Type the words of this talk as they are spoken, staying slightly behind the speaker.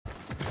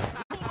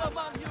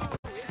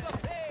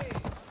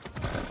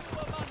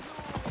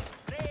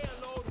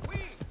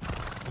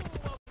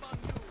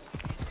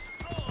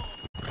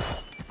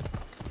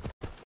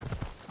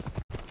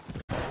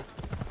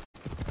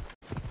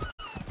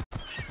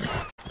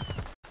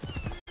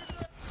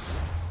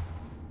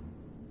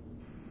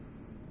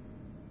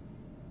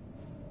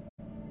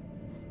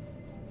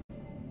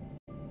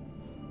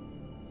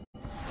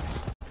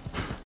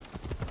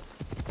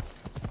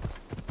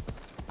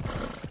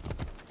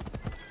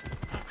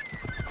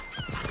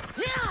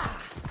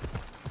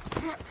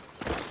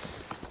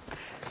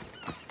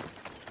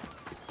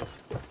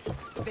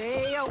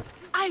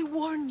I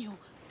warn you,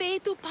 pay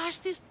to pass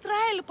this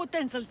trial,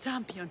 potential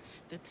champion.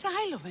 The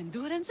trial of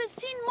endurance has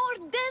seen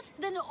more deaths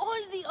than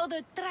all the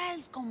other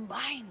trials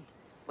combined.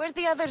 Were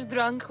the others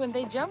drunk when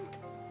they jumped?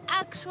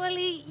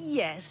 Actually,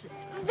 yes.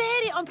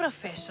 Very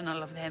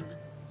unprofessional of them.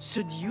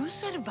 Should you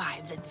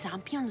survive the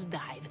champion's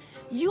dive,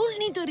 you'll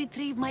need to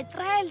retrieve my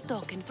trial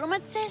token from a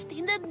chest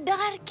in the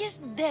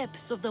darkest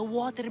depths of the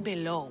water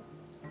below.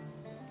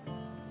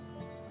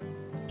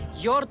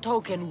 Your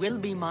token will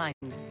be mine.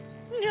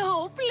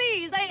 No,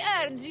 please,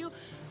 I urge you.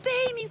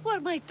 Pay me for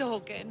my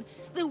token.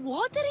 The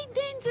watery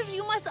dangers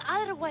you must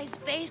otherwise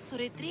face to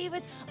retrieve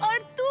it are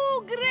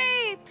too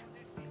great.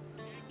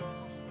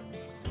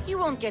 You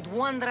won't get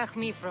one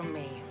drachmi from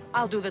me.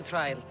 I'll do the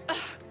trial.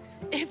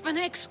 If an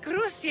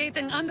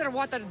excruciating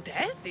underwater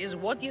death is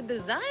what you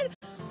desire,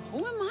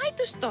 who am I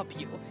to stop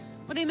you?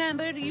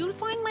 Remember, you'll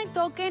find my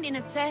token in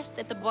a chest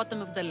at the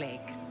bottom of the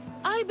lake.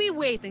 I'll be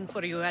waiting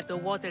for you at the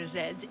water's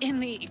edge in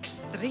the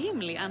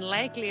extremely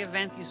unlikely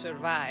event you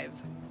survive.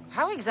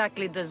 How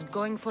exactly does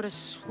going for a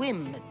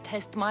swim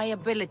test my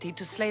ability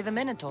to slay the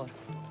Minotaur?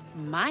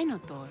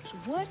 Minotaurs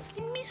work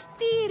in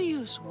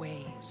mysterious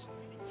ways.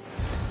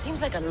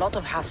 Seems like a lot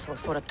of hassle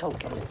for a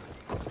token.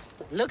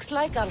 Looks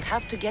like I'll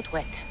have to get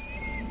wet.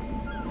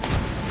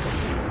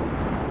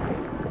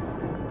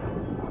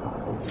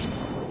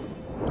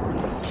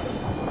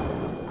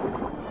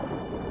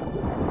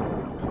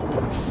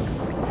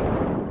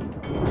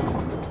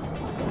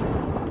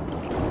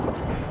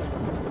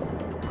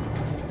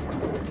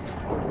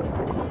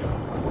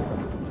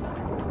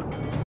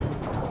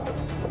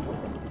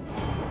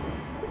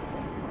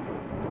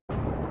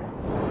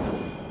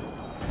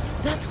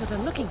 That's what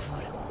I'm looking for.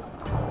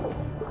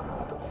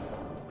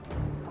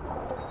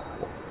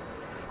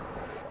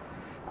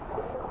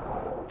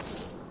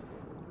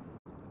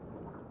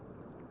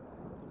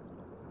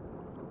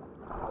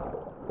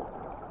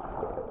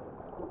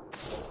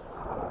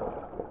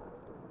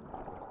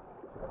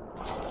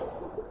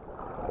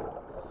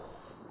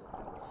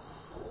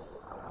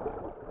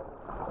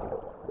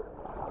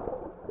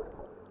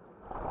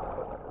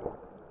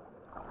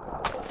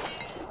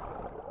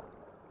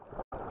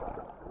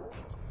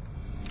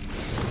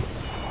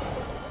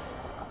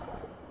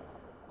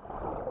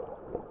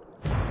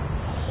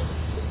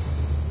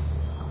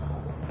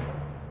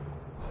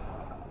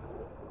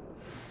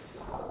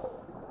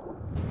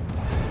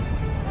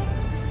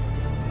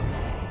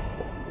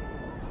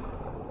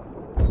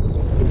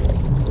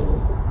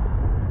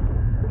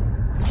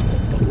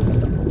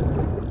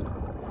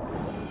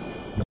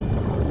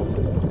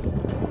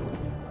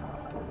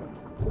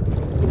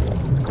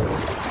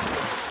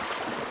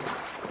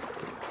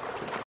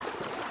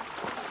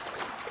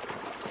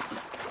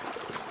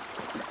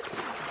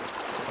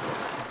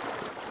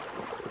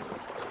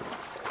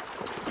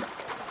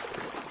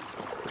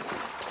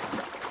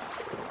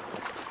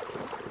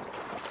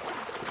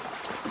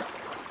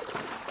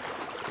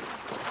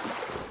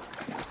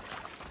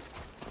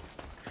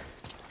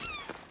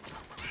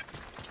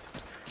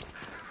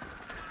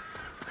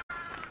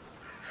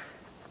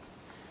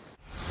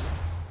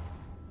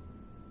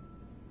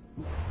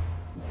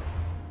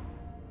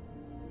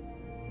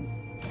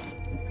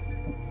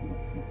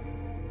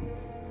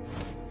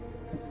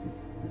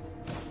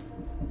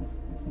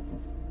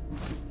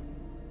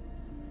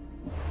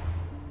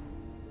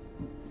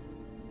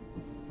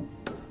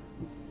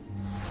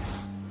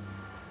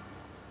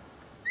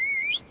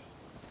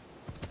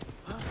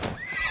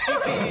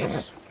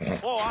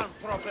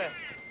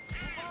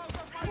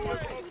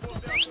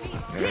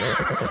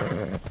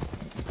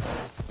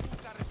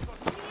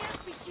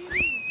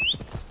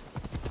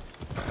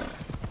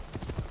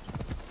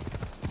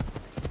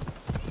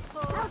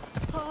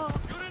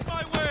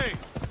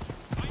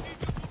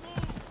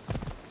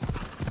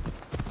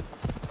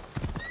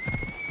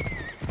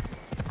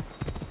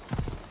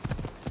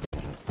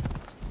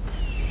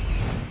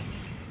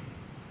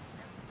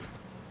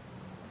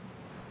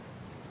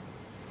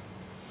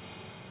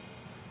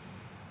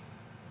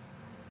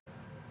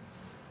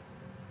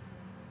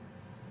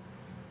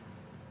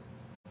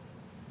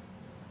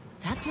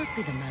 That must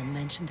be the man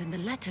mentioned in the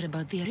letter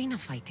about the arena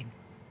fighting.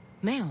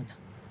 Meon.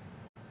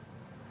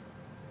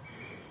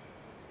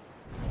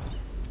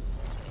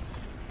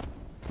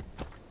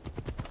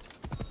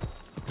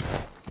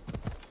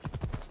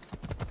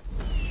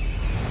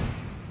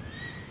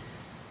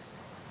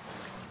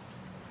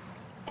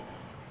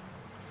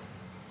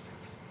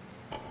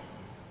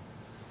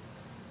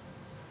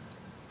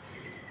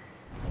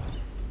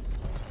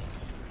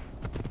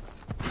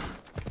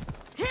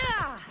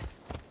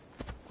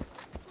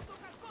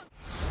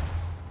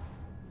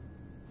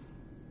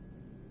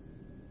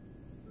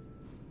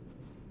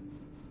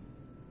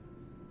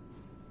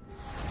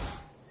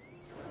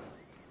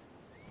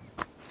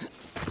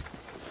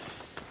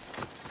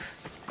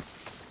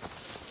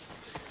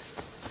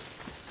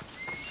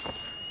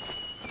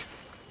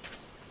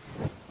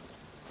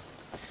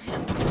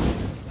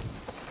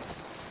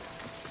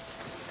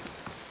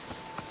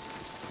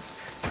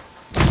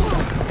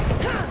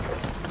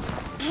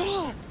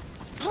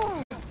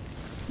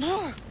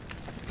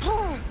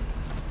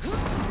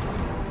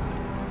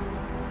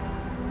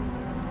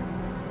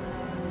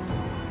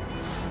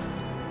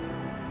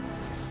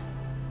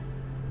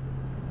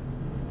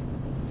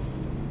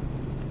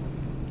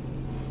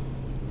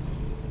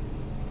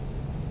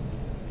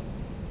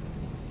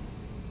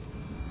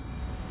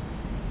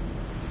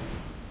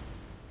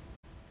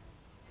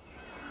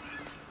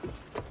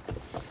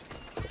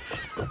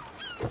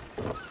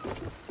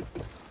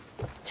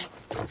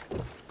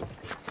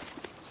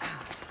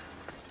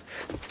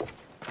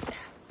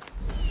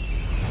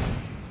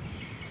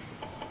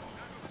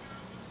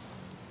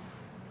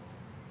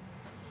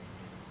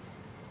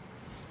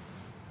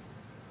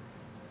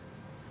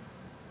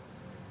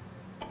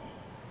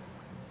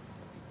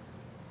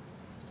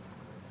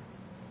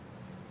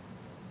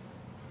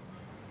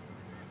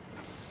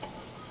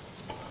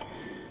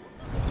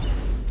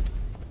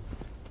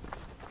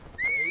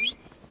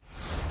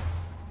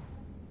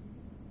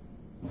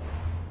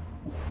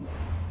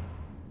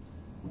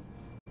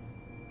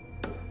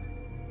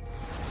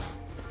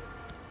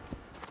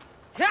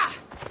 Yeah,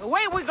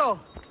 away we go.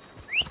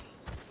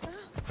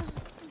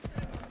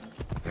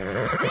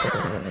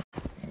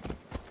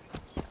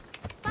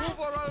 Move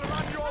or I'll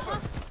run you over.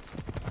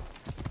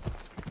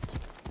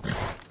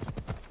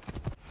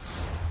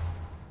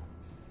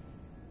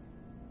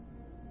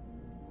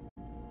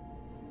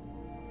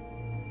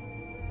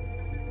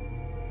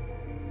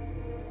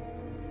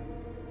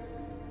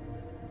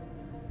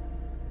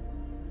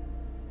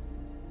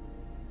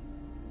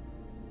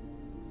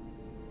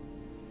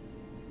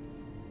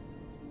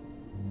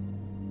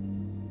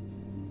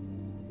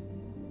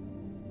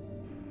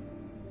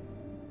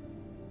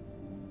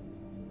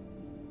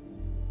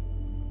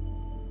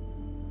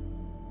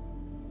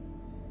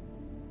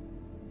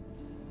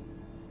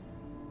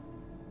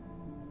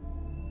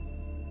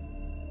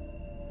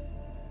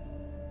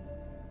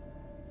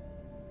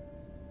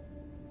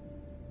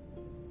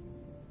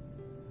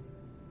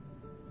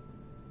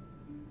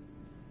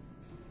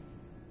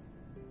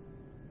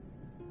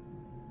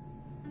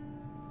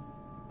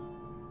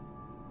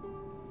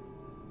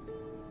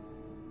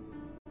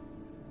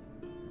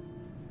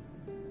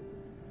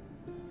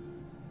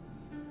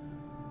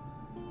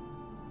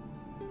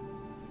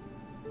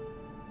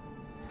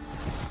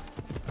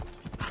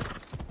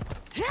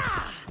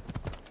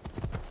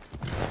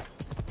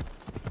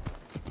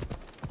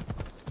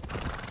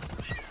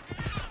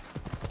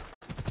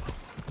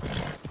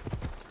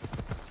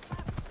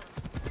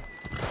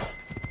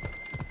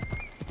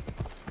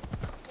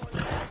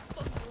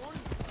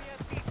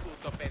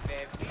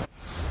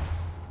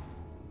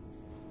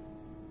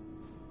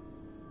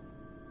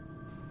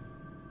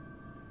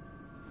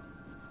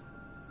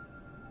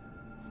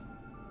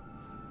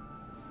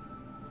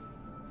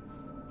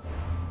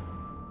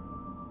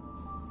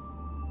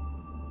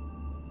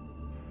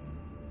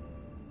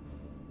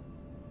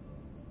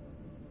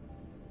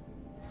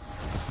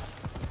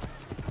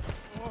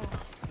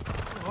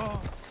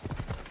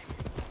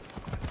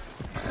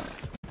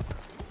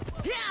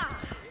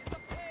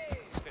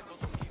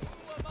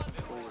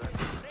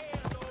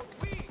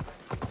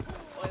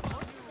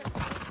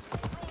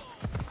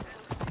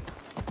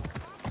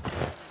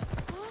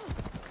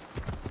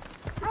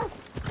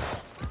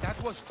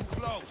 That was too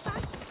close.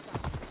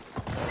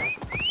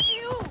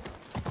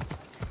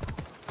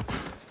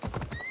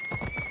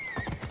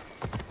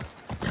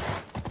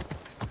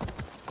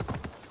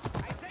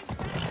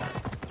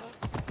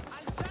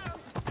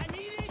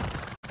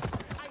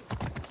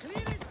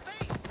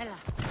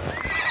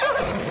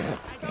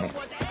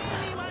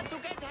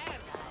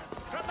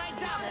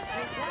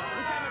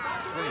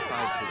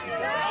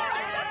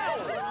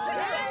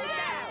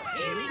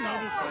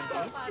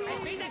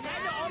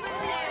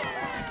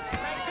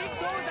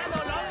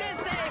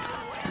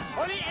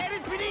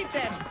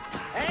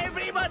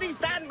 Everybody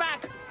stand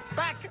back!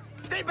 Back!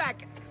 Stay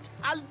back!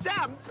 I'll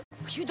jump!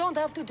 You don't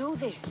have to do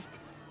this.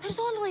 There's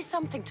always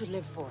something to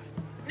live for.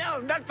 No,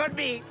 not for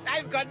me.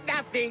 I've got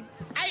nothing.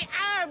 I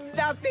am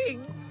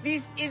nothing.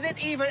 This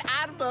isn't even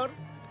armor.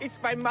 It's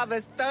my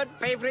mother's third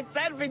favorite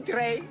serving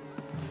tray.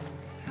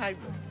 I'm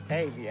a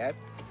failure.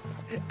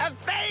 A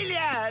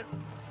failure!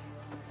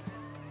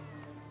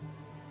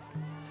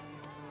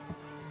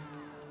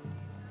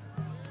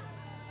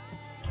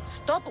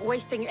 Stop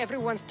wasting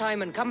everyone's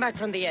time and come back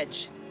from the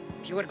edge.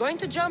 If you were going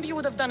to jump, you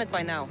would have done it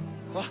by now.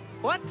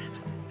 What?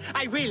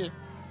 I will.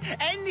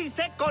 Any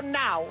second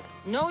now.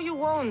 No, you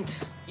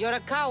won't. You're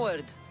a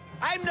coward.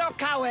 I'm no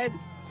coward.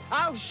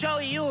 I'll show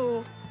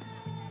you.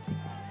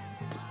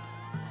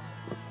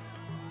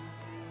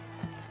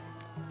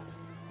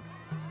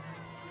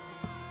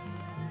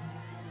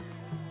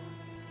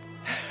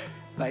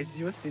 My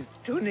Zeus's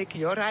tunic,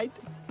 you're right.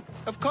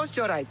 Of course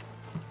you're right.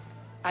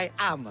 I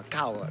am a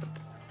coward.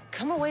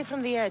 Come away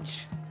from the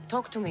edge.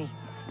 Talk to me.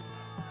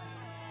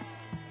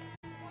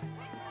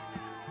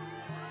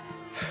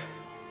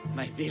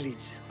 My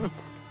village.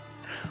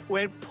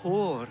 We're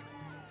poor.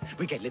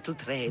 We get little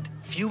trade,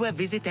 fewer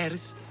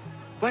visitors.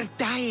 We're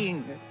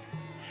dying.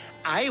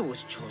 I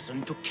was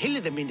chosen to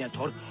kill the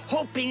Minotaur,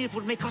 hoping it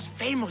would make us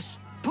famous,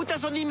 put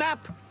us on the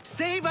map,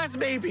 save us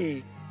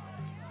maybe.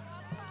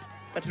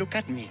 But look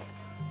at me.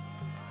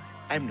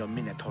 I'm no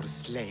Minotaur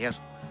slayer.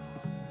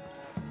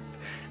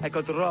 I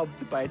got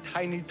robbed by a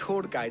tiny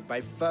tour guide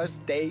my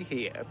first day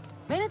here.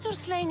 Minotaur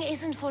slaying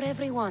isn't for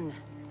everyone.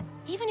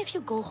 Even if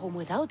you go home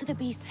without the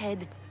beast's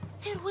head,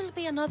 there will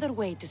be another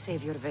way to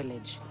save your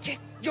village. Yes,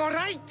 you're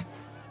right.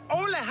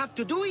 All I have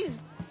to do is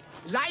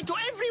lie to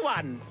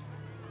everyone.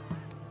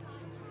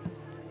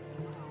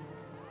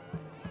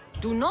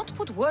 Do not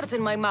put words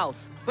in my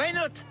mouth. Why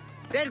not?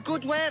 They're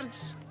good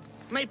words.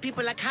 My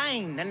people are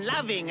kind and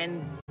loving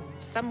and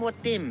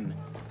somewhat dim.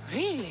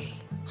 Really?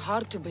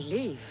 Hard to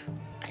believe.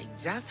 I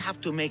just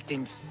have to make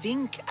them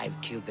think I've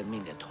killed the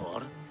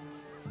Minotaur.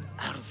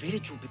 Our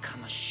village will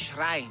become a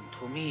shrine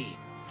to me,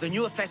 the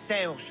new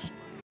Theseus.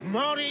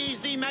 Maurice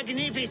the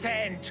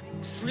Magnificent,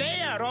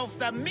 slayer of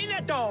the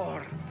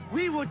Minotaur.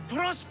 We would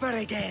prosper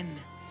again.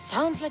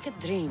 Sounds like a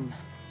dream.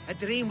 A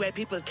dream where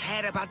people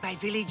care about my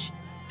village,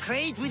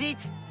 trade with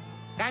it.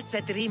 That's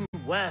a dream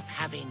worth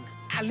having.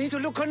 A little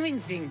look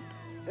convincing,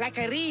 like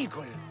a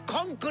regal,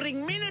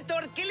 conquering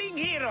Minotaur killing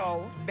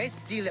hero.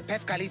 Best steal the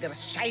Pefka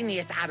leader's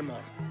shiniest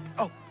armor.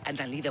 Oh,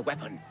 and I'll need a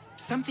weapon.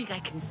 Something I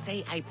can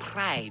say I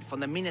pried from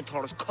the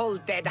Minotaur's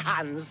cold dead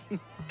hands.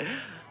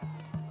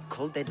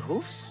 Cold dead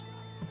hoofs?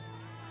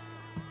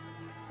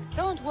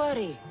 Don't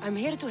worry, I'm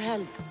here to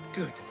help.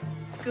 Good,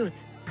 good,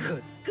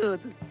 good,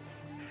 good.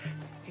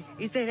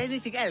 Is there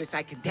anything else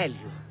I can tell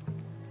you?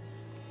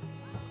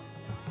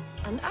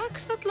 An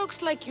axe that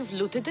looks like you've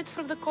looted it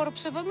from the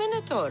corpse of a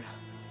Minotaur.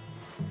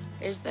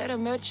 Is there a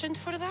merchant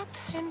for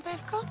that in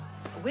Pefka?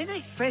 When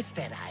I first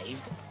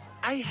arrived,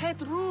 I heard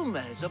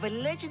rumors of a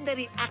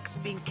legendary axe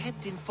being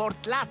kept in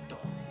Fort Lato.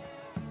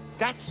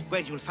 That's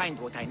where you'll find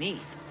what I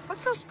need.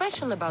 What's so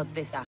special about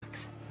this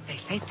axe? They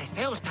say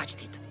Theseus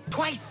touched it.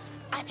 Twice.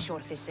 I'm sure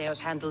Theseus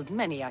handled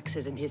many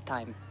axes in his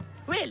time.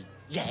 Well,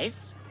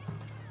 yes.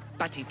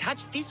 But he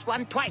touched this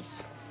one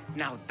twice.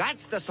 Now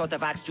that's the sort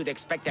of axe you'd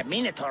expect a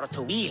Minotaur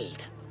to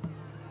wield.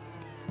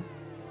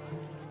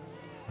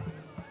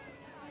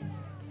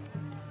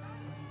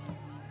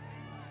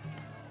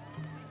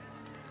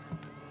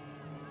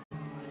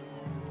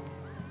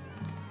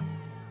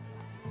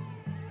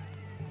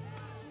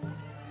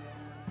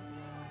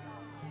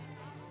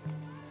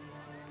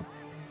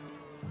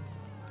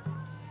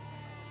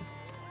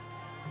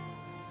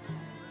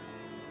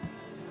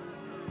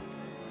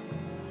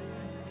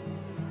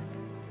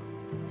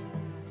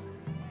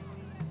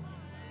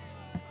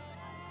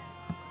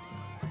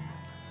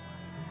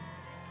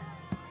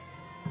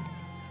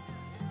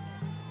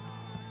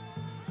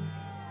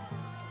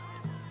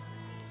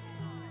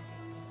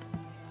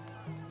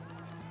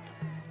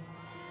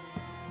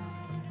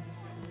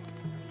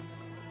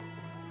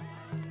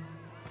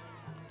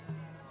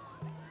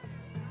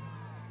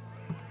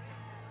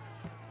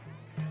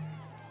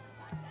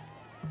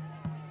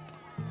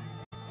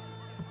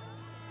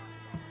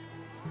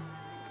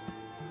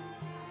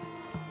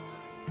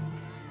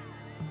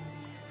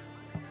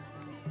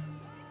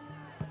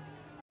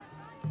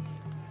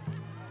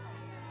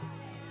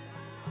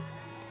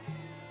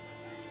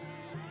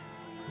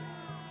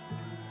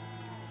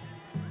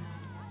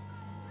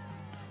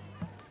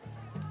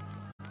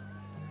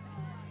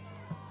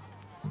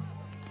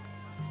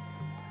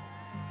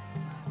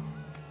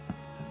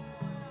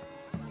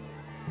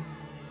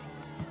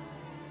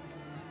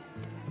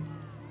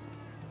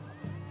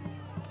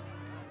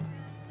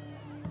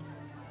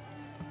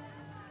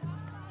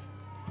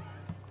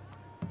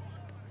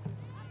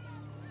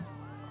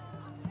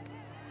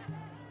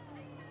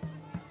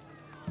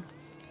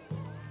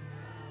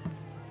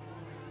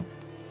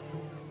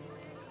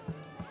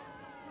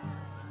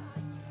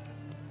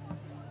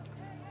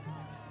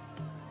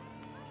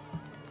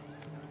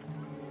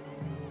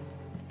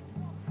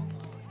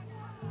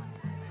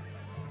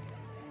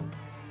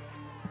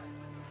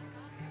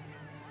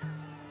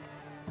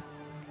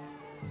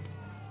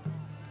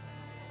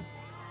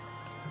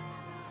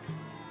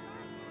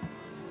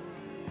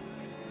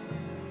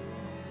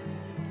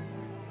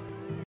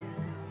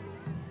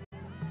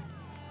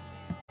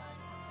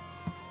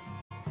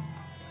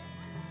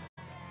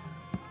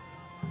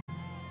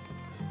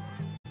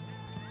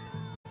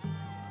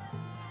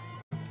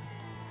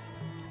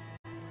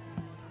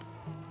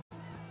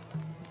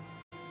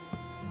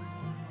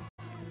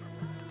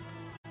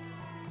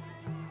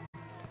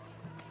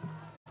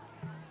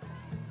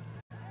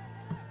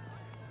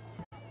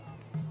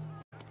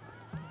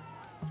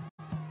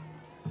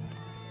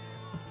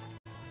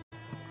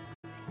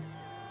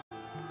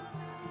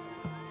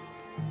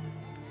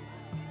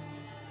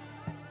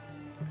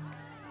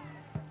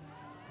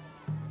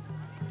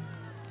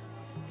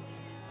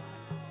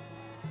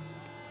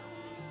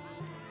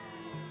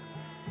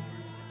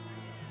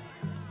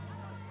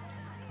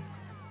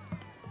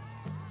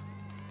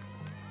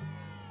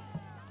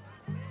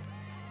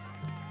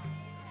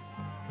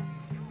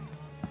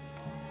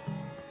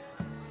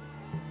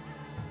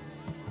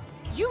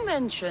 You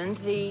mentioned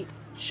the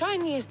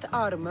shiniest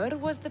armor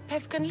was the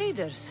Pefkan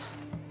leader's.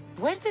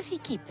 Where does he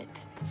keep it?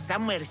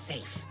 Somewhere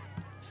safe.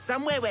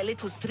 Somewhere where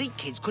little street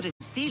kids couldn't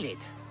steal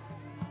it.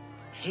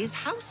 His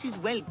house is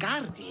well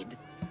guarded.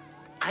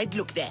 I'd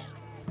look there.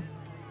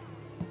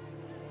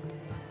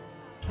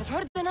 I've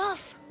heard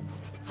enough.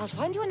 I'll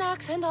find you an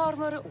axe and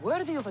armor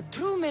worthy of a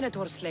true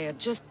Minotaur slayer.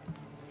 Just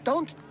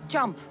don't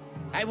jump.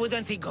 I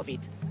wouldn't think of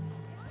it.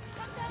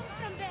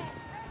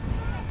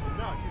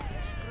 Now you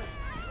can straight.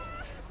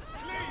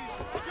 Please,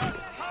 just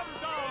come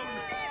down.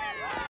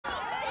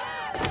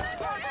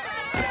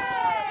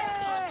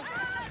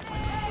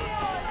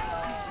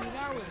 It's been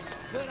hours.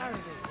 Where are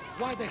they?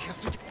 Why they have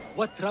to...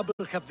 What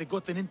trouble have they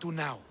gotten into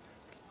now?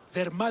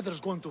 Their mother's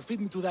going to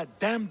feed me to that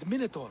damned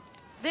Minotaur.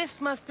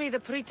 This must be the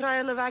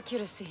pre-trial of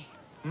accuracy.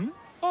 Hmm?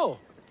 Oh,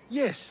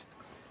 yes.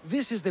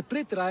 This is the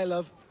pre-trial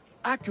of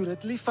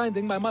accurately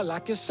finding my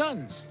Malaka's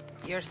sons.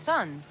 Your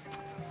sons?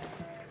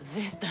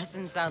 This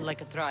doesn't sound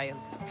like a trial.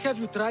 Have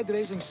you tried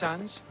raising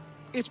sons?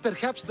 It's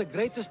perhaps the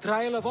greatest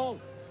trial of all.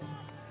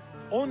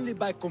 Only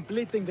by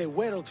completing the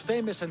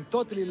world-famous and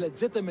totally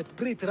legitimate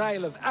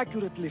pre-trial of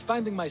accurately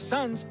finding my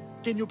sons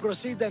can you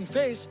proceed and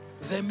face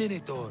the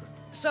Minotaur.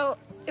 So,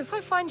 If I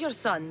find your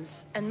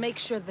sons and make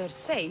sure they're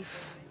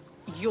safe,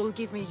 you'll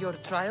give me your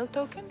trial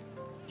token?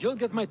 You'll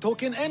get my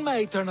token and my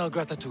eternal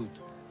gratitude.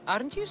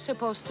 Aren't you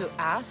supposed to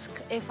ask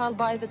if I'll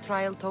buy the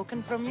trial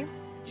token from you?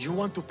 You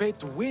want to pay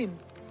to win?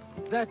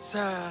 That's,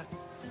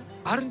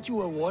 Aren't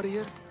you a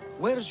warrior?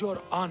 Where's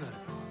your honor?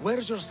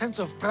 Where's your sense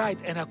of pride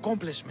and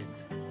accomplishment?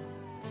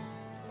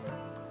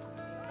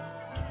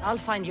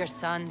 I'll find your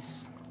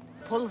sons.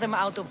 Pull them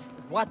out of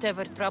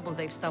whatever trouble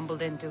they've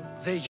stumbled into.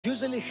 They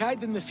usually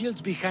hide in the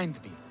fields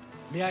behind me.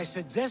 May I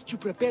suggest you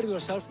prepare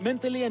yourself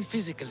mentally and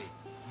physically.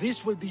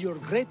 This will be your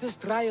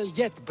greatest trial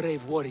yet,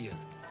 brave warrior.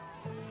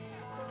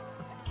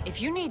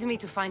 If you need me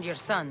to find your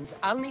sons,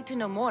 I'll need to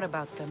know more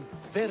about them.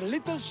 They're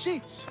little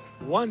shits.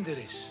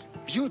 Wondrous,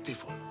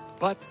 beautiful,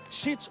 but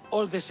shits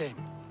all the same.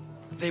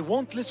 They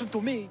won't listen to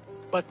me,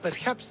 but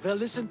perhaps they'll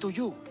listen to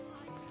you.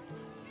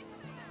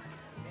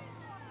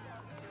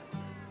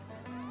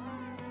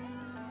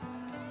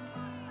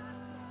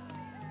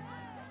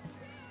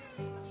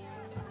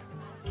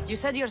 You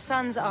said your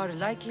sons are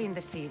likely in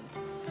the field,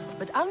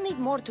 but I'll need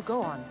more to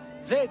go on.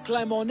 They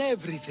climb on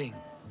everything.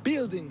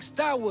 Buildings,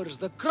 towers,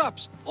 the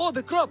crops, all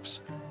the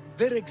crops.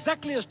 They're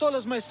exactly as tall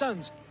as my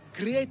sons,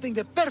 creating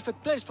the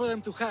perfect place for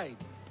them to hide.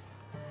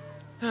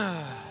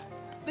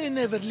 They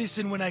never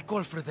listen when I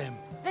call for them.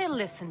 They'll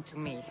listen to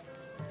me.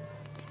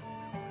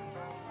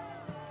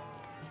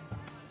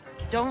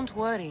 Don't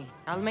worry.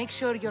 I'll make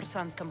sure your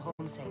sons come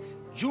home safe.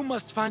 You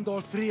must find all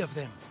three of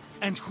them.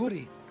 And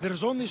hurry.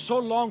 There's only so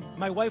long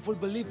my wife will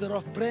believe they're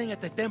off praying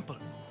at the temple.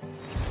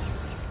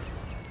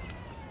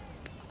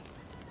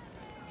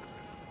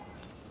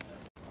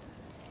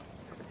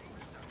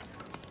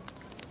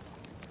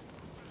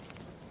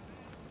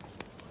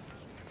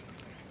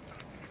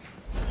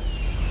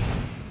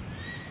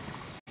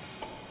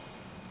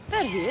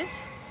 There he is.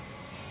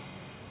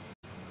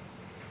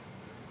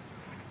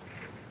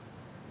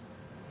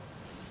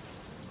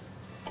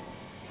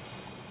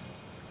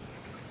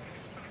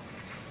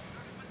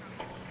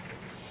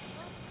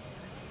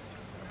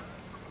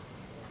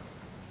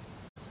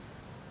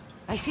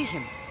 I see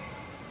him.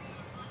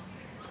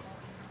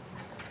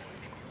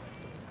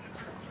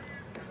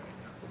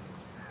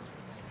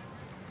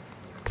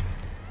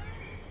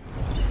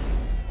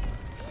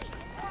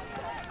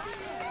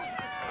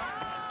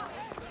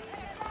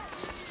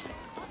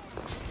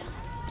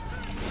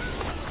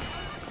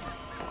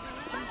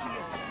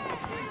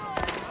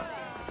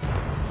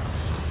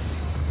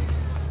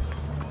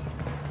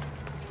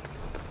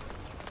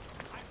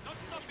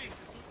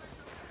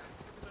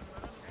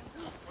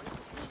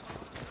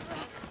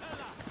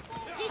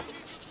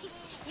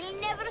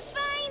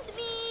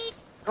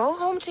 Go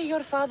home to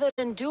your father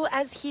and do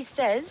as he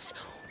says,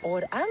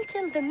 or I'll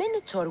tell the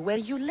Minotaur where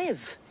you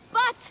live.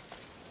 But...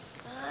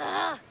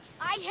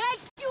 I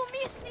hate you,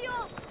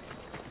 Mistios!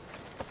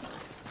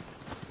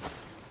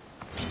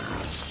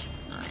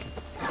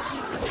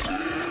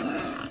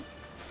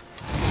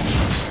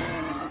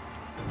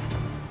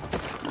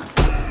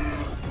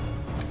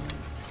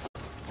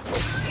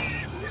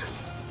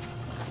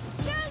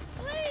 Help,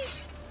 please!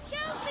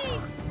 Help me!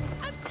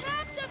 I'm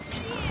trapped up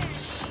here!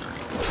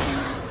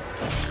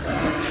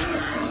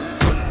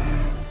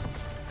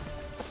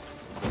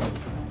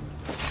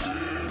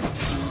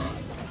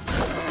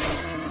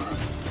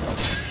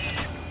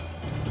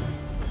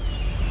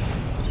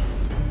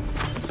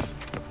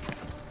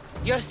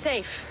 You're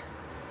safe.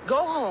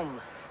 Go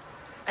home.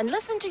 And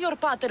listen to your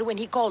pater when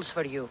he calls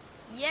for you.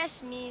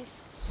 Yes, miss.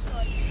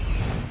 Sorry.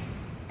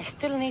 I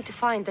still need to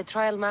find the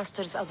Trial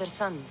Master's other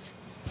sons.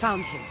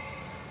 Found him.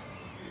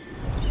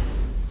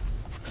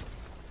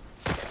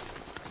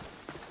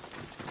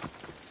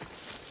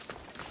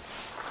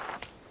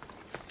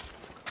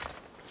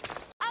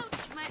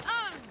 Ouch, my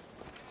arm!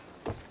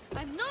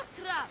 I'm not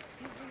trapped.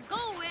 You can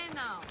go away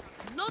now.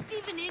 I'm not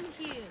even in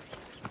here.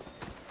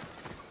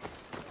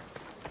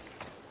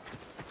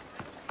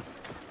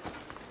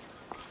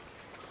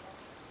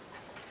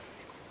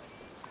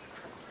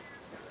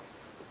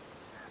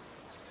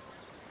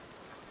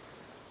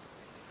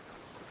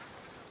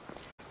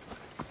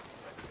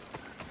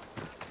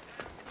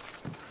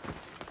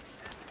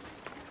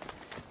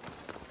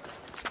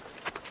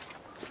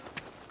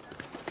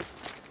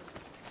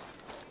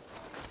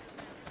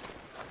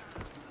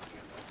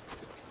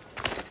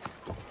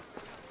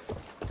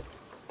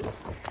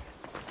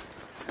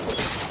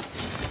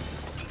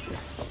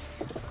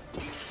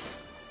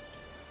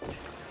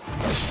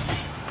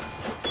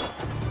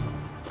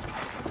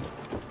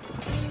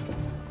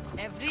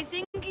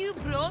 Everything you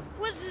brought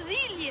was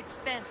really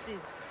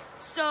expensive.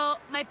 So,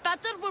 my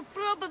pater will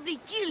probably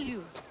kill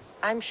you.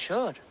 I'm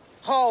sure.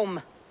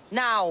 Home.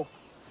 Now.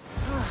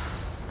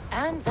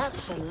 And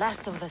that's the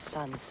last of the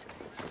sons.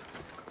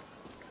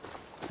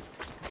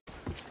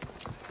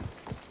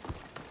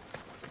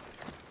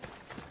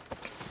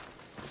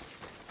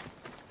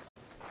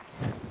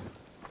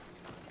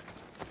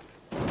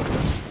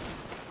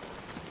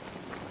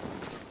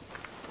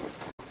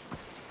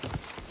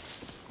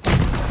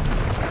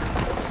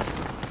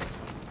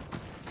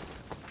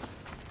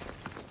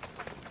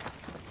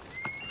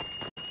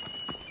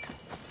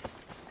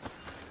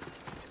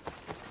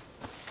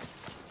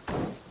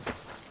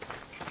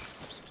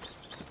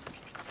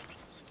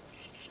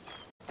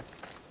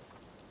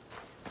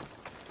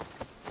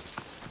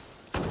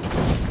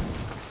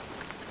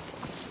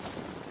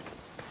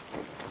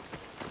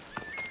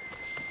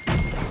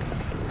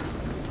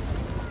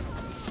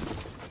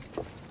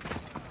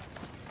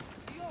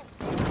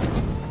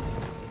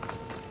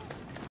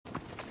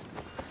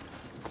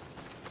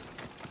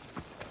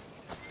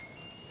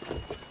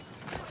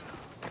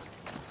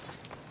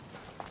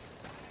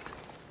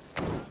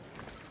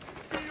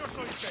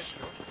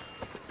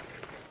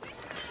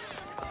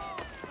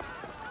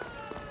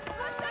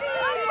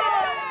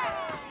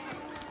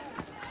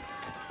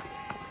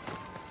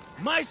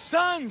 My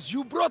sons!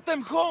 You brought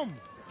them home!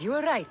 You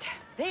were right.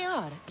 They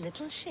are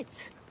little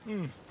shits.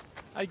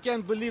 I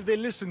can't believe they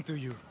listened to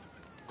you.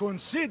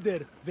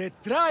 Consider the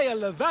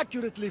trial of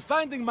accurately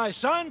finding my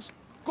sons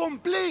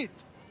complete!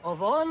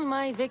 Of all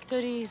my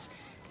victories,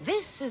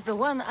 this is the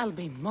one I'll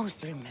be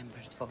most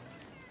remembered for.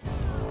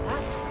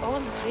 That's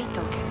all 3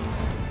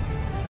 tokens.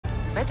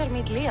 Better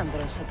meet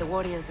Leandros at the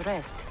Warrior's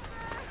Rest.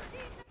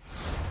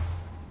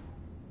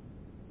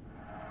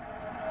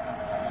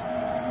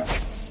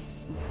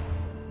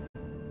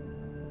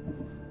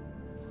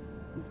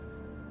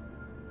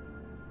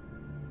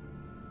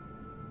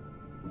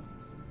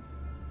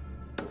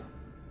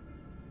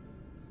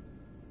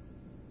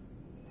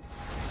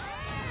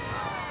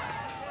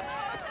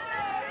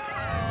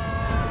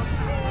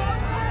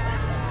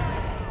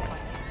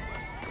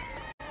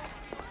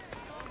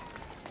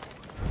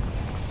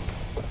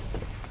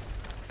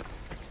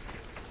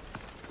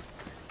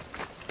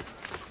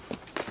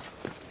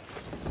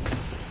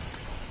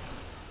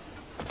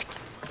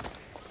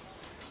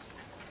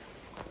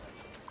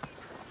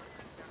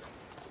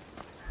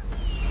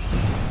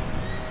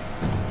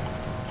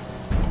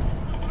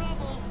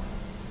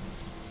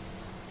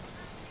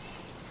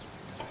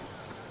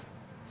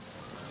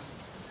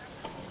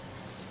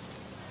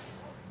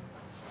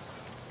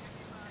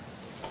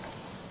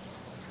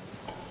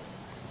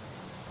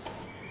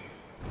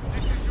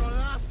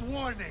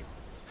 Warning!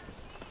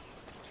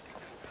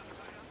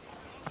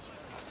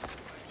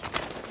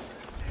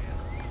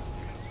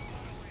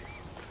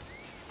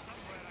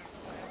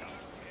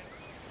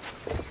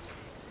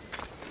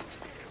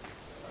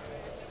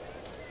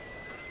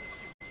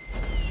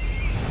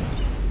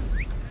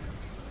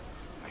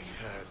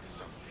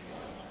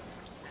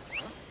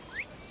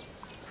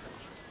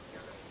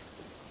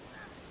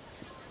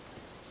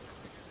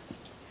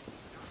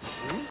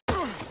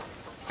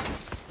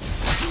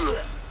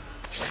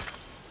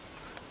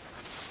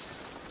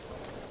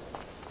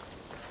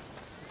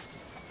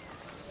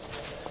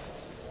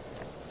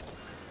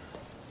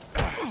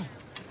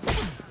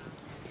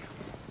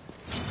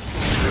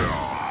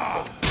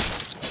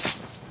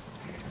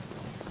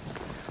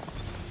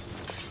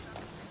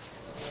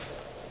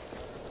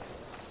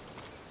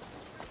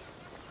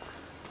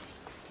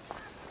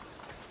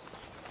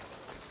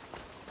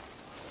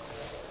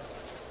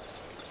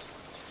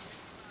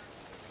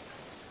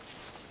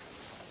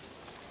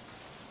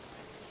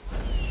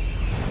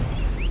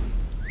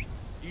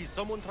 Is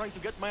someone trying to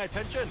get my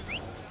attention?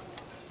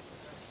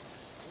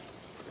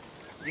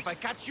 If I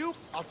catch you,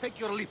 I'll take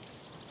your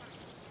lips.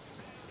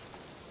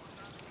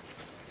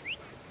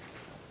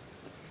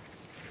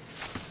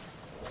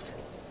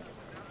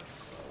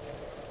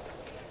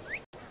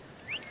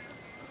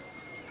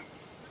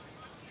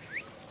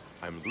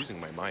 I'm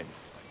losing my mind.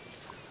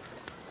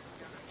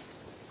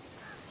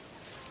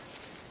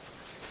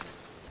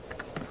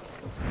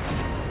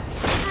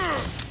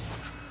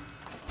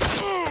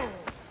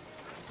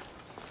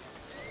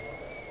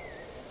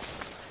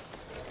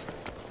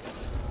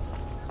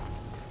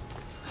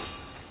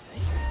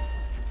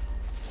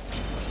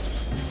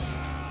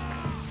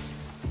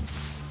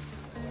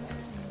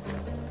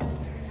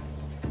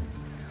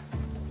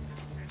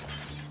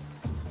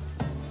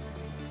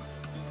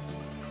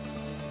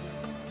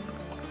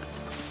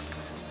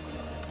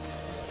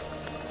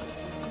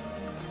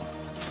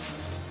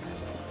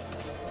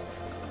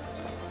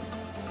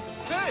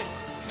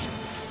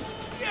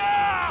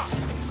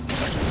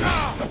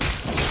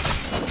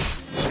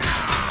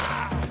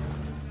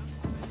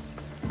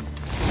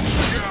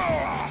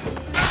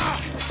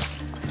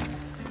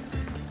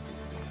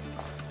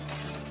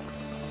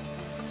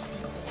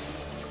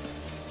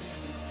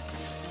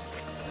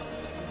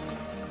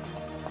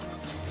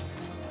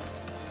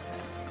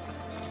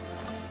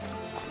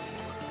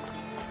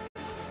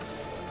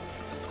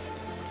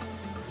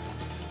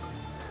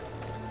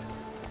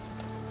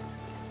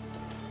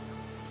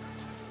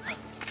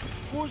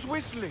 Who's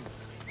whistling?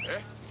 Eh?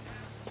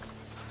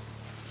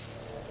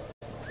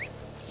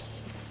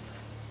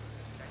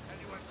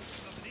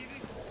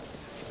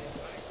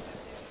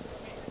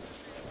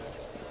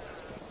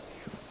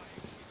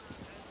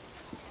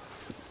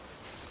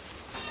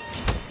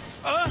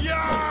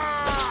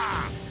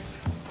 Yeah!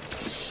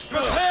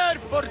 Prepare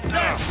for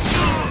death!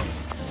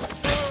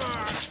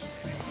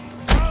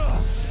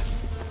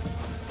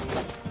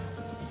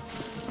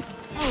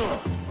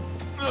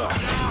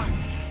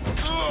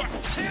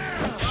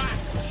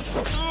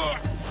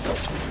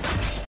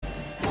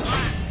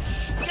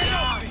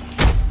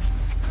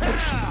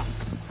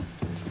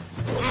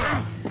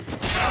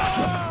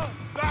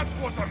 That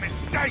was a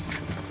mistake!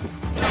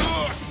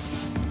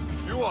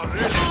 You are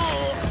ready!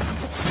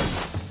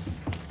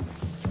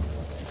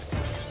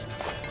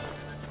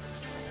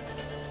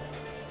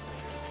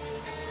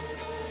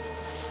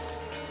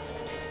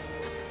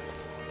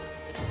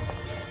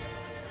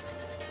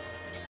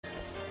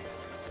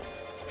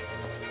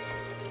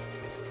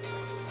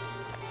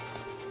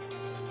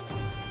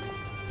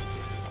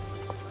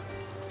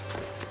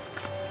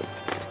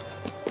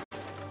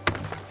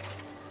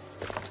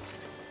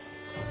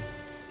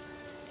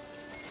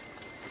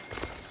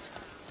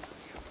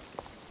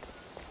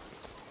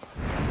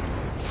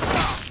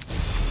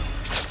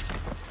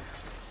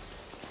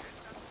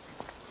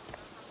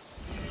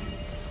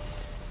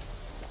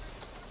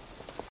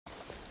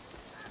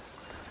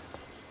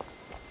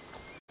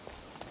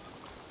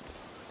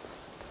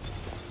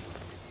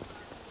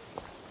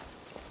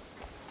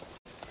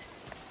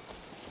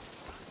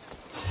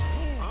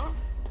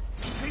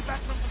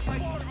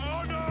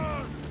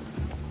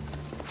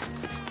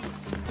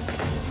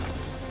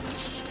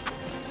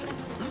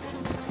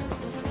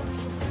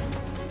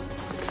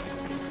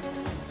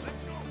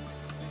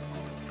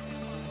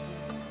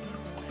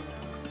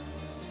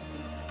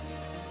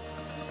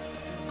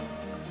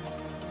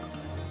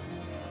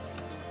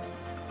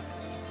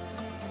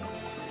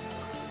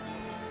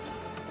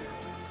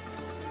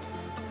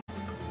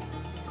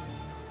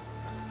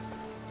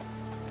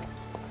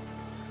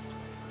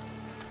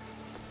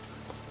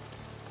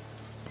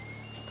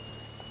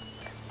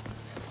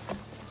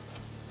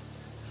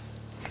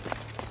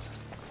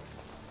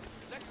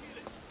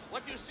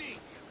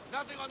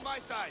 Nothing on my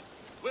side.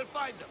 We'll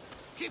find them.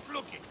 Keep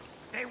looking.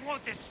 They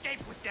won't escape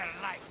with their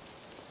life.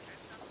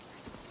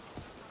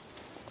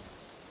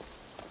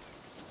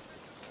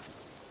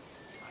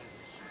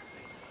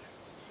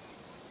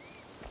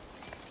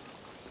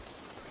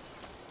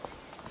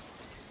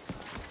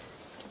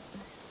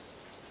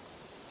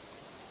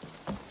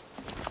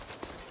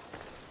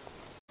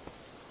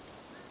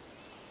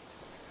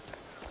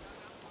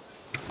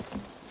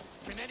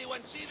 Can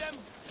anyone see them?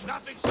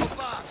 Nothing so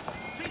far.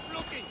 Keep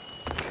looking.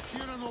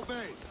 Hear and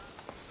obey.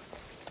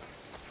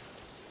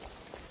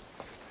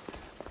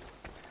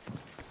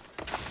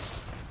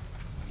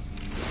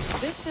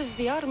 This is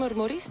the armor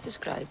Maurice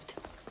described.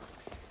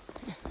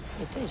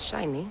 It is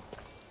shiny.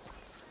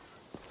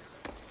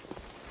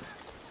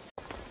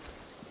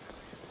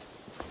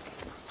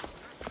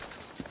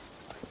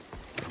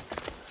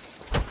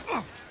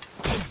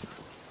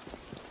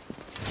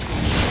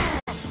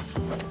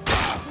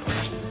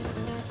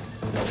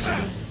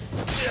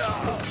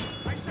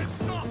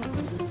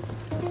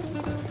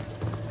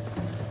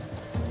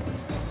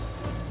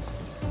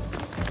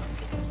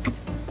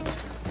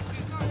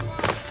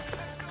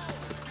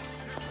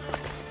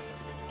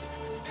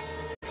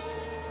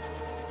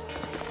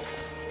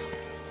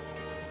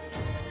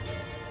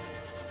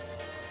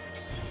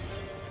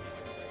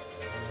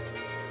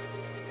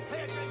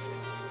 Pay attention.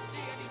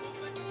 See any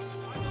movement?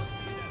 I don't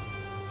see them.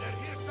 They're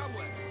here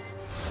somewhere.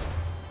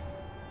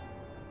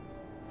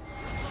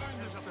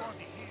 There's a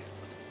body here.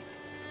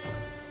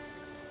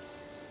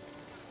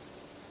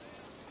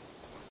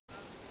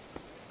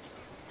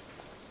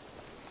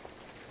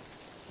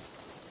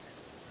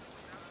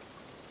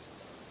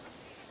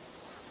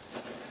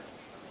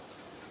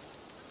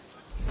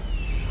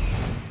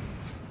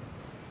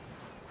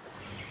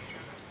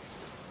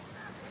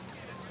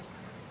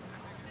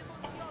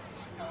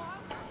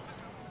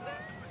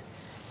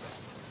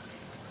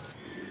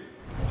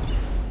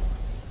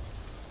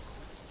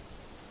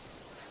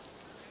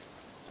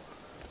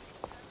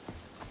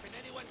 Can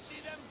anyone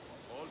see them?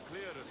 All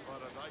clear as far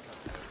as I can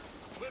tell.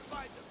 We'll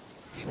find them.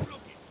 Keep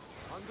looking.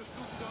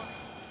 Understood, sir.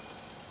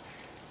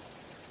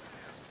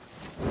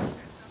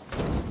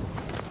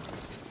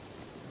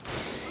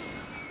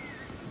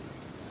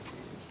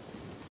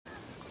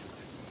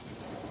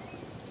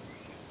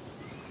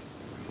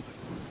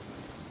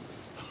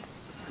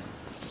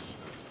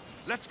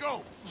 Let's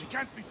go. She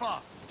can't be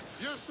far.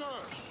 Yes, sir.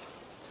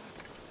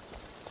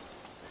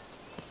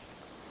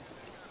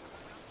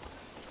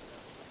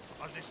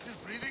 Are they still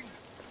breathing?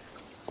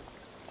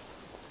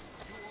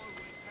 You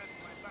always had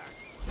my back.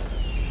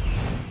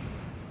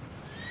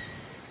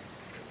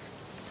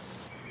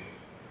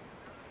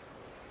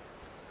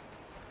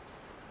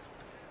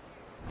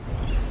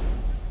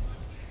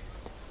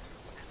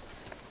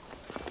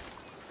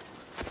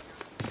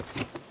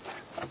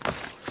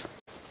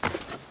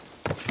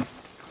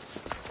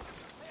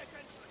 Pay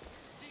attention.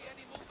 See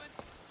any movement?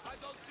 I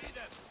don't see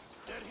them.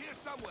 They're here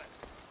somewhere.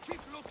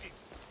 Keep looking.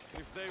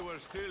 If they were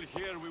still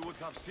here, we would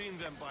have seen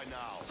them by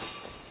now.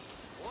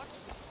 What?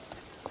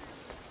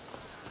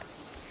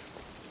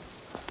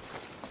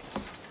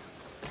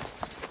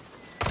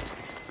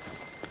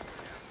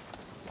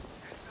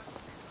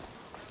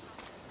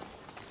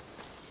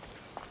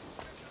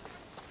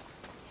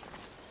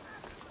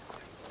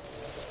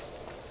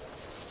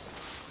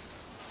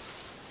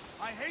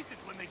 I hate it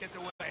when they get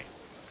away.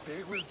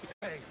 They will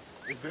pay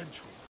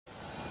eventually.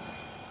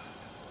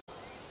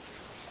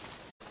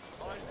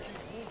 I'd keep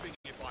moving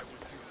if I was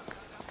you.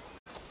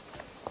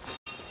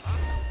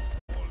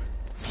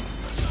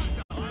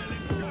 I'll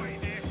enjoy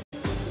this.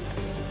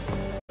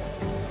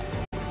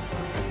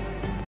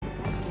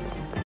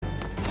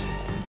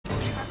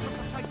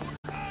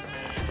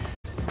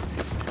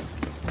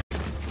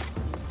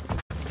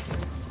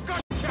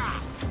 Gotcha!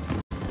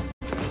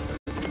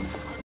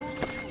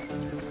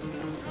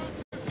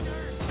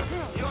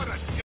 You're a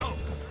joke.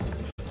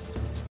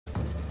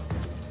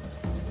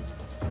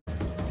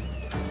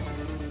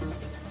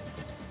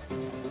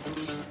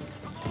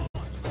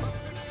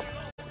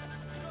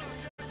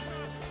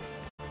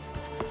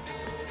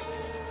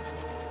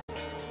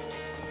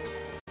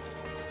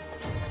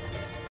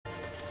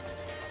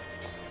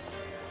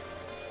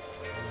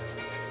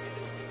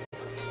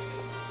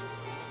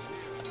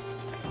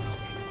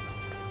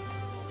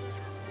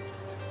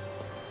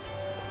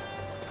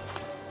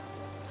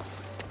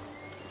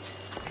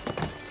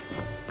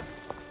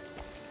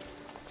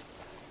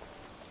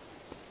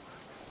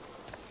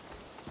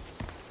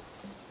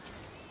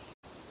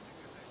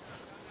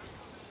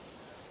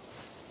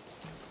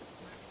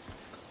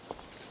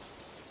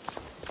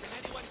 Can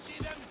anyone see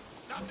them?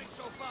 Nothing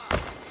so far.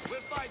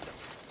 We'll find them.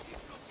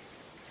 Keep looking.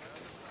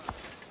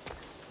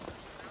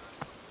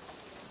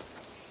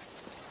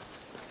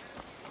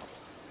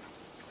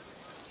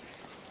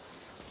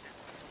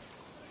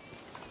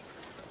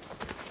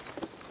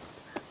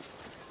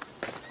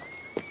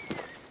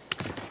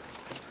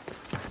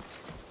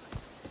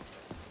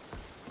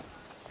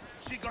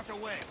 She got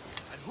away.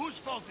 And whose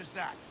fault is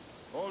that?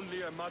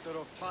 Only a matter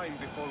of time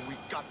before we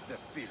got the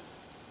filth.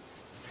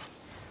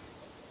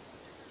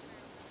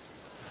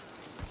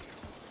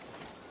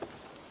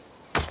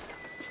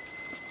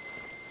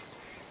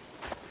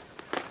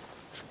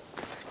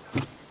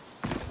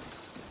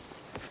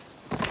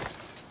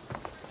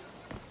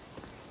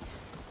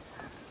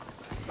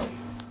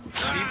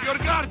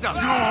 your guard up!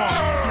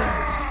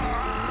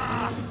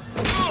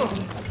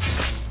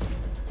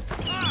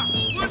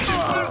 What is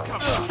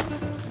welcome?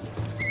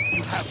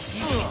 You have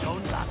seen his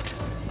own luck.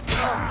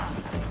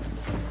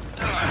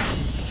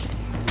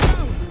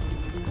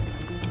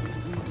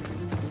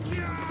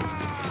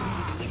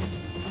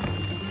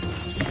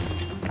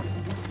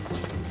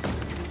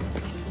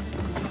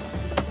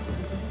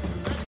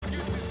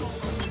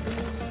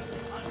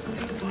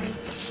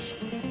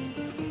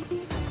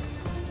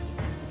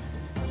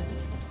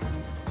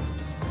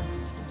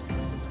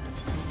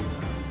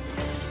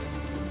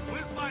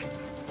 We'll fight.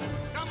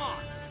 Come on.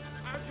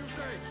 As you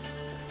say.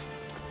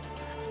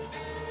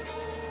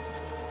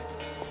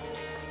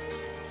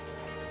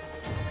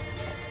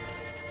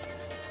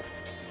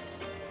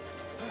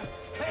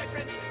 Pay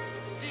attention.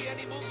 See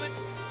any movement?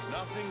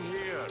 Nothing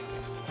here.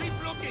 Keep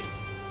looking.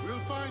 We'll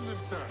find them,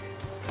 sir.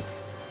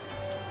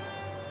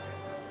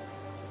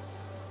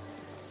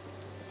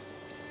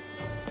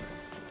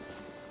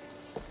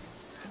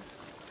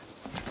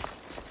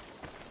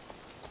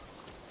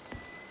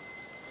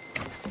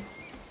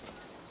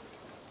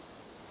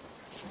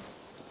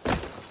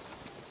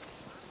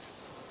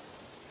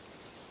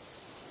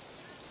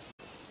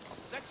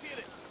 Let's hear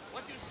it.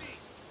 What do you see?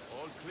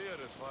 All clear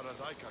as far as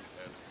I can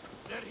tell.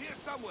 They're here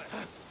somewhere.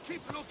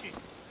 Keep looking.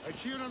 I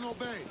hear and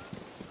obey.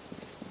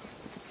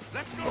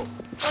 Let's go.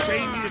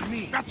 Stay near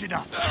me. That's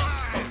enough.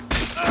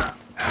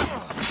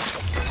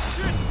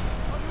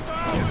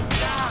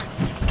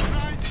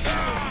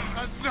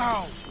 And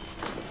now.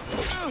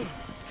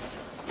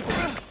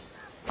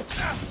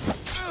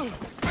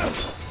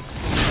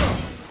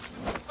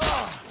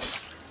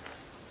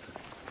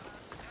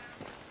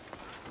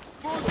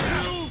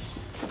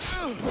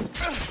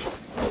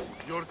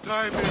 Your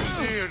time is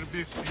near,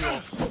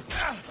 Misthios.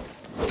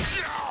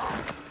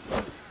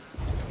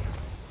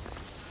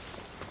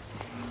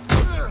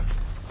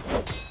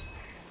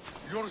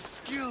 Your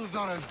skills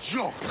are a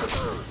joke.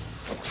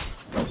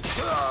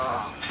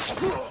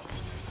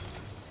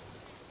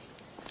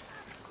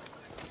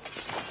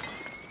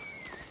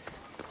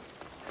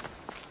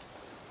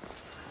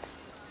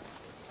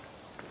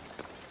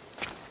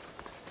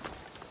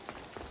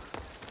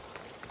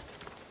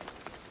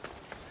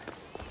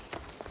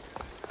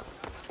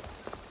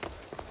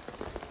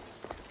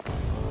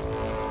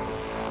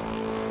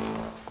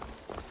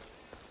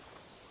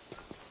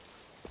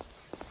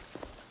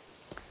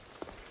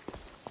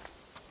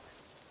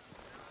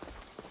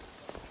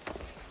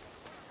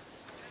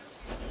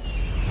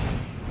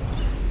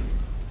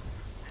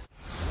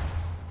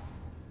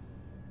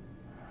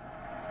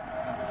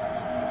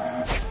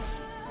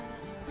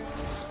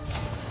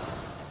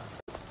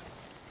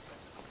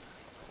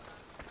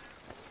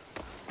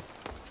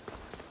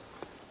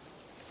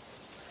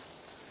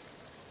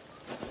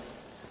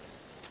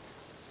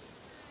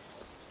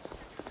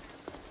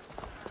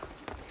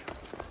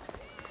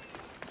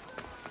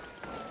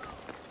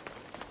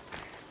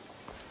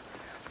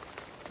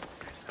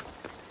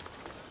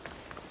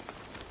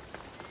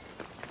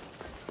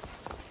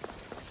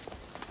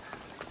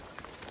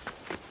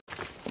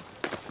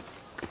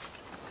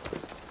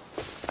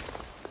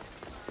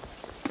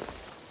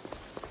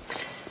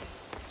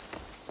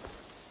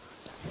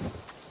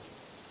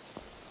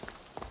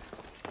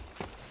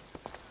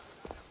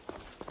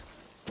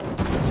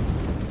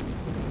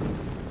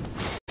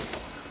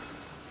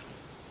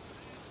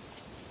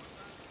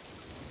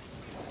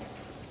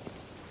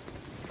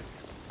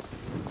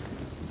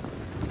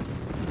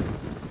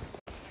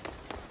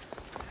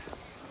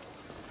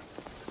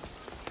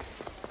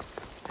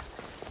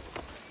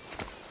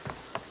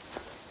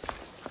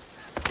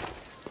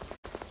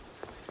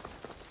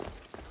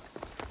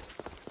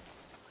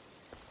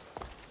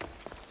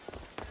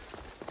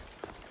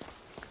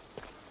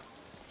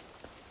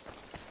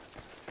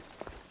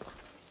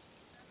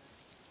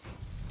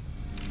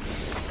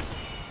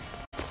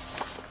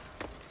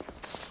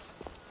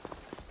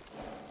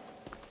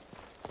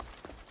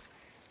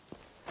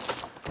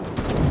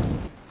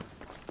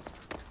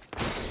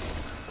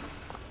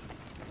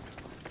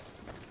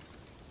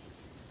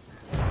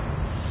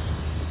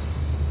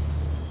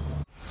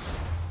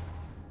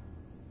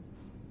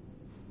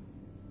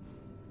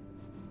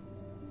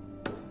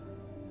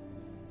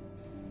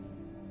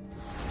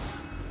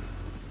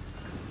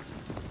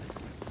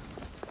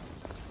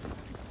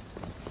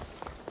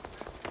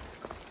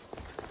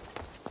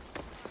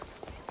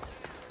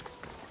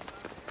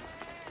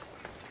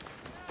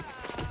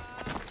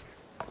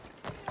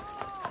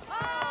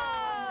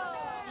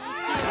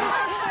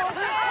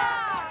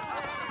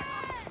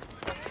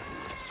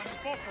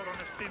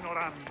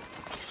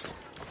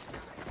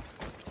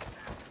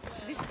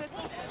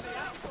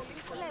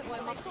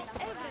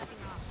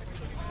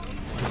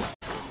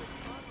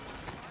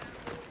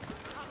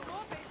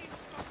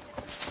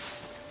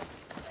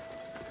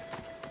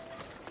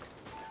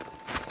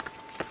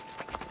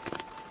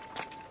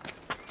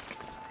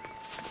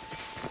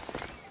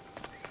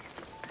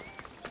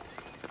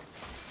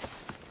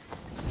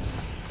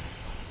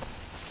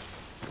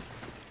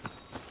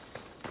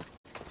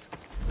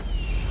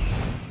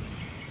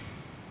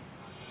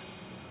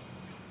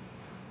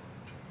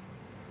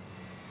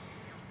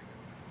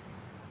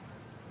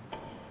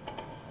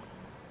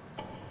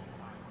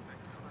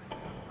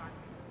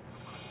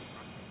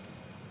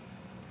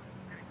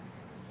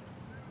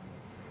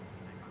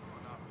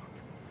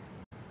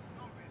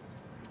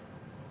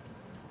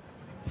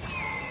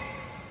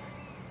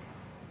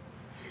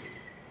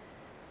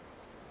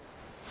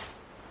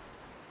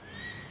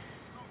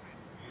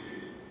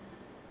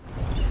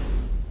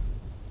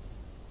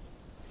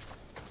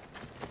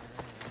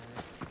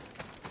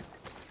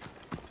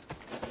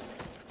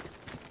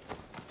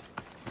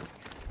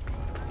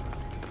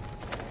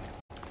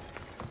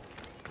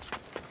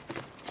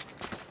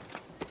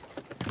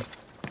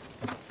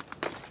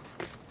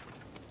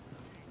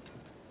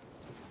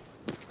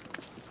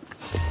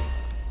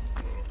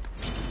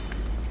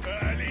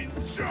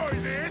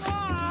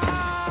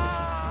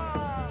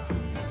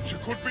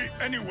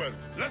 anywhere.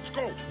 Let's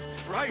go.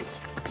 Right.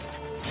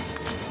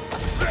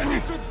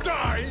 Ready to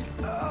die?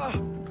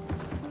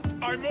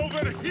 I'm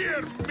over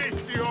here,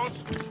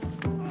 Mistios.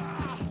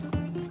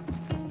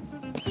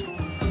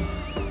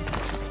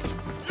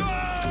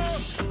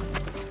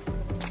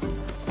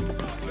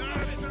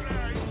 That's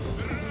right.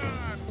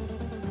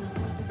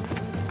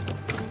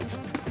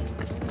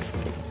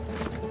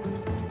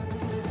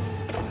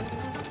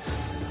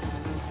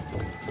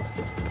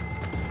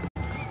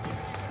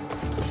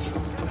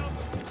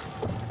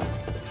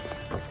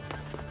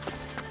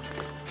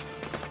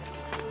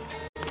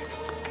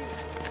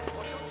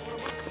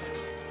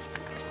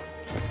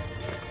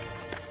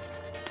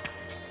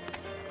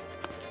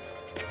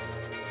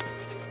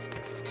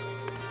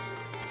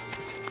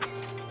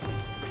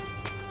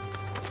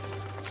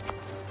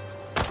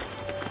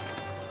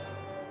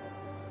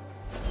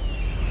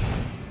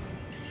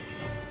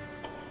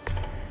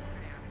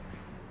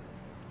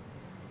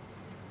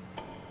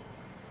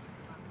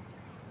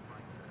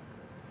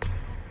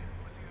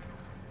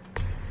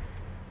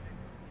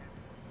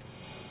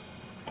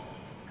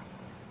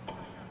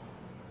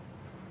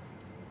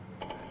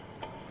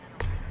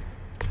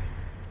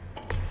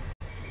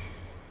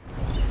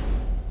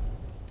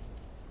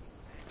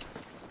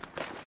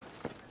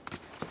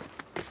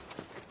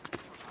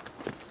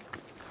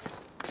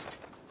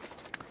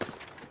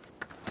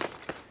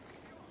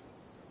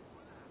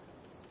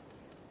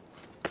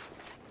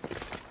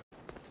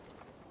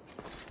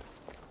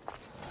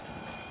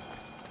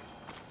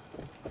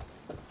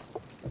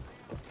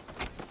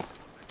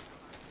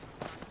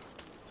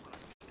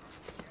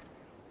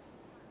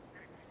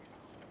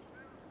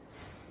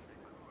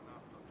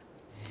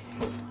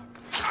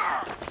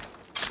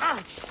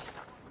 Run.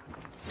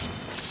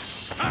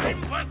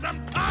 Time for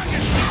some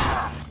targets!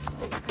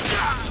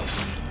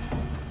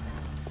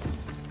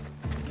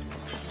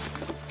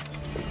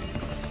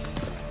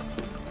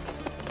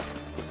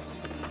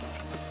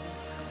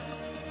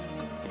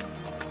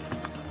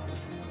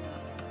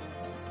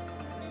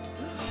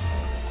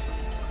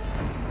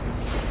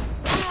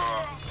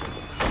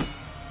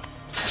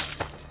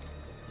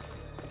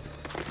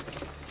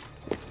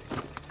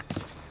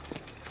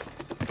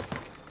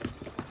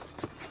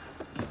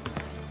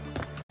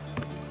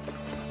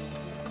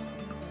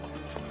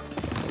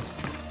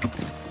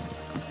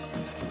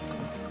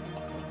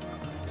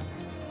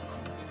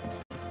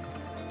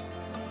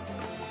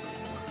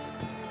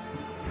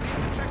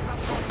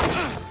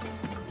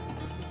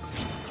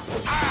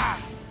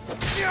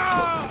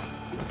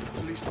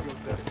 At least you're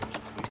dead.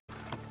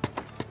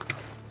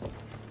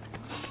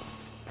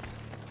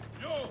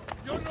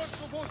 You're not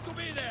supposed to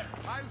be there.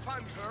 I'll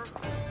find her.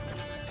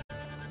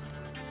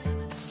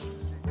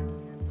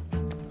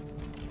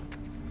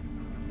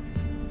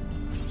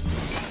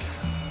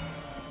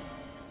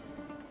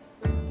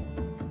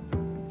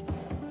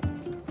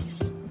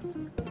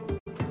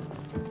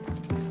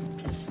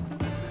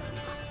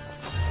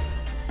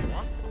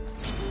 What?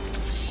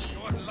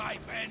 Your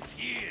life ends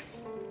here.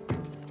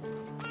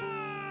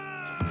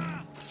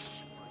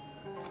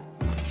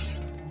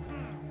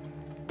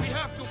 We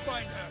have to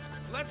find her.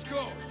 Let's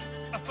go.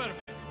 Affirmative.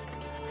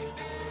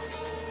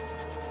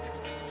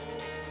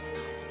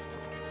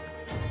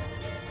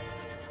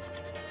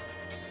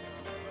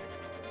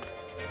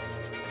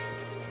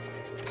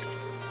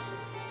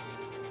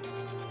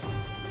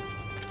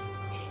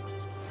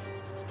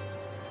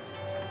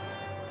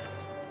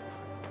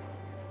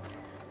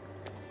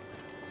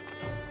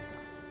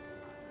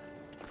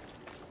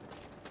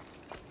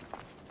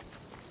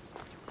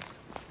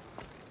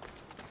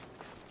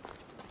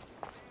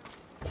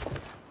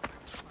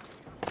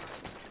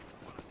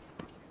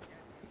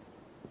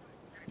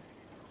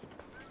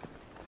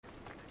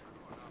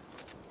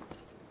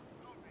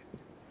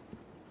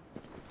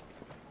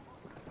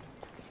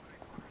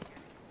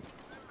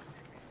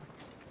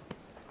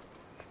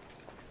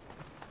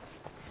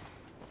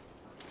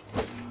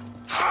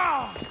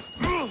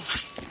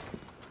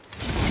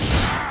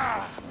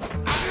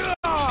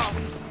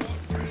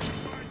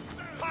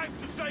 Time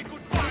to say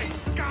goodbye,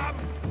 scum!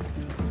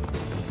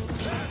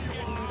 There you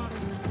are!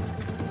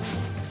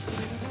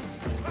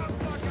 Come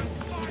back and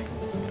fight!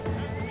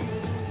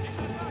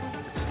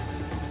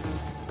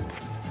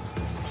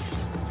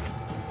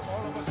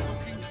 All of us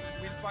looking,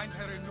 we'll find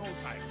her in no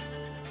time.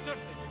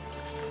 Certainly.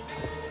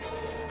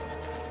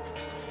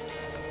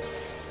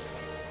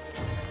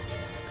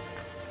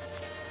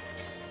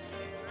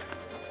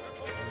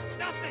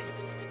 Nothing!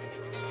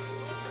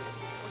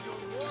 For your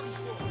warm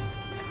soul.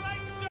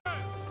 Right, sir!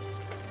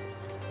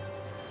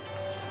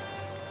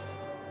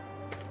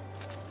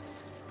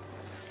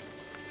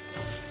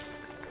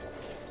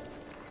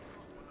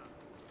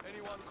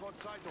 Anyone caught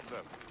sight of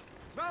them?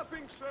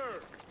 Nothing, sir!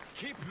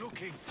 Keep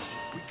looking.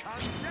 We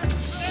can't get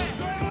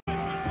them!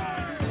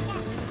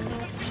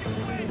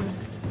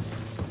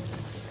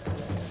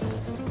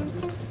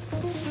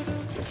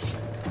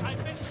 I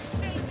bet she's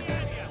still in the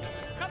area.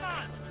 Come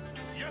on!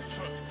 Yes,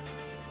 sir.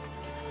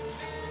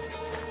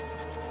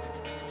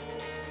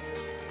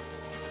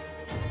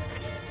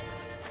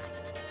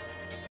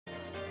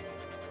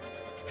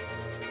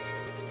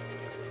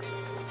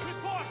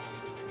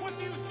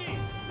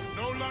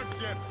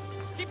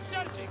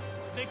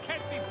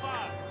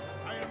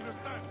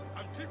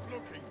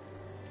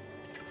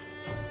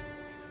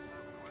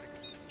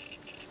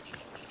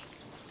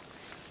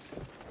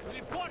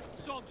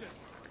 soldiers.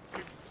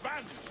 They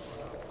vanished.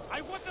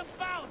 I want them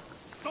found.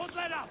 Don't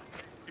let up.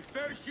 If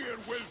they're here,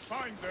 we'll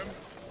find them.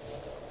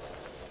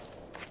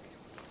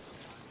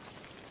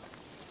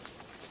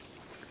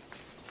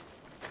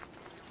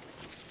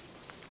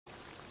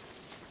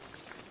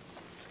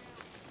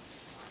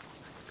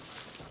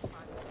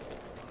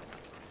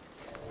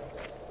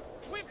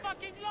 We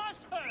fucking lost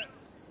her!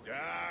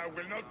 Yeah,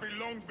 will not be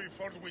long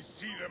before we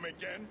see them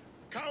again.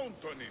 Count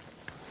on it.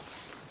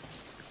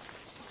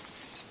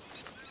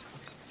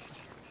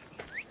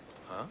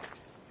 Huh?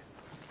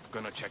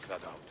 Gonna check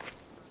that out.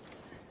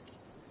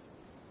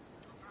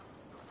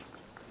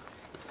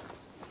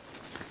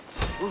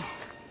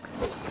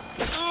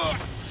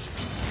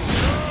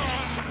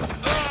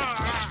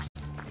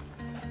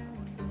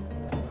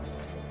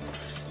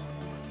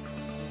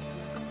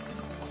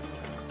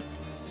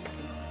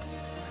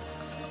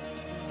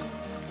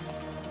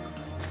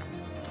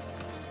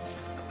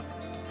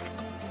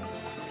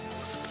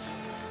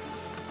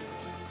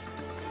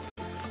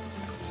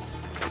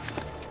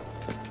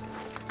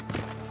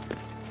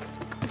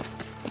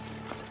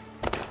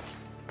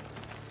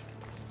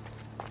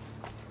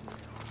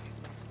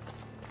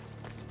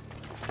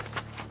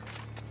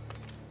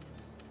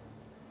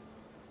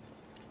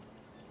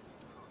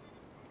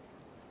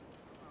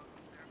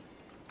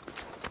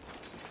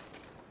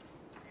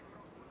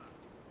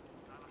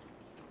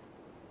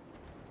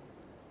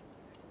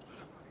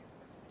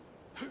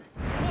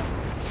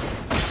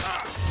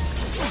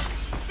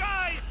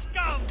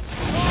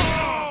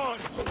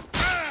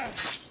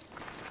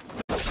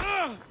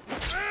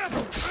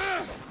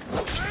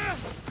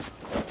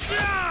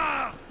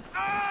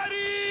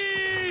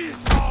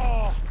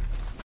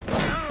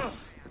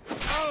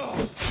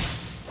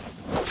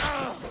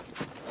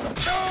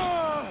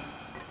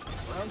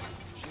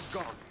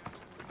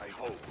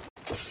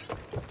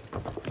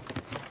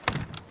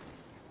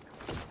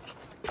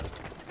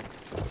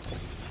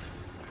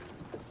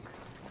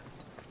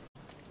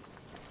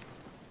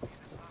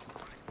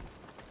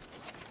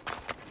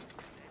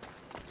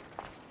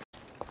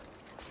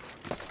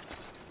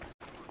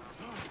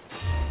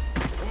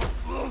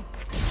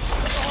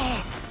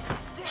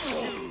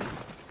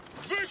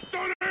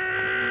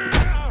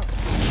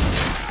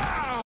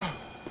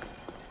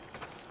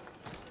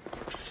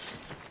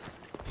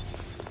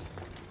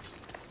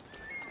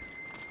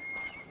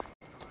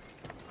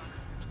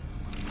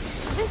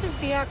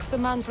 The axe the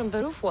man from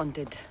the roof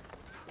wanted.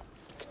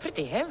 It's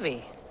pretty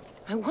heavy.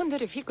 I wonder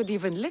if he could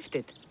even lift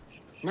it.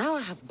 Now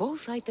I have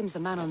both items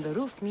the man on the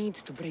roof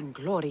needs to bring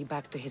glory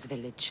back to his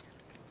village.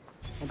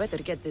 I better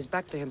get this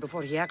back to him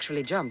before he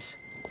actually jumps.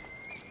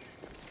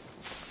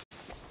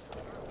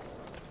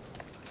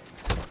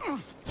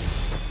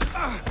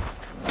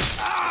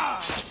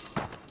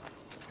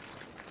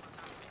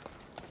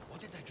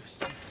 What did I just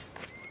see?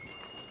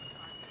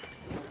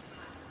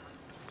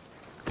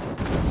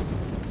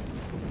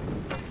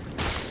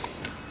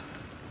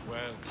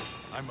 Well,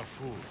 I'm a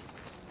fool.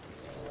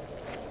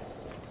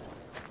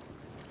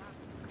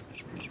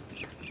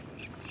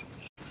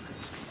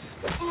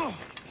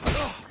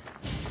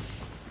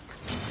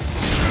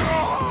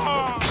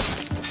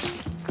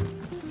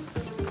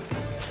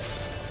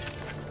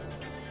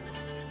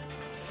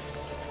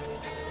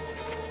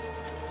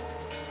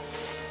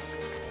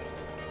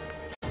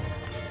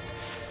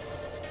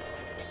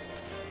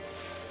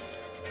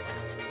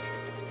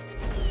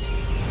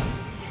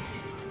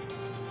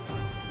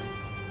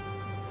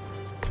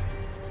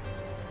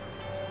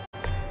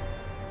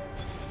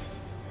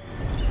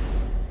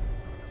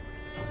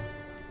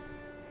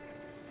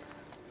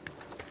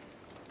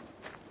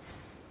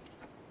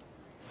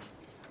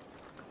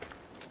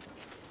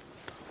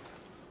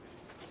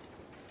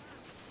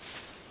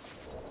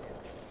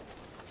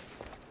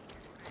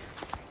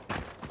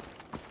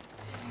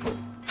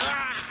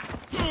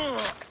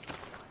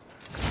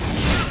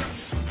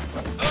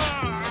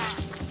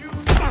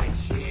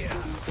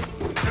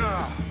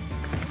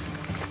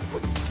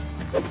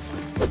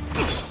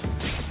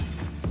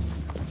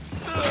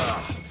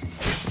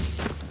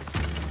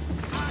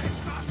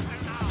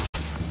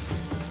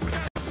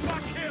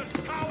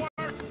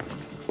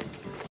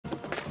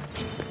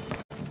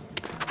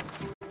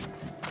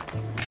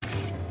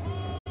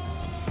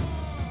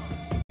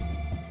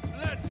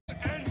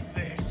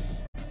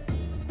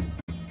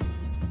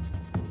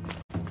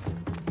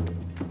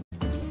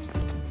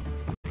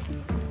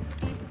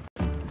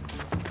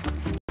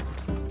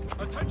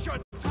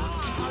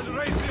 I'll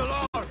raise the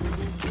alarm!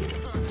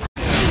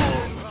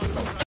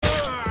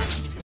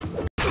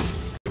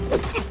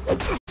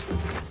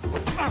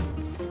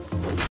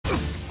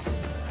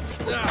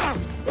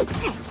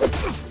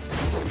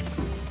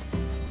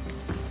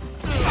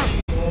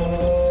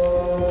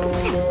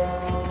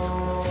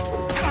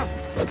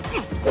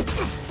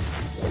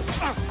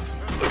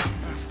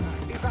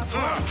 Is that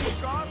what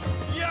you've got?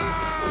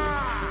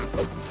 Yeah!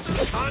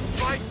 Can't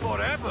fight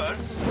forever!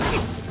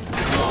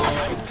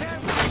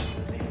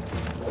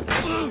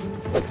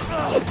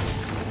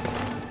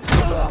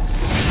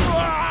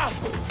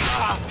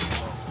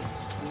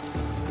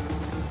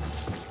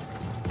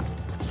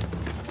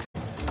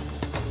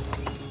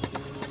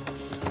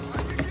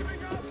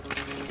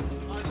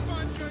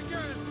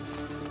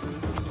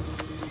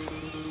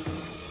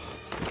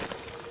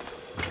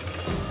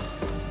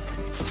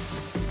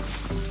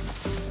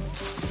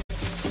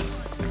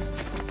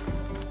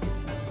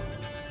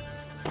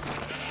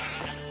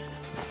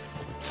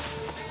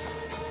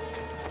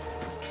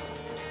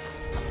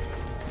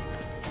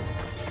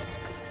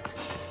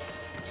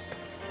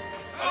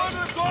 On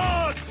the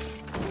gods!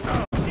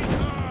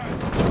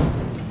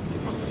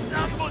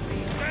 Somebody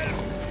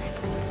help me!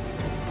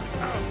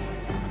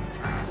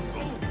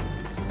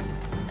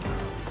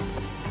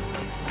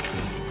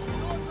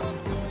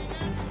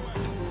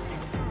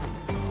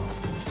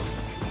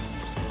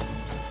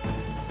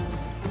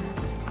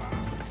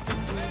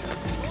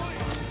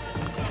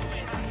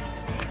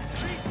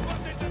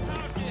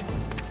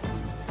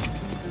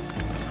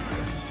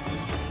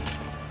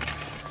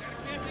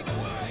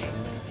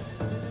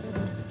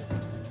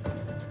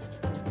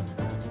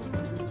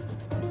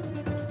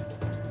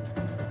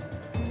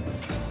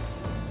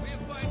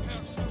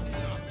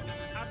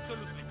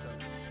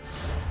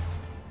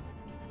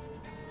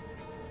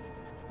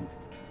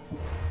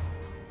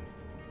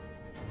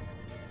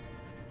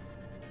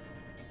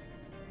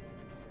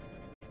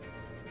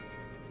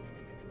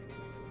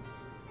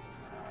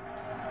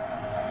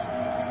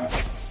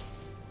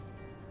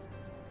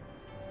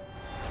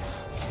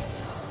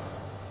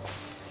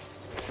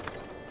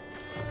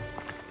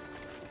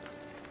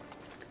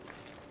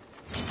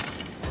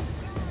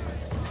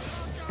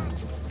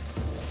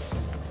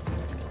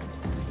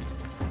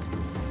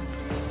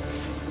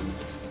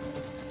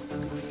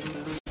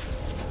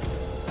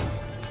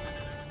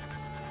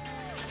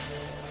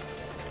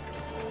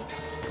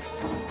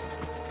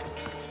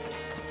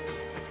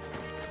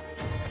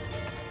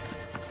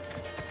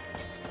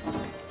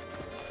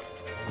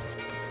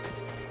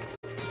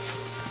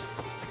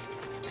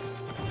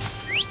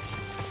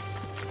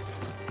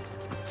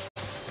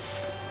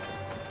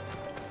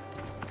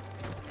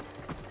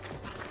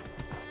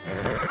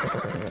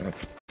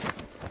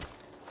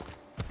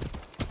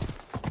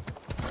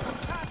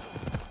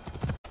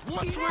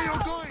 Watch where you're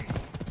going!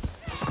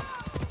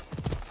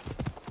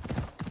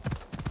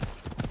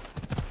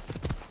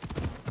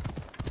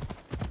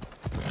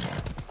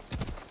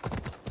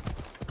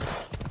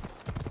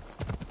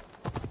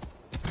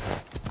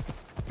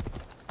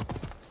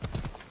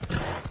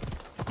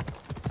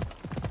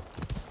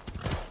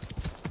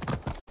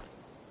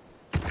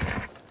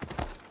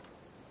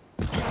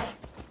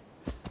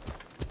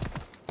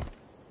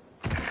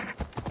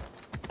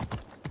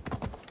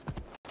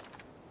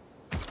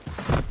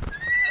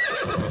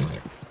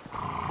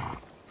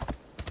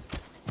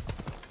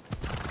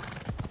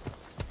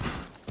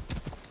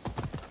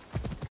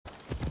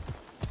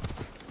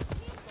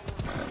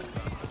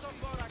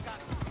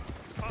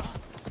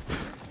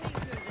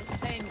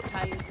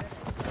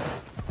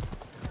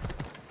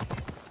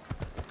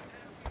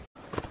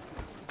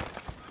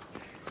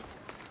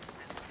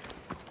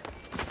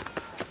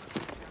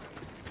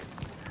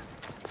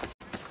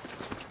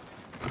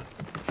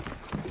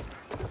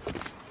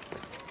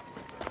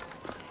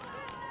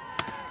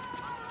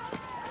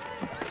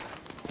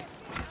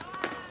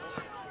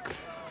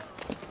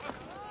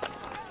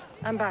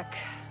 I'm back.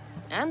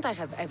 And I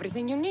have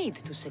everything you need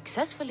to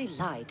successfully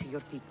lie to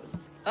your people.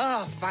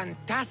 Oh,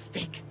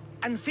 fantastic.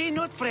 And fear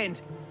not, friend.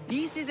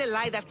 This is a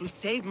lie that will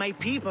save my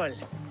people.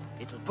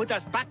 It'll put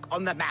us back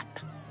on the map.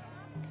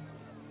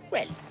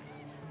 Well,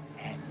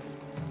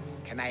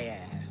 can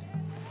I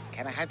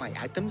have my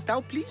items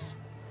now, please?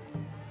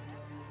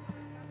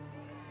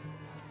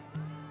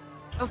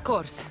 Of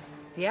course.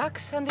 The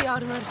axe and the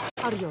armor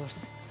are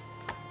yours.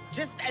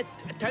 Just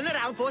turn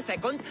around for a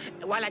second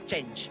while I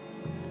change.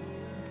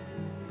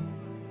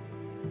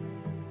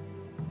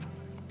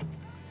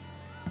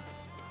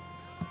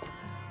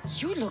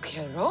 You look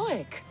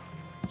heroic.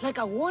 Like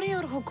a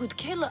warrior who could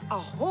kill a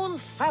whole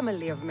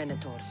family of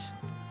minotaurs.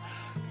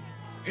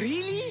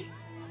 Really?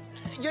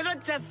 You're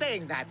not just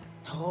saying that.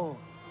 Oh,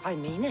 I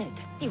mean it.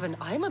 Even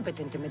I'm a bit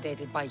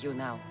intimidated by you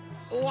now.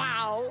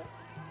 Wow!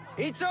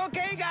 It's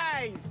okay,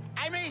 guys!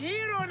 I'm a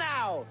hero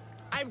now!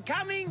 I'm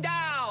coming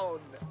down!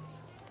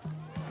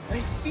 I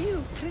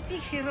feel pretty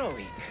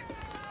heroic.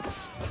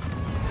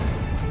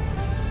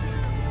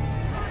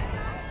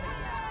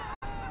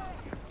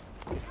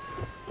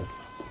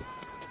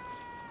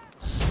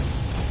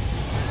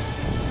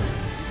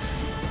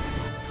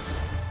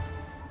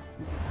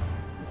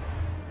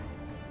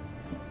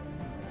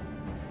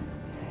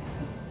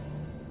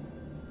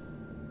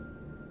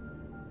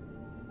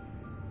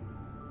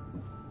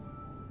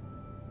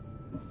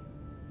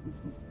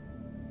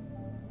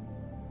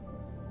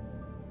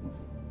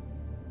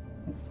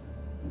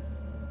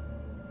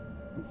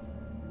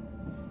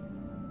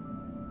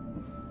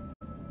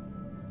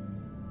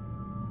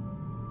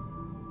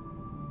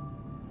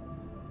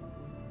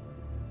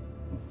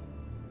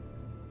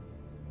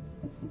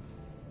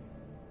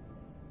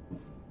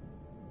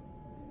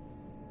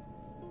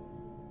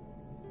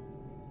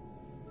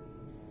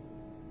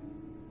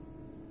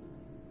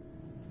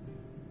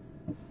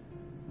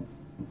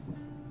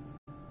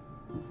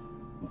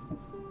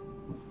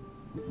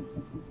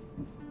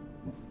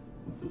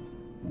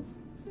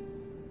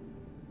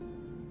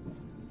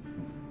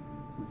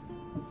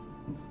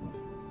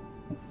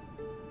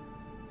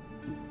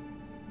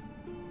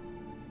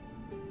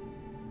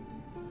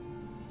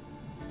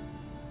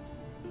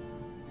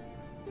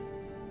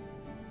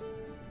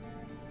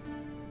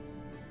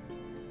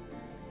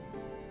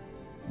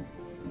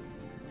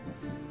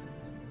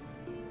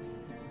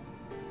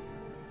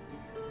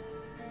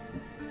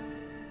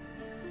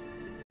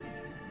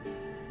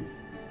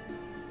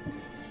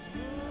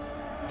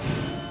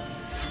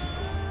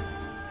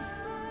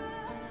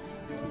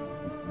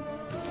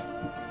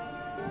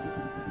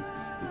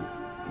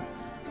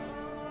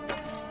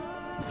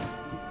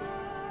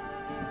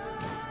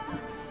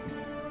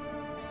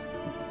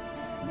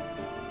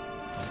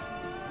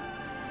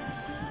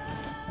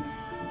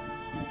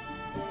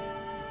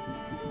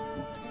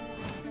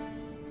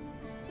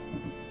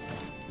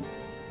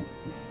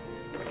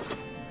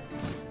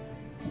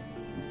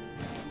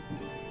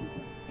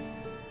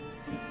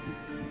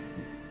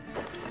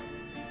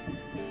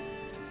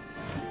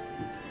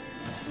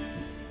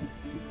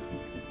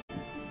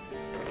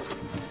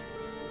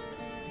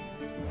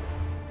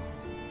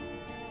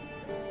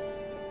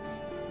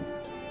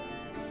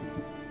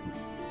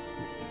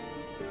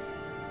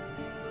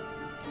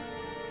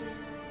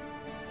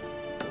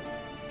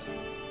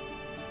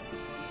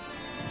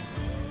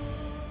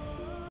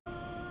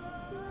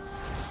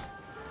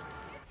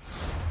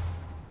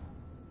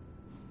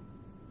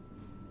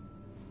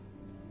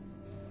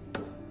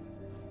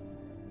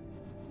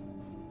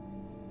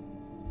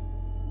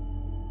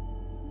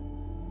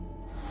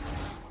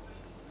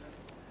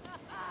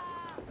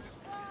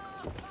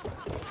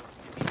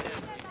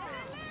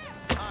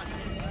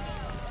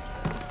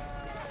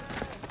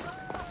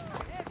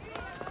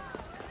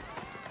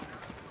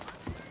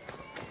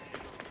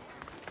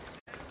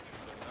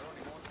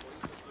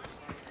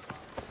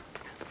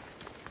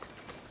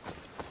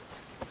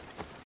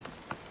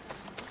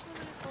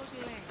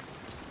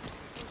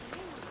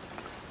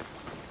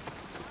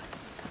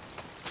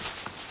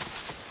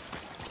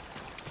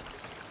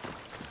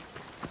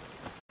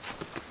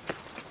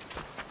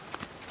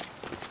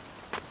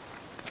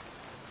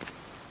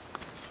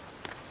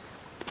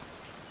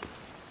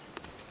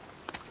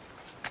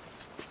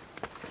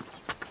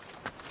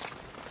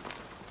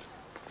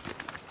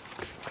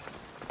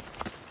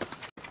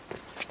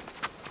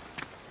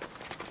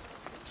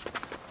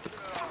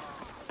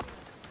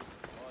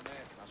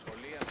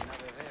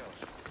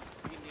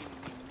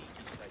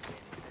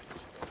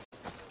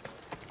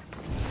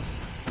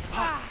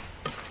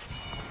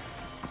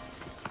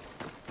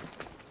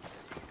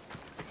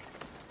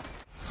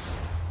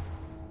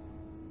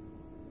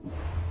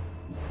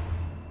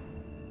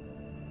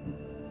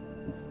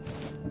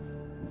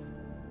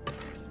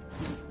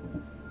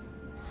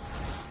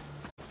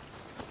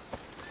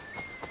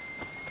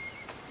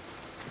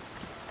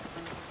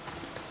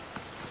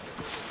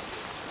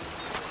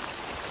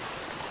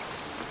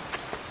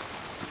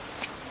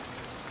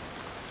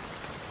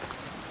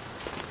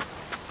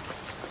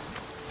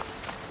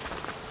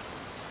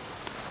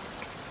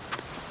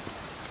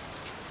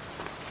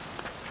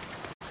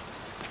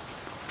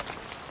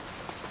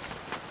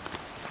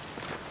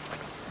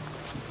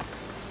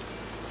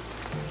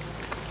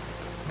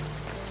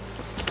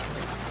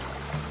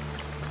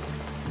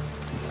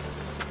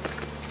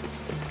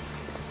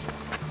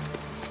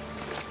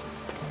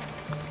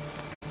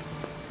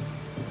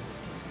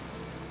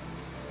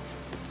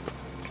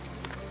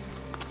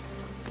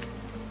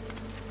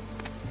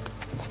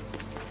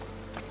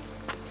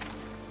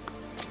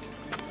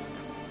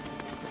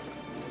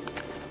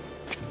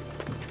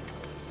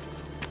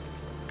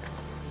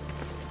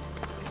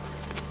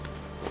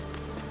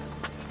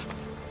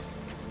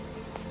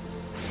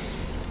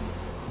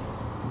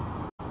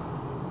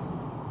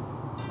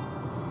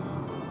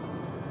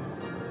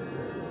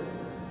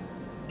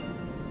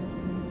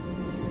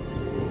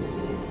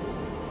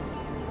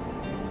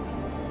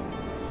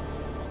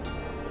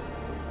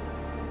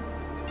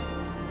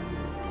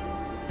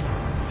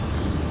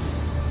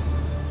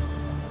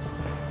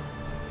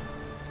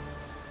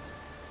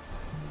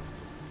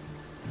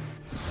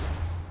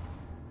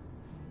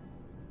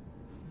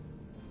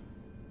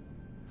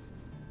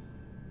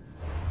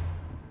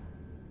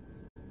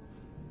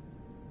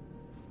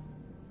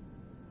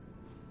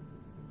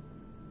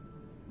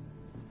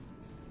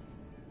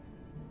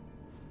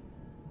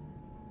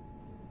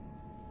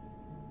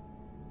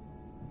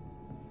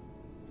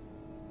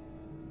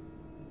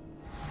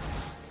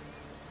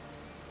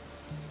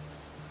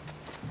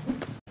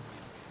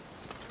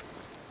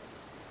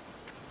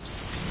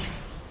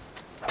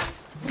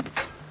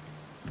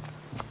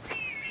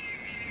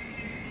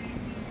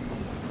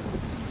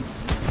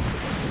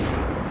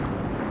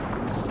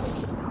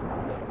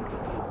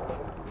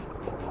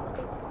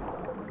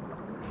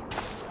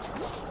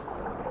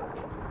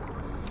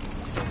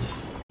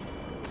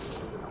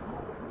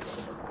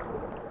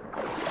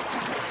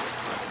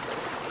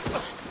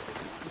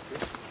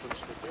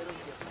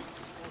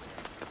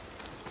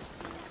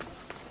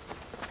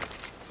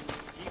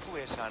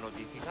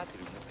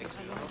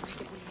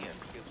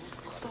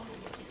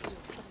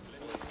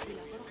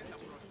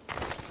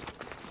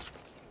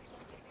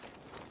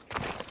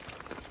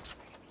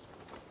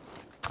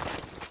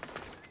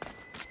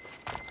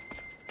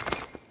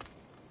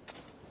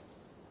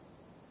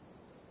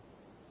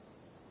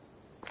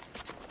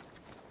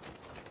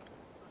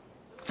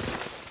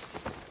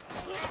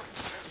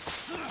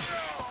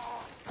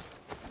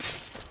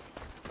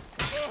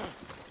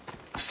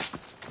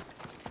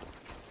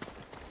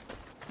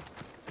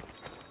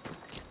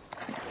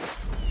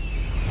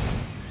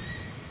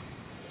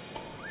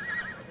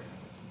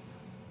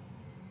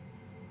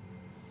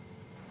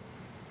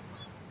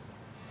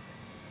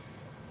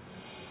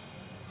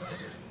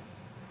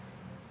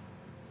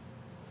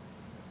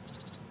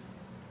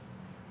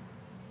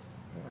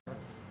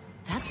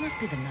 That must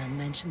be the man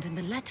mentioned in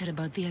the letter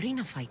about the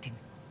arena fighting.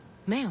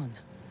 Mayhem.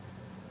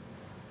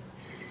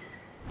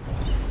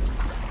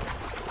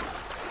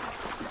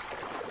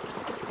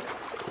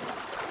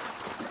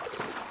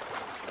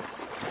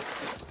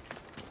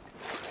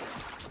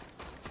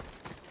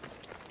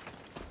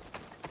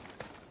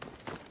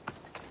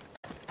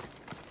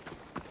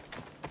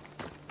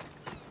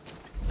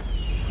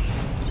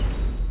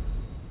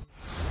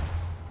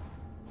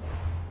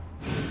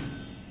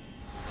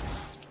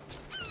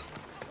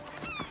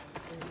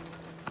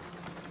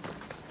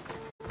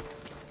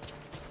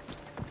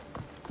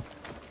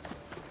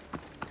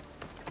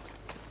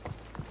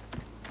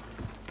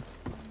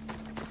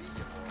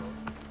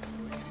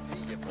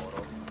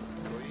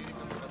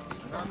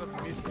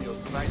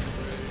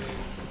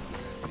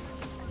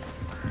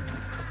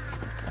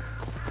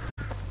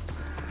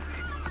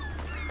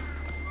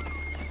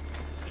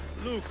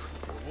 Luke,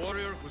 a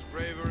warrior whose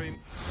bravery...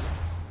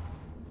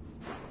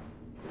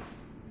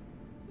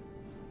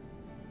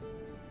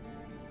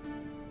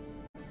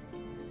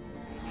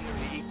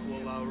 nearly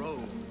equal our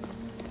own.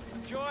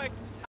 Joy!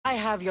 I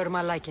have your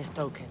Malakis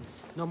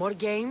tokens. No more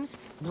games,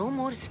 no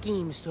more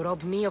schemes to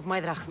rob me of my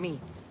drachmi.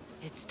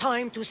 It's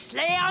time to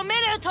slay a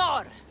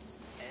Minotaur!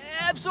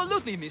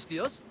 Absolutely,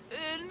 Mistios.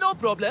 No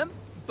problem.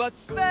 But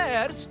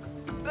first,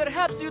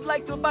 perhaps you'd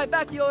like to buy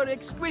back your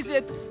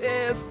exquisite,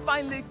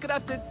 finely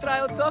crafted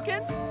trial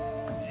tokens?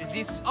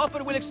 This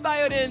offer will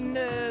expire in...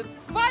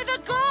 By the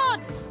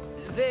gods!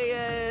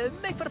 They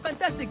make for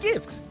fantastic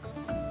gifts.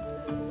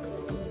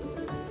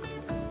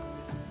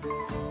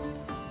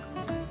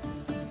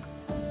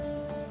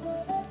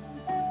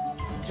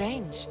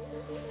 Strange.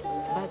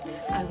 But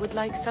I would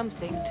like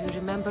something to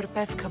remember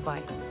Pevka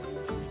by.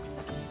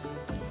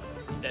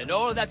 Then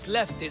all that's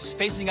left is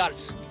facing our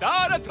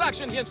star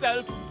attraction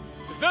himself,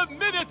 the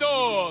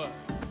Minotaur!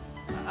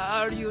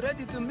 Are you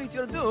ready to meet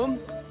your doom?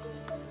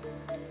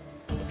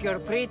 If your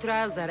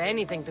pre-trials are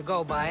anything to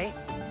go by,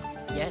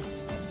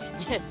 yes.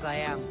 Yes, I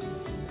am.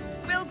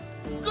 Well,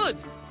 good.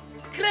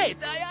 Great.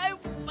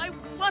 I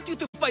want you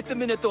to fight the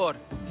Minotaur.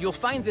 You'll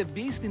find the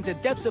beast in the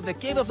depths of the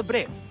Cave of the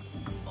Brave,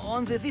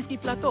 on the Disky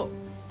Plateau.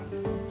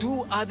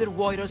 2 other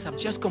warriors have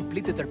just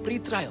completed their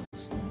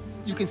pre-trials.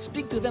 You can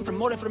speak to them for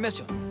more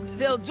information.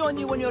 They'll join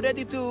you when you're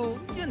ready to,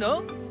 you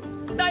know,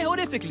 die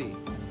horrifically.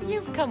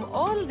 You've come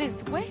all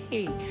this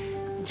way.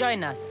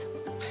 Join us.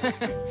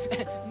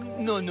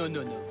 No.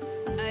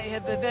 I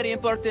have a very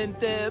important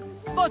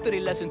pottery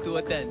lesson to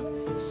attend.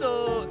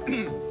 So...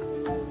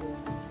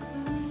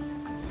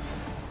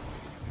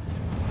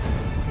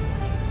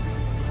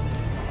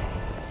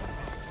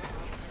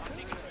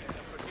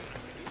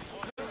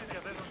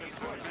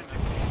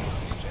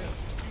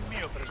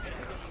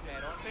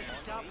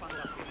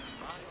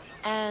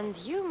 And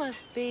you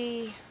must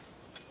be...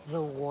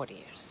 the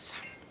warriors.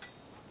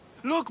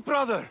 Look,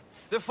 brother!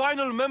 The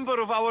final member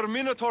of our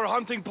Minotaur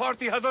hunting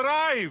party has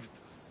arrived!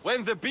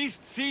 When the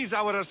beast sees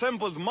our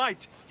assembled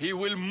might, he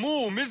will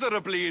moo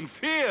miserably in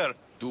fear.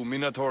 Do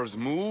Minotaurs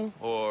moo,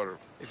 or...?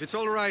 If it's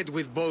all right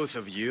with both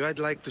of you, I'd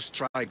like to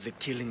strike the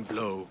killing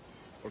blow.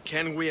 Or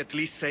can we at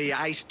least say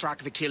I struck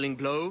the killing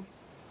blow?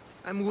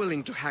 I'm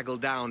willing to haggle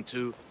down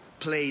to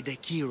play the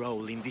key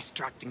role in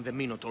distracting the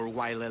Minotaur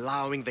while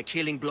allowing the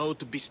killing blow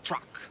to be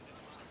struck.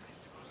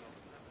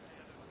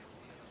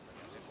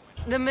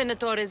 The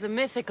Minotaur is a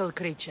mythical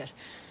creature.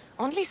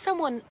 Only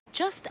someone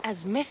just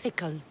as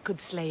mythical could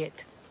slay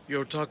it.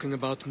 You're talking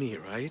about me,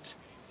 right?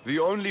 The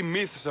only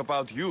myths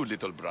about you,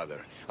 little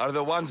brother, are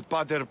the ones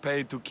Pater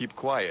paid to keep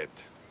quiet.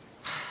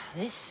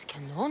 This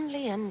can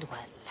only end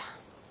well.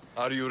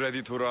 Are you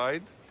ready to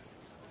ride?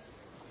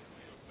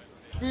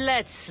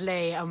 Let's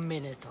slay a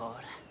Minotaur.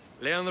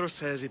 Leandro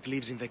says it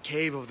lives in the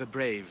Cave of the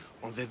Brave,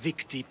 on the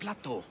Dikti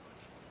Plateau.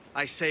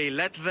 I say,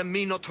 let the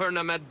Minotaur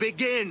tournament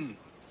begin!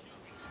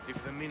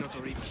 If the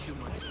Minotaur eats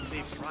humans and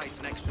lives right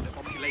next to the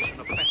population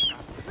of Pefka,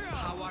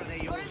 how are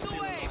they all still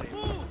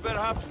alive?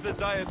 Perhaps the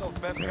diet of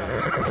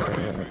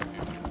Bethka.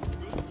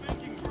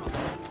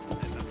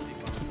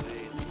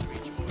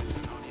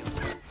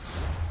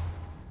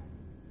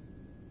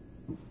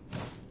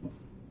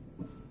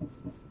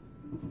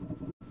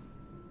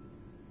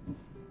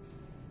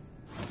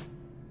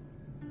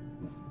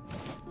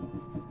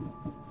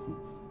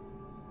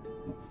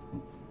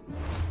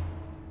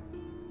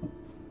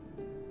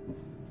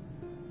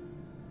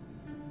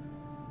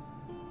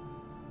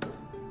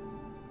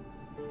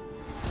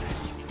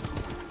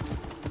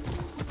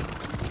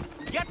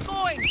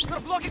 going? You're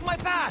blocking my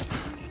path!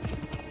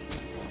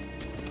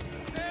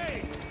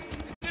 Hey!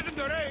 This isn't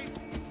a race!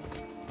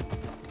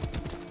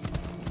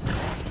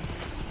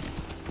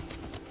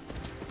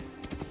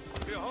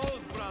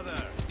 Behold,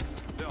 brother,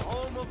 the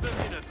home of the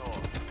Minotaur.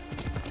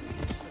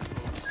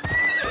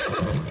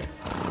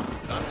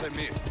 That's a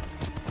myth.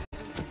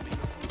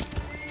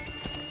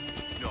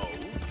 No,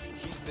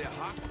 he's the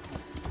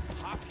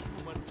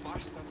half-human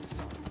bastard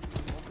son.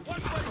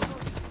 What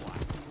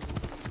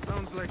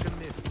Sounds like a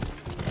myth.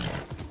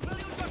 Will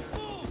you just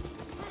move?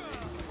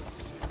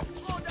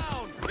 Slow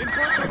down!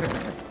 Impossible!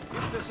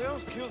 If the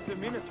Zeus killed the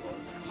Minotaur,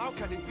 how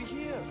can it be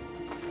here?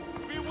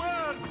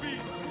 Beware,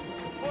 beast!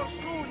 For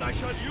soon I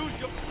shall use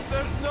you.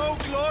 There's no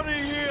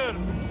glory here!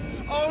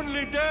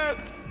 Only death!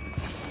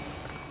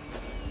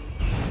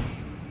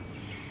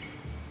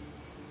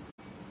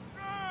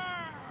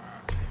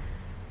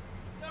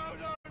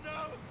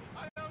 No!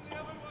 I only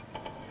ever want to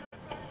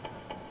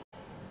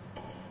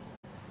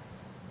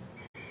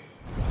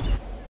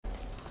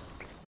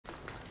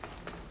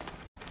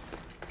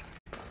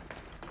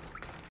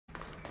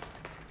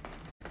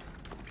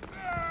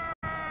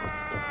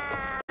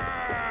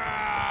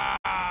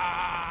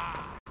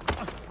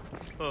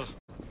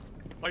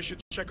I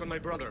should check on my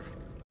brother.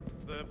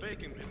 The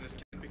baking business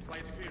can be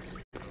quite fierce.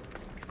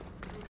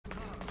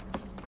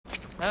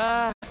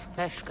 Ah,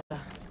 Pefka,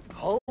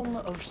 home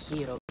of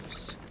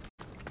heroes.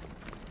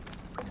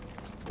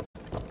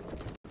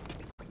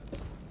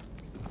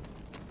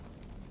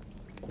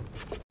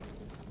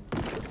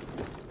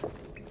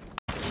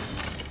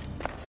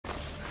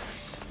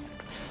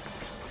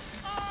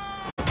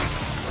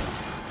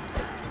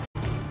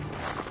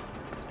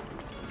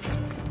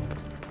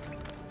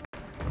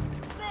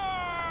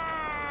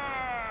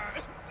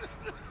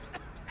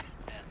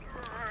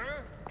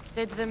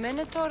 Did the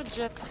Minotaur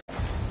just...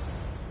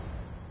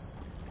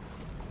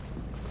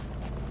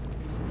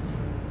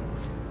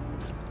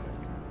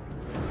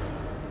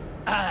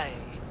 I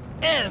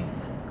am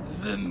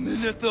the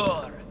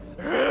Minotaur!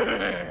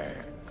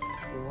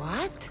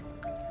 What?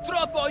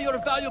 Drop all your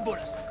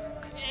valuables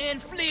and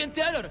flee in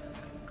terror!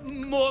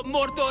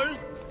 Mortal,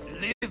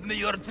 leave me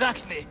your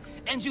drachme,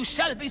 and you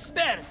shall be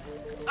spared!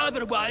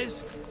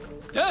 Otherwise,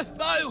 death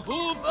by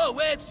hoof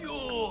awaits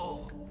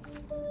you!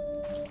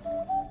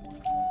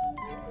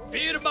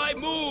 Fear my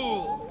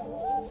move!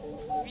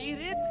 Fear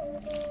it?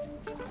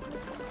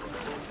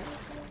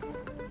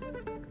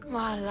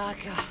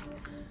 Malaka.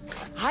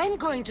 I'm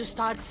going to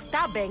start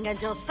stabbing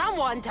until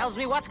someone tells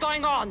me what's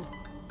going on.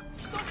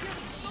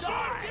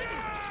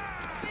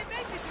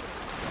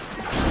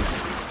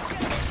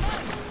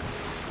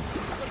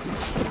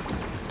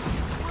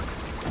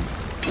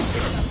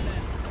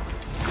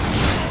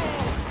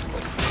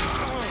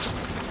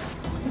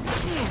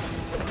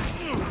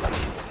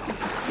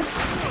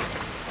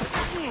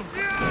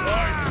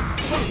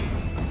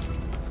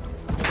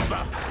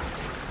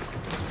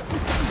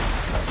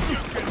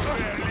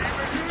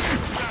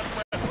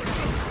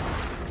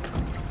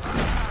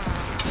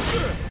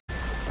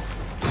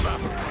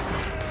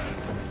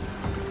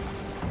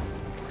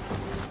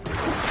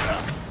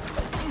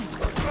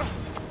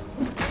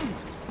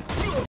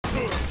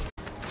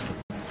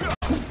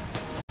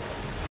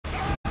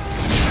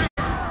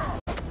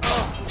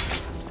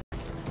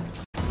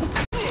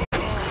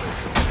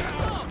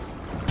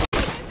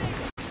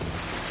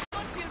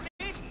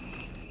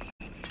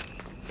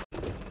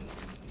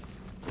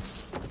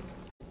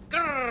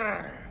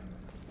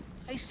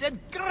 I said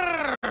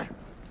grrr!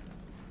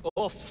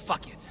 Oh,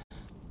 fuck it.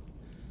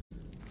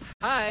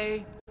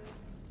 Hi.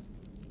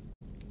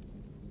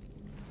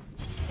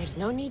 There's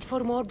no need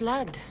for more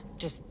blood.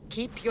 Just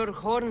keep your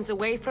horns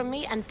away from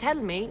me and tell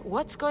me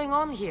what's going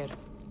on here.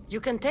 You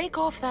can take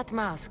off that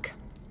mask.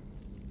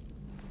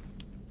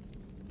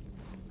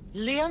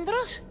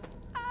 Leandros?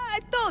 I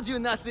told you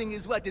nothing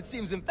is what it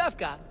seems in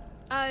Pefka.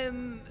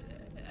 I'm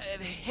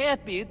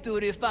happy to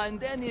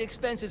refund any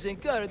expenses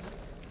incurred.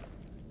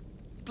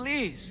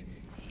 Please,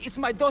 it's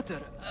my daughter,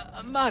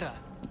 Mara.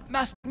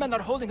 Masked men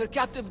are holding her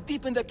captive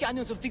deep in the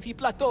canyons of Titi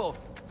Plateau.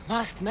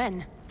 Masked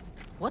men?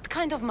 What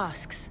kind of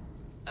masks?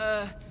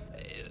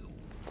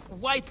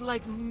 White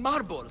like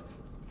marble,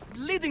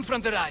 bleeding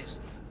from their eyes.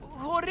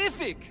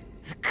 Horrific!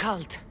 The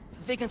cult.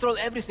 They control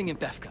everything in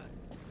Pefka.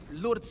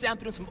 Lured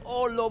champions from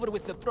all over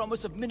with the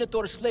promise of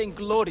Minotaur slaying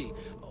glory,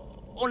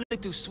 only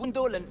to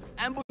swindle and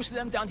ambush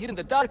them down here in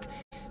the dark.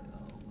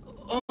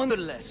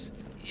 Honorless.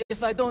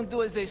 If I don't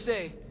do as they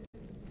say,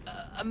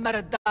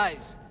 Mara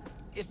dies.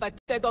 If I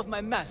take off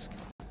my mask,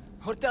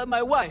 or tell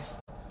my wife,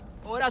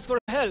 or ask for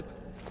help,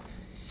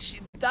 she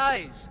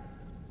dies.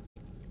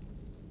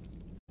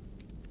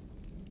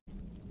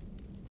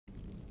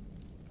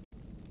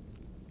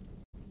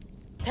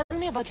 Tell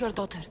me about your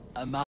daughter.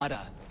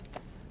 Amara.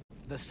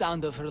 The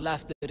sound of her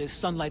laughter is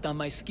sunlight on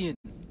my skin.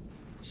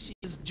 She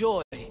is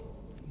joy,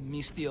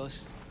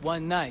 Mistios.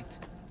 One night,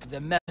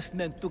 the masked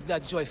men took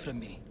that joy from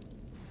me.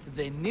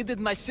 They needed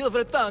my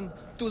silver tongue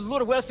to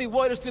lure wealthy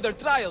warriors to their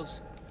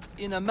trials.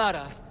 In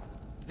Amara,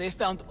 they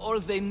found all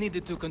they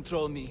needed to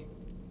control me.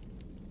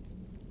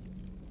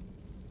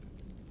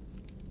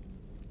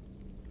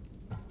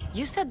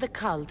 You said the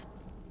cult,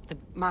 the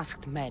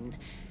masked men,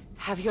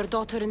 have your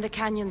daughter in the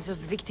canyons of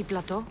Victi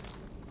Plateau?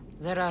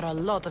 There are a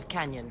lot of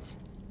canyons.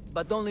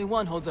 But only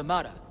one holds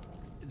Amara.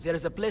 There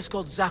is a place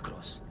called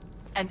Zakros,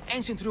 an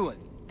ancient ruin,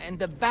 and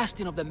the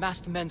bastion of the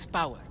masked men's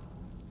power.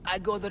 I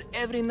go there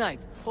every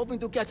night, hoping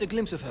to catch a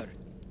glimpse of her.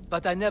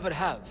 But I never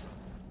have.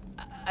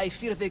 I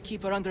fear they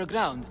keep her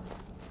underground,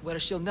 where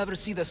she'll never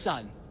see the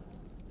sun.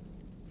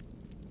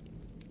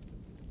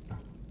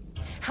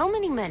 How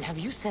many men have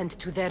you sent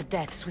to their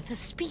deaths with a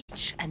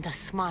speech and a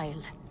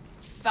smile?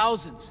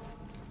 Thousands.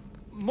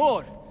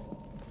 More.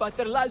 But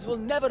their lives will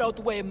never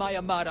outweigh my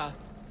Amara.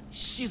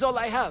 She's all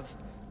I have.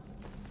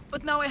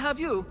 But now I have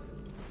you,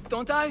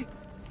 don't I?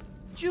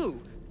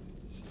 You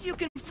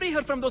can free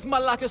her from those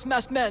Malakas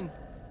masked men.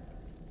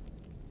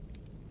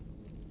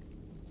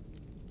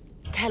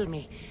 Tell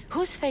me,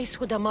 whose face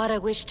would Amara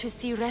wish to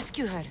see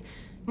rescue her?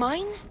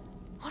 Mine?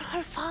 Or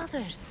her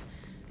father's?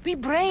 Be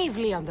brave,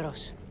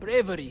 Leandros.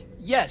 Bravery,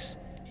 yes.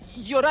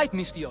 You're right,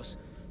 Mistios.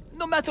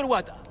 No matter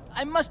what,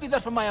 I must be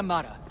there for my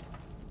Amara.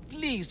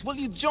 Please, will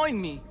you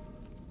join me?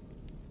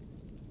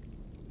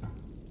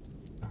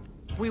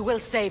 We will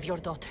save your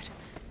daughter.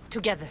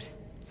 Together.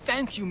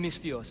 Thank you,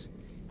 Mistios.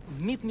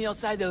 Meet me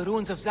outside the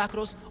ruins of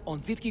Zakros on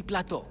Vitki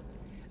Plateau.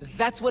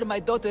 That's where my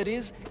daughter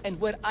is, and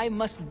where I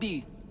must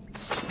be.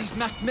 These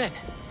masked men,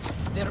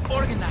 they're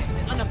organized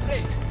and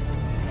unafraid.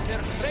 Their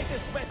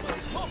greatest weapon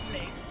is no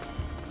blade.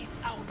 It's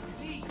our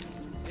greed.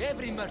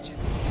 Every merchant,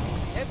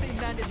 every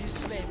man and his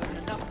slave earn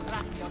enough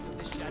drachmi out of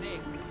this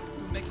charade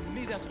to make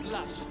Midas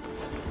blush.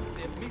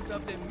 The meat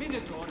of the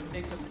Minotaur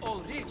makes us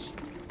all rich,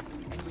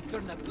 and we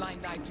turn a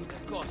blind eye to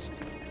the cost.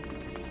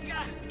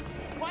 Gah!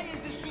 Why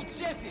is this suit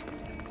chafing?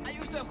 I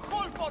used a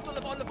whole bottle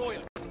of olive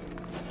oil.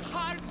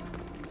 Hard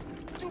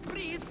to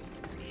breathe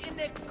in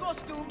a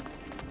costume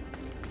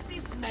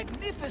this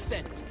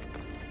magnificent.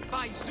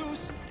 By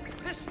Zeus,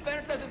 this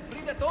fair doesn't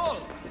breathe at all.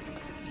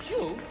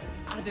 You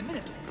are the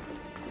Minotaur.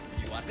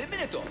 You are the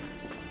Minotaur.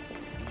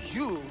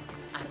 You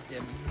are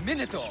the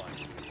Minotaur.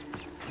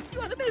 You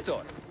are the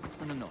Minotaur.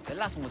 No, the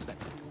last one was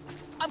better.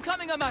 I'm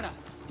coming, Amara.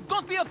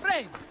 Don't be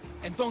afraid.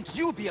 And don't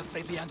you be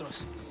afraid,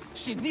 Leandros.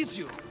 She needs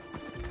you.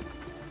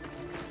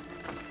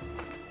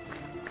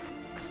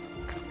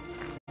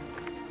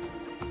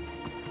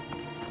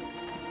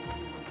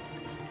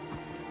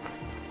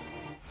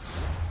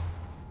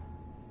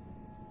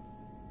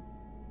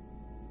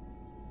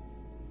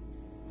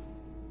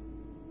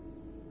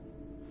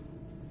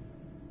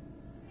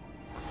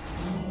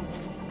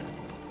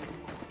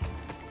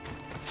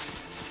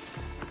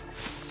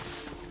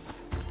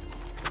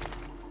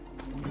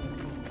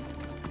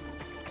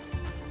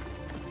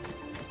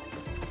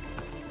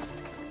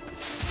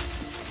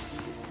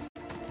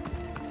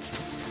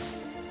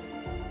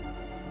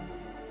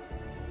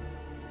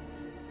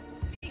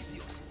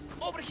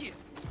 Over here.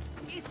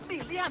 It's me,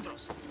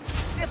 Leandros.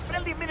 The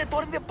friendly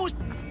Minotaur in the bush.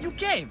 You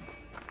came.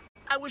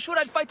 I was sure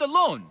I'd fight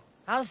alone.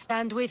 I'll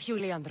stand with you,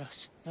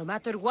 Leandros. No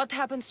matter what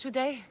happens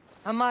today,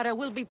 Amara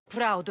will be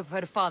proud of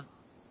her father.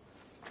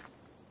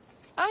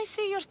 I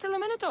see you're still a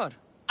Minotaur.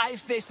 I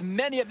faced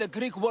many of the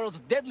Greek world's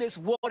deadliest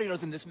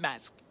warriors in this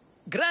mask.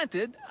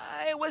 Granted,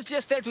 I was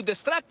just there to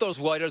distract those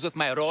warriors with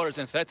my roars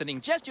and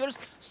threatening gestures,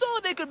 so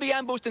they could be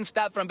ambushed and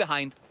stabbed from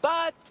behind.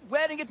 But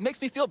wearing it makes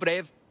me feel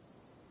brave.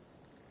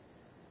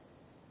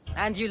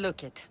 And you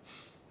look it.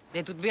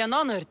 It would be an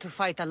honor to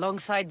fight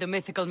alongside the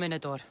mythical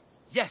Minotaur.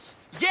 Yes,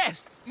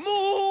 yes!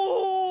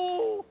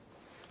 Moo!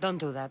 Don't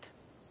do that.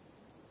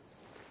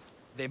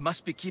 They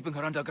must be keeping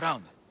her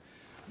underground.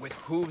 With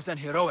hooves and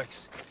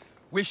heroics.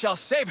 We shall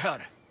save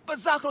her. But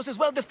Zakros is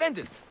well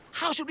defended.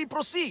 How should we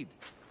proceed?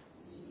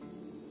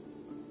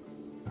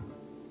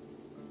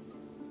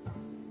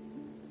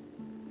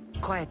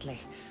 Quietly.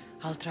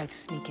 I'll try to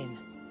sneak in.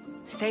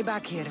 Stay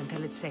back here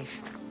until it's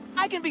safe.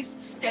 I can be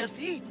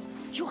stealthy.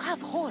 You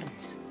have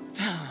horns.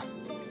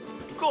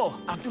 Go.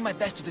 I'll do my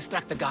best to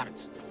distract the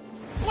guards.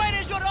 Where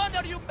is your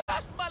honor, you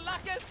masked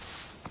Malakas?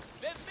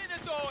 The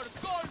Minotaur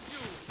calls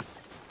you.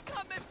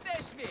 Come and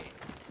face me.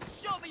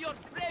 Show me your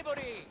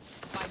bravery.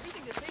 By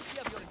leaving the safety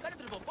of your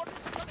impenetrable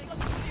fortress and coming up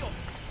to you.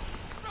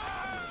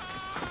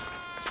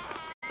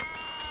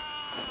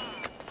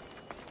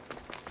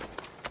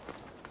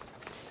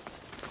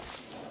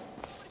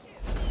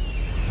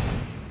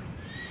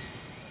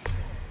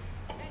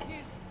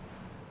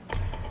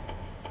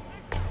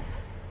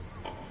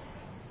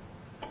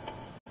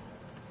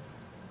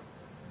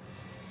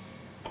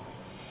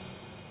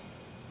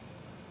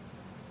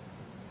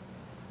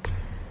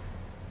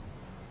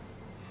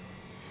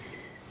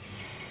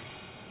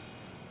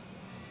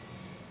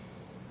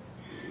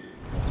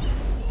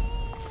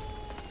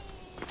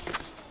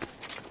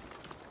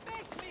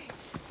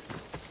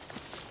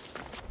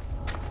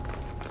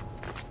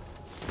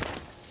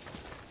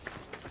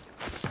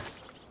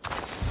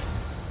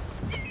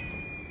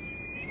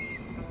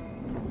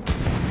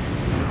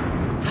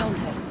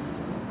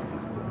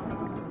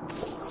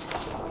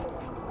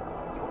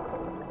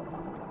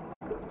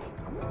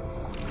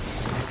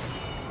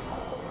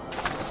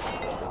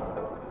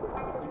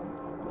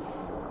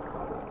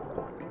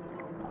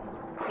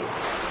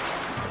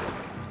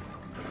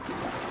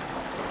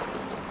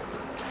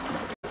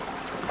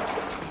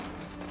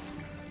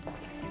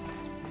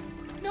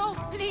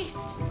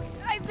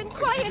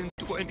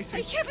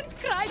 I haven't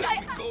cried.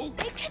 I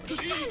can't be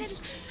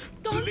silent.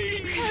 Don't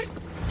hurt.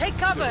 Take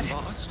cover.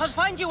 I'll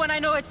find you when I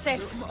know it's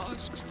safe.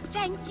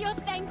 Thank you,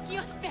 thank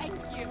you, thank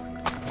you.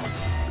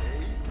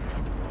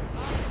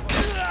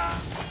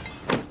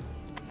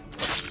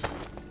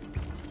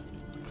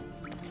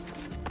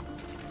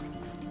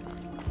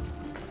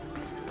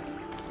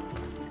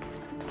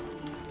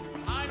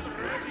 I'm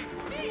ready.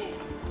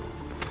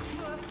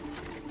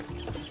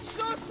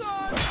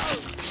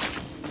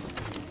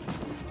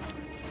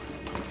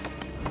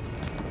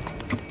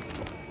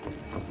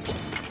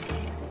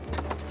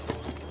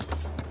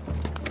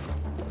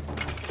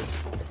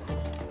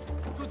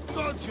 Good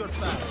gods, you're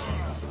fast.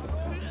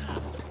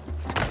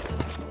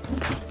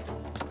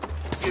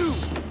 You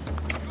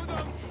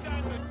don't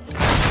stand it.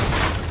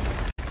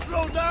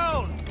 Slow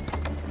down.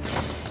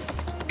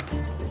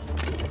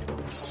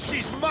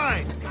 She's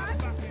mine.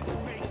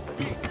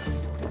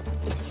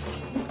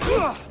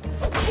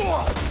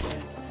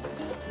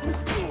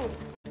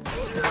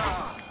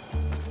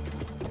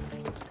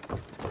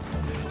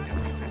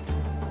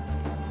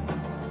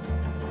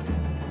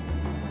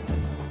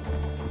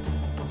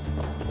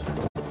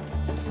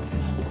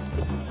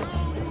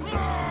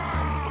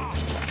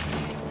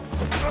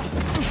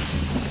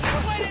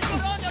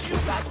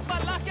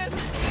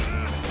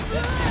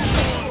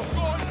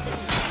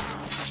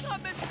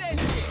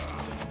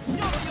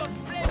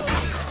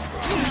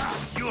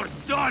 You're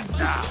done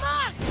now.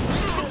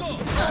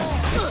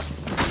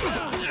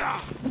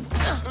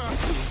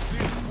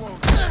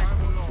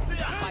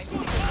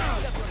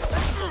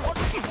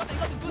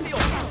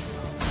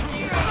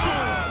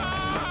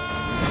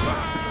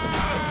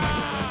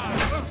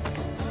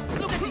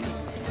 Look at me!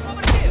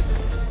 Over here!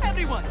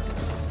 Everyone!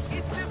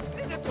 It's the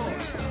Minotaur!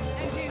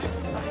 And he's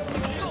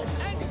so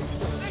angry!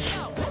 Right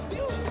now!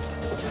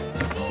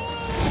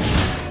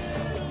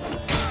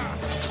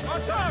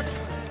 Attack!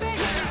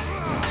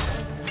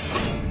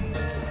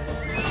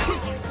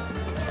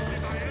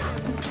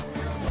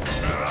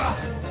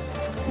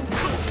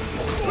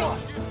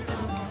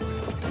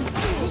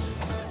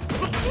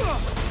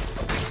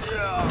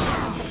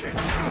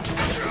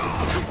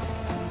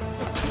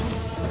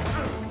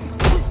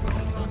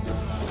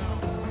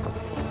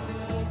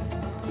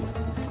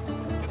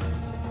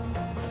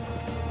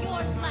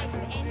 Your life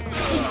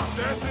ends.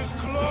 Death is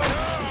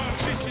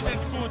close! This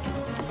isn't good!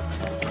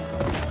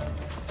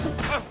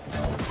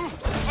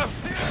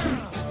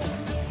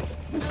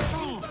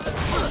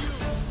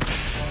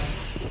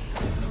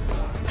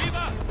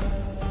 Viva!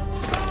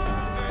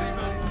 Very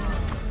nice.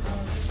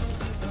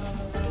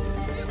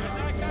 Can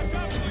I catch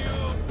up to you?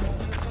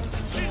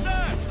 She's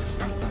there!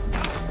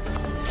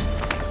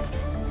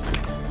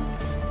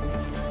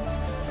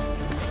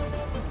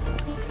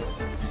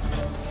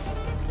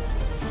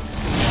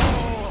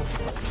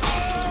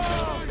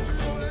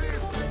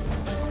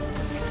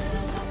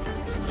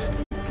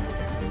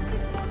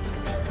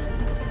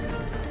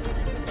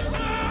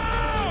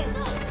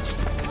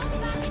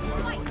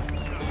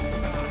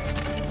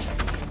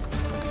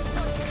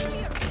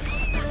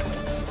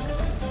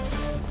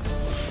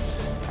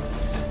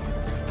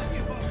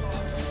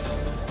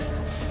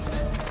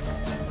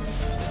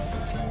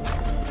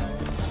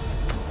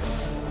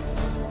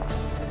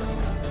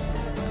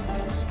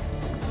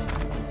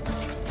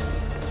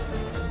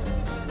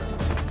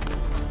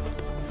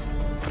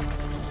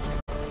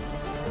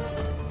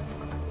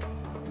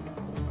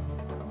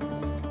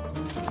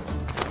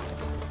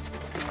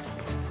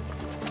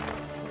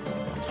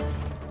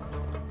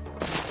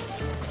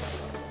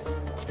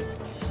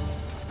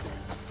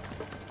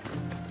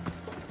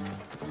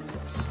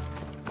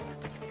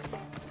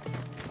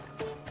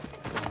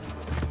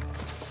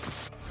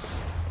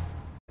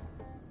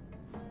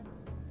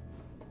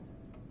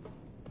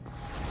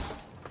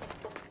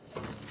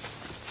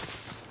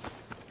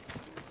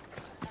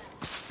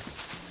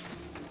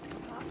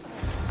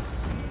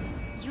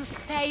 You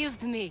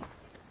saved me.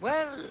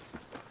 Well,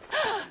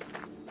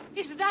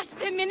 Is that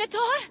the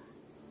Minotaur?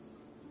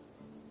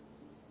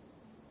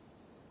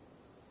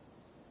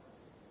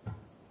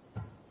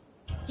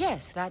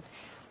 yes, that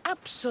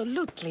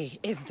absolutely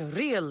is the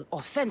real,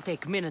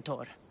 authentic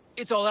Minotaur.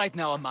 It's all right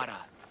now, Amara.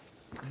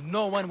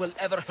 No one will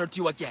ever hurt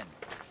you again.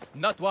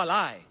 Not while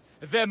I,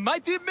 the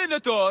mighty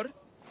Minotaur,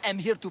 am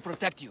here to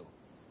protect you.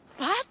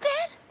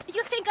 Pater?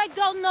 You think I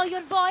don't know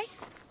your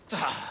voice?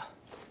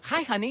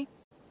 Hi, honey.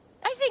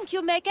 I think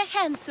you make a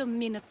handsome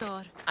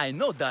Minotaur. I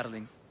know,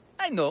 darling.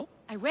 I know.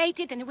 I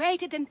waited and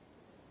waited and...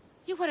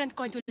 You weren't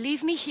going to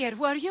leave me here,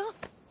 were you?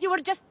 You were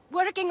just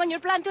working on your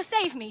plan to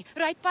save me,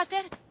 right,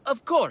 Pater?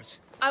 Of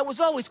course. I was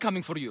always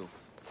coming for you.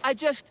 I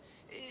just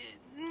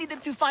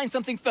needed to find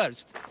something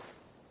first.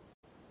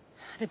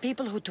 The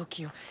people who took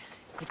you,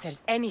 if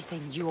there's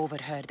anything you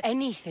overheard,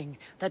 anything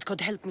that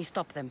could help me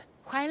stop them.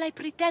 While I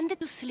pretended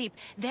to sleep,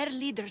 their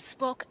leader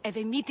spoke of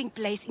a meeting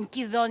place in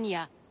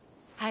Kidonia.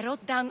 I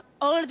wrote down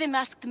all the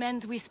masked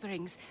men's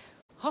whisperings.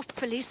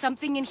 Hopefully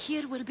something in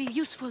here will be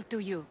useful to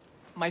you.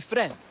 My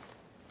friend,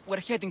 we're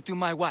heading to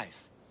my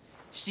wife.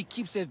 She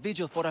keeps a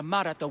vigil for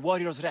Amara at the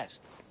Warrior's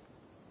Rest.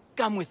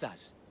 Come with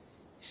us.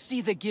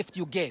 See the gift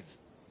you gave.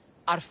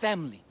 our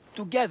family,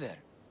 together.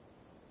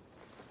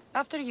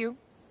 After you.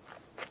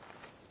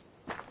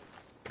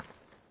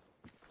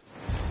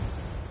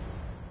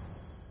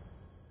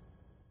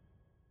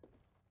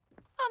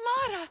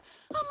 Amara!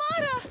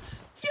 Amara!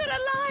 You're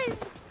alive!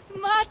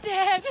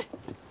 Mater!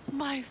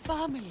 My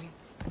family.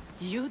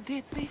 You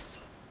did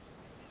this?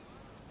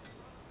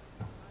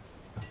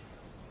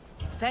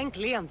 Thank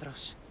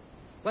Leandros.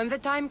 When the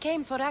time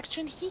came for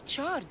action, he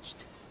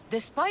charged.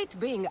 Despite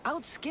being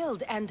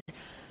outskilled and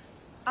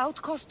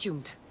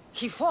out-costumed,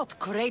 he fought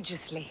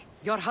courageously.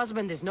 Your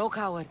husband is no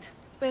coward.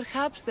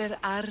 Perhaps there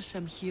are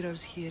some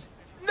heroes here.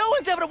 No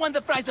one's ever won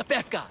the prize of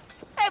Pefka.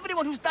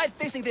 Everyone who's died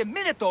facing the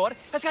Minotaur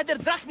has had their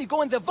drachmi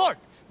go in the vault,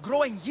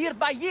 growing year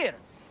by year.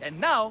 And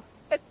now,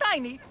 a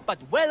tiny but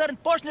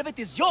well-earned portion of it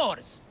is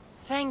yours.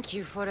 Thank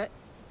you for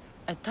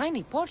a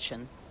tiny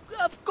portion.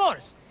 Of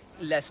course.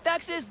 Less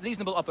taxes,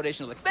 reasonable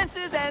operational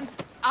expenses, and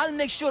I'll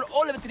make sure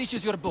all of it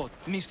reaches your boat,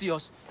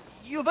 Mistios.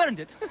 You've earned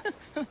it.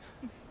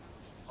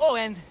 Oh,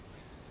 and...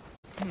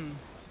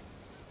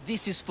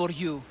 This is for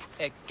you.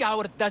 A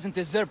coward doesn't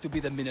deserve to be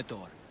the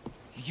Minotaur.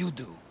 You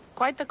do.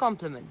 Quite the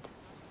compliment.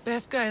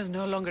 Befka is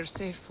no longer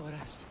safe for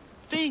us.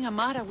 Freeing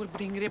Amara will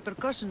bring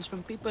repercussions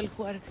from people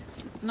who are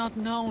not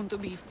known to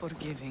be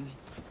forgiving.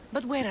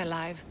 But we're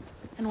alive,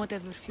 and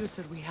whatever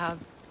future we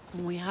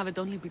have it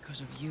only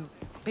because of you.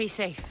 Be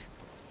safe.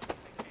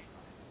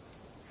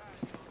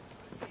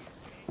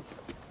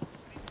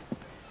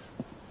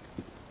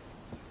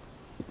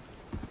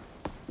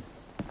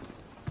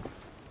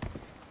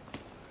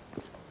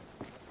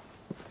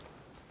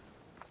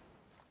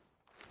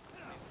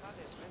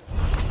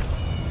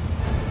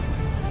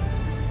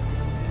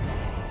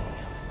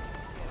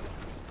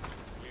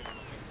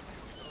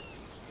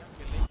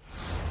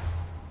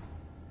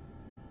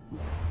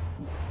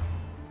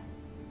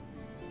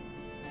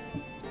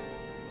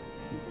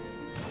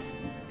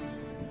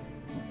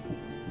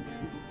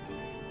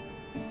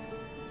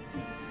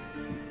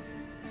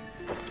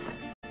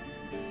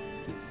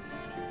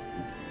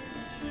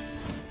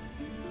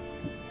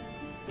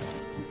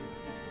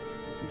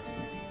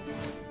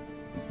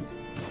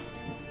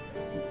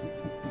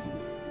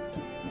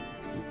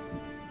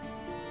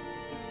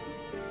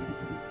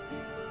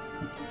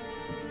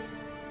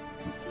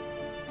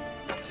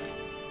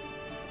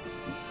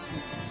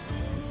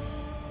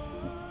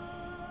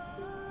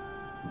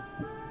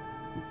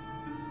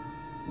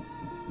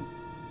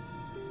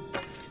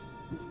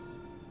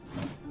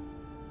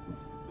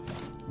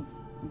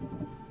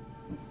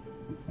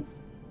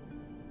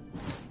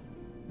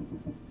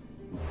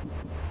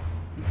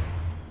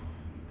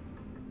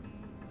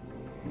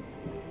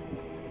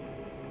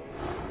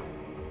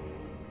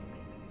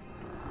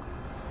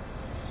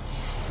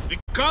 The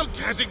cult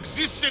has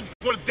existed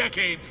for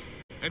decades,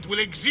 and will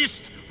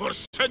exist for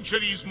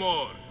centuries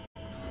more.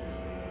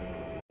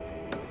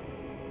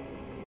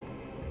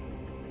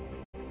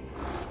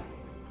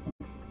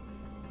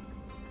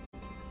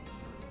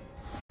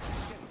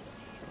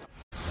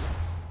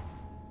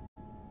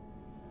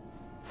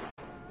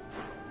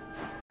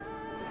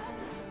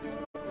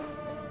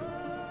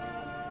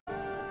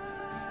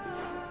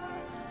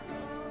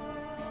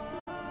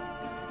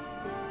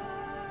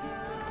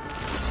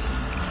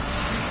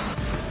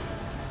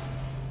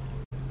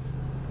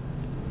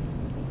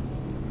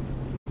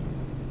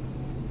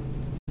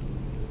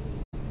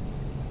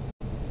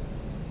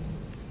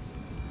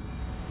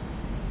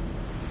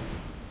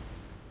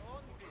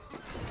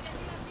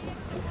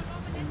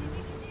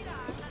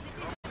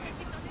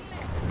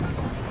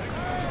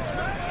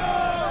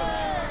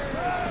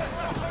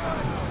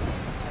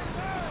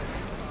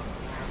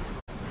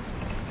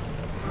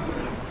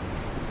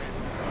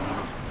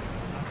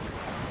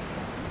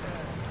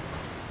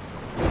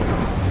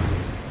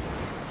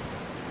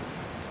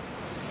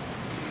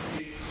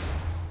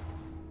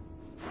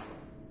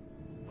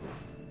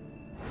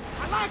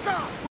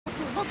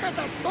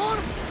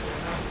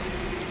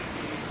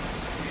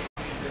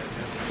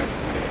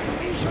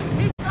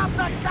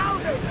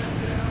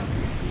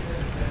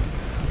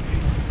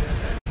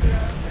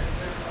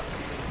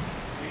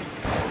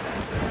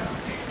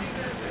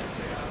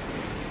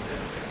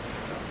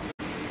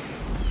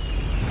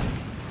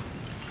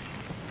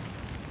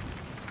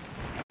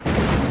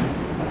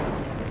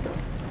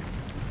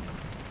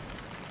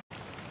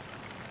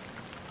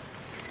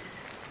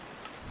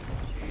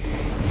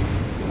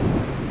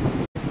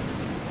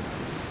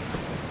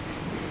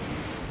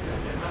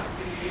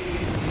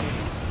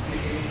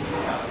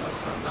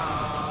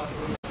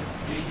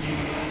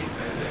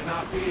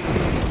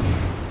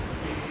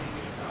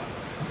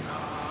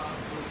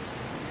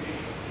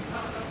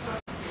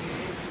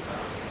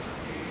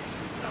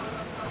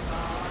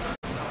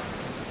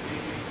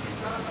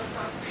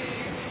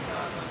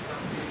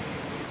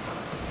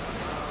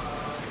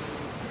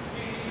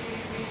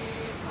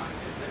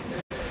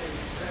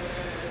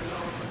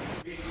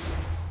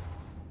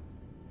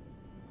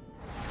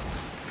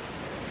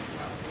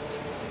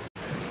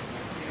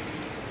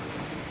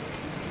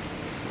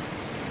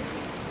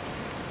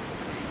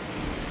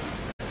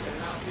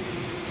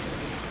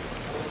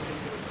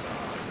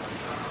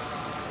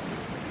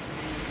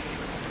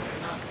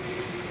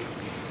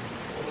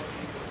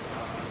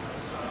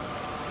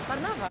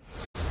 Another.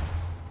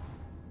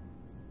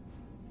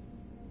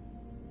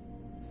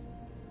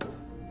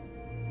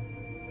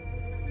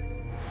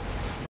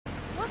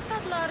 What's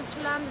that large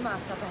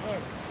landmass up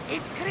ahead?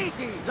 It's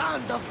Crete,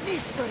 land of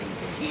mysteries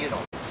and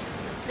heroes.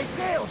 The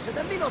Zeus and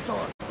the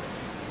Minotaur.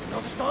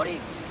 Know the story?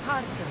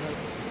 Parts of it.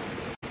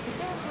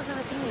 Zeus was an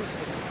Athenian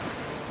figure.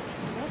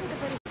 He wasn't a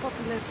very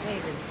popular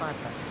trade in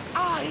Sparta.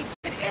 Ah, it's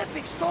an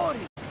epic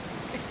story.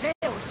 The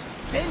Zeus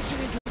ventured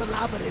into the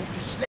labyrinth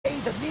to slay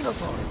the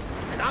Minotaur,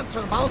 an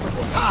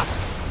unsurmountable task.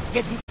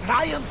 Yet he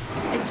triumphed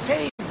and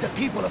saved the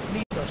people of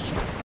Minos.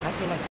 I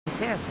feel like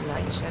Zeus and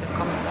I share a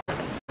common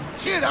brother.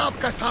 Cheer up,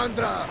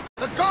 Cassandra!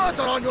 The gods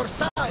are on your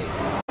side!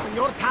 When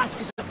your task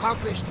is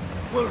accomplished,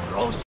 we'll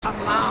roast some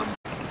lamb,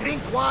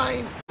 drink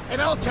wine,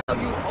 and I'll tell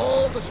you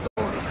all the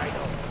stories I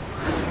know.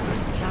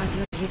 Glad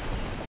you're here.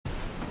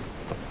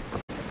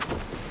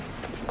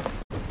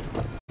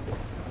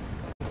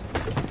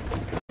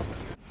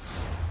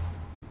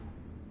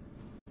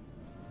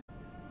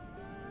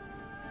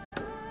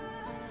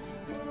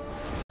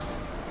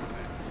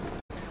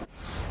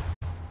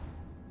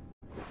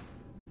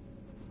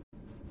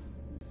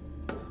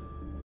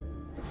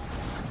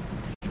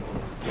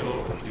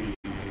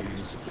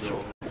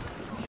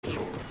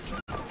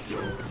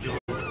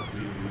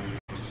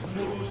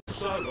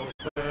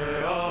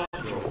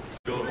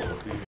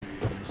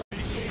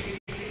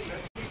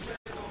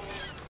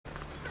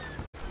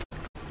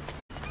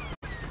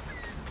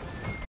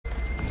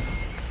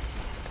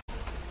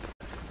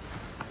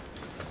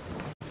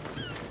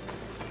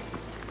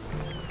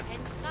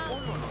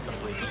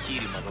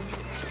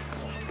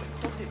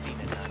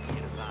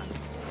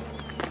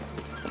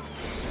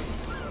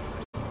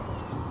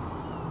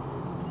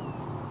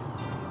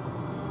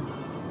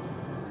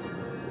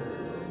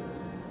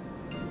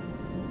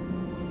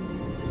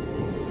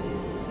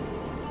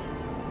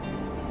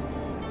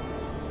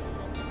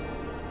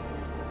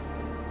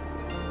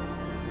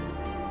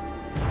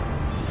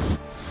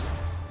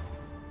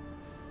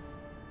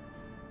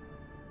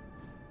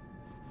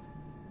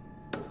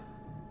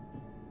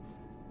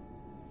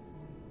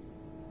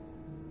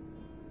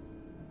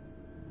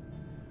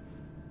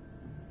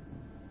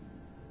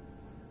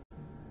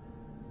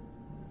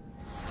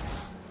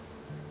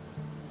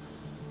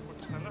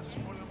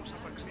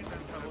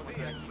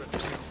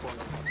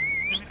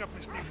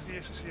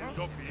 Εσείς οι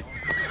εντόπιοι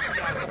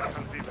και άλλες τα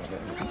χαλδίδα στα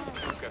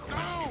και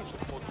έχουμε ήλιος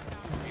οπότε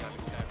οι άλλοι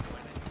θα έχουμε.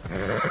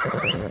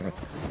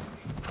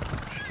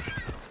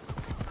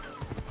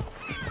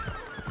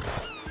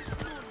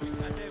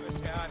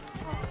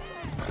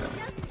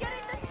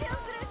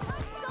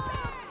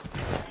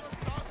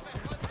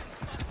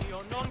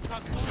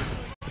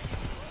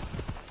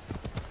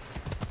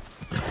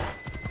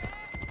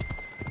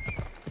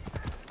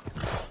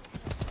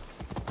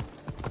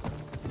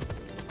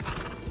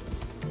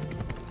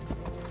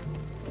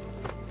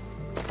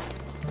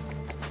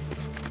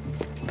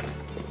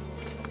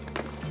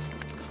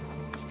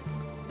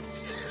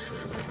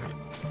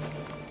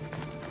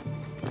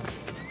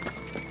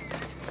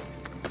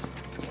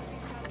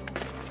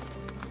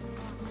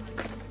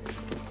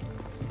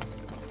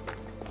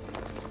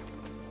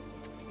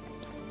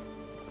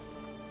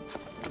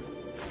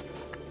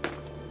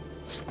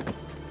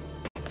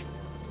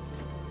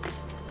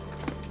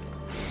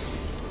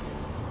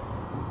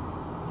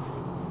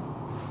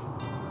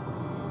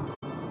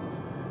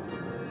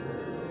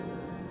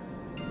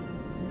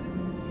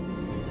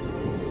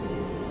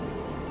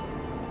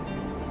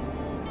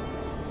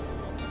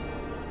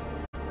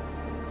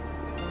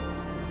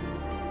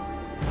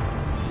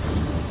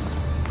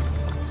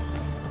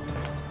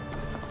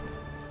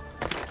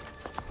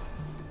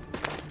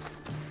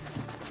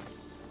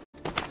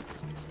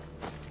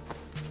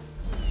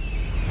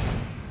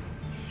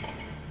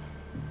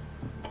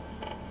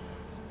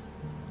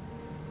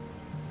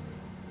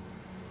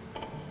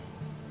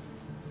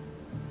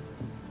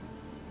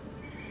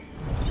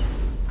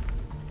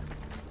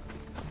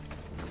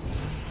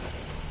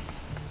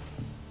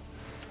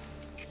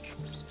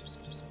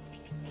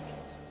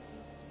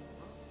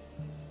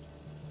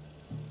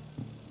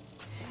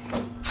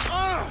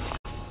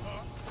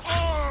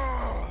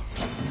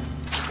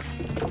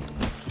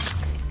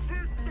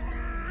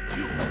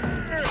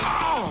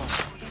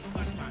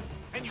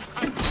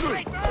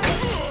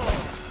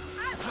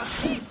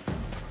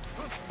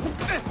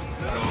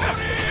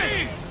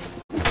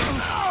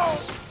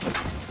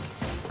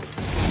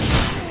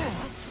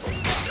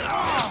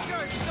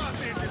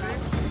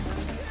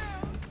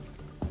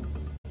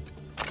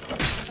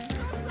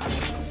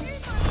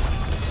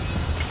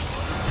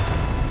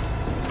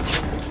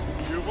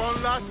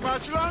 Last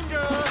much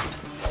longer.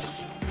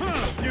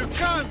 You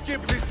can't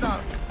keep this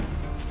up.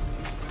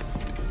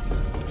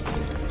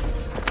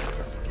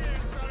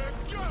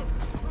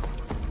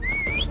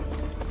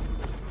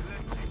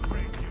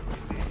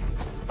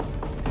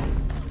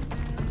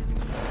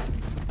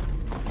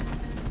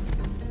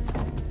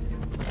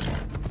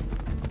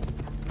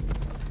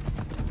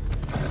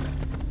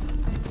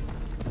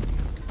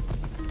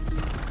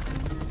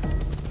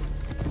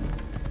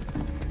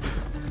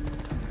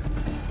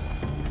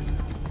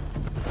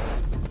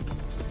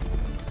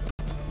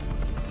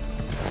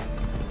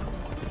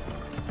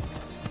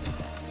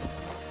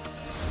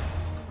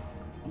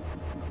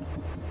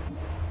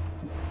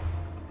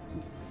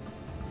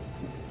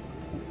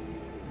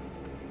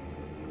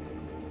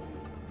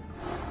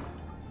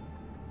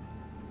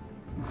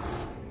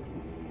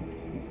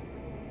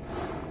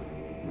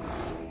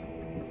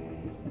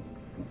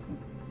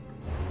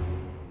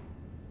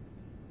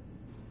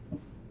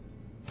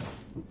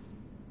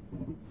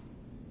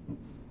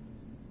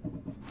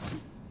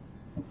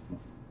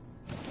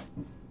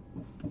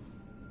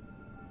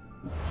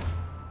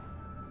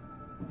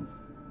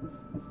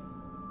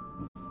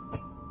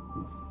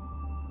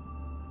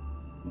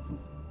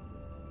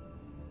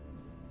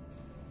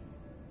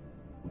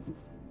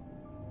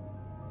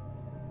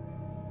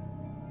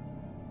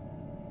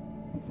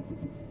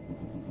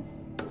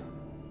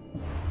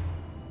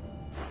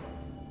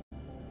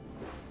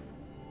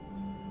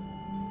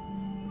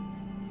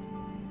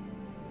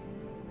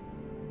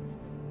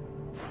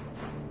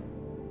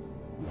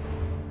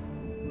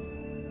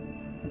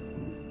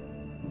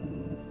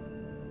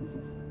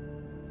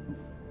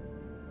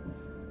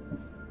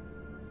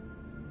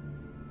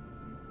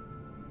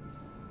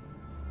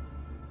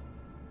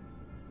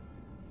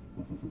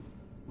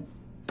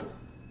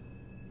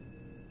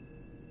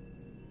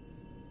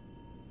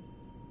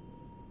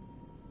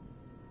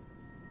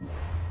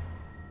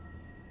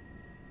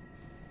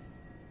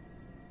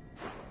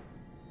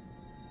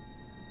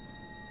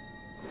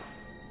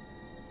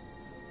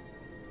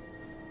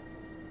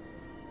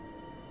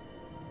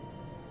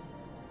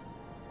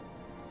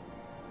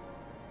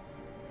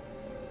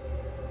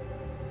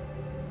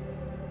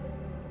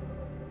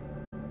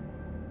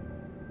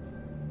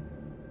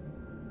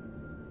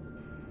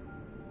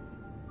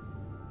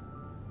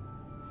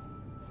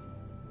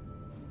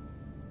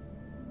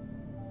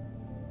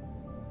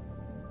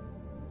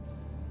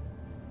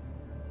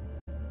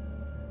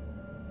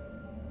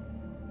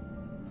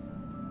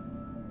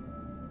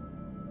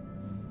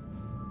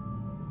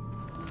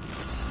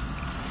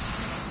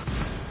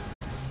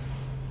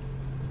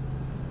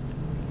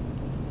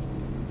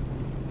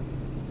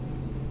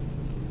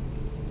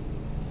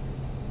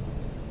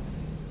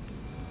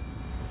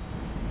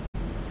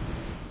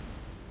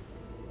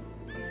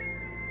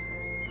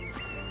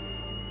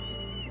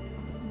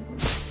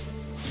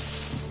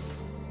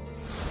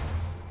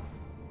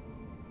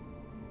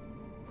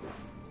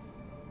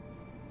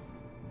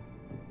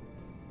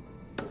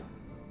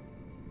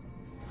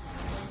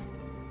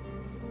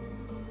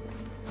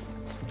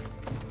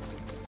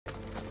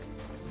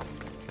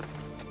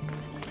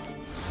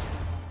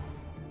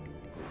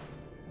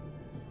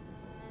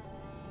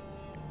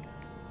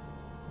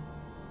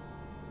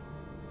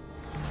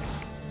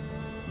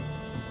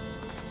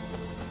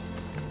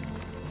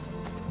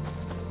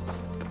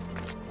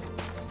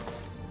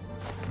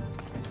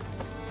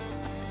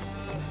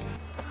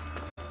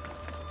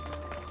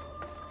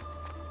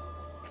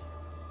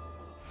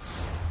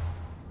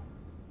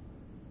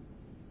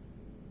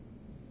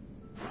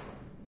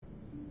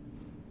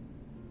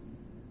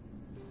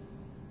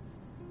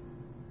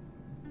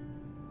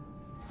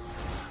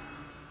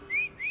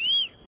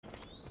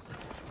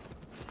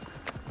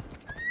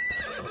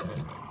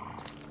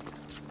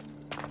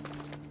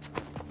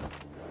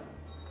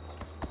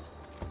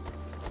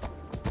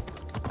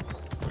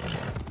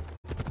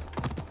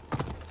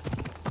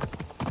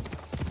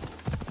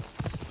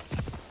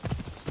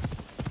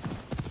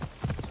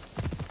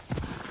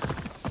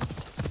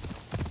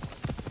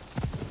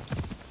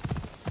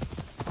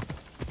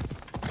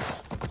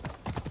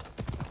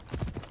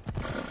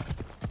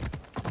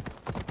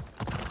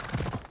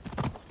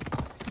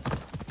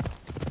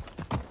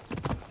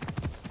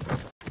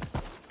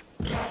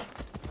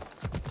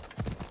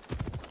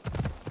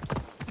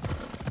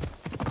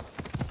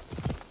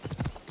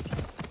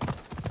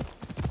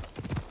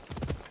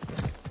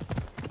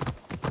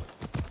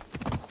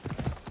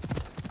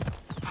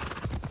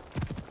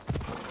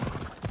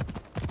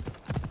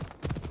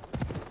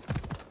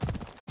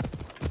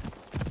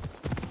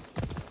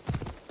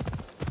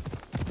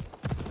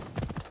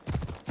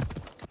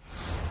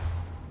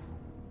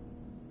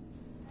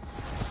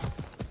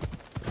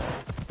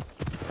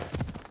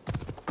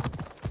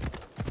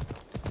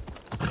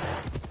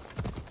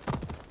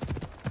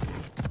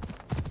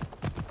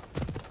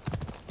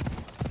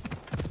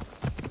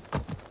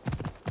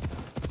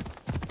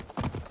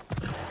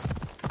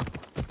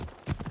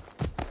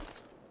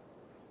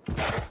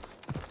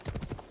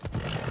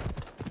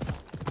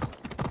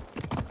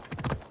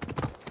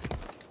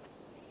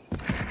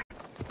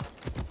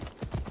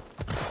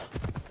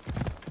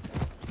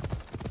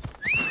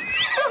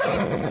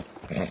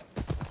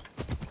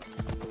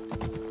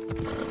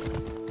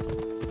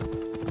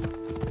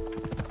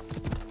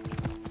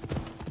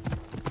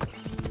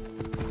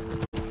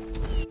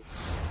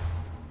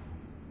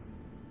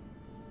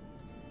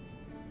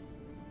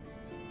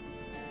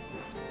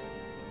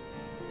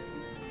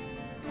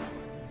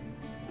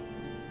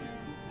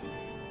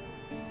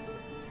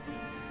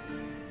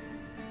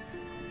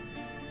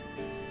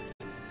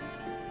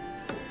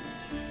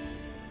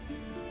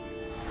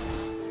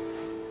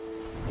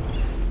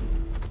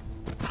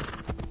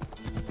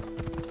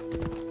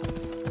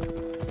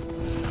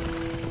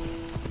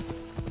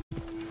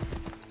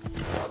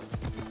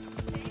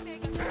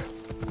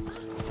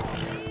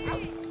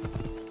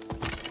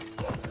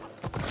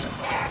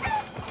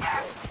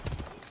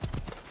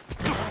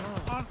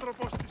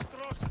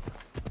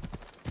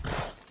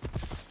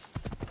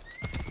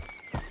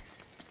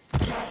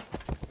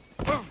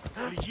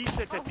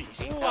 Πληγήσετε της.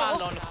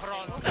 Άλλον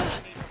χρόνο.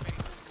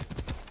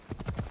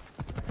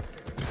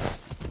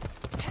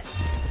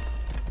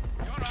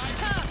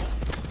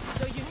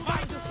 So you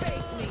tried to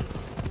face me.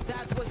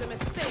 That was a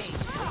mistake.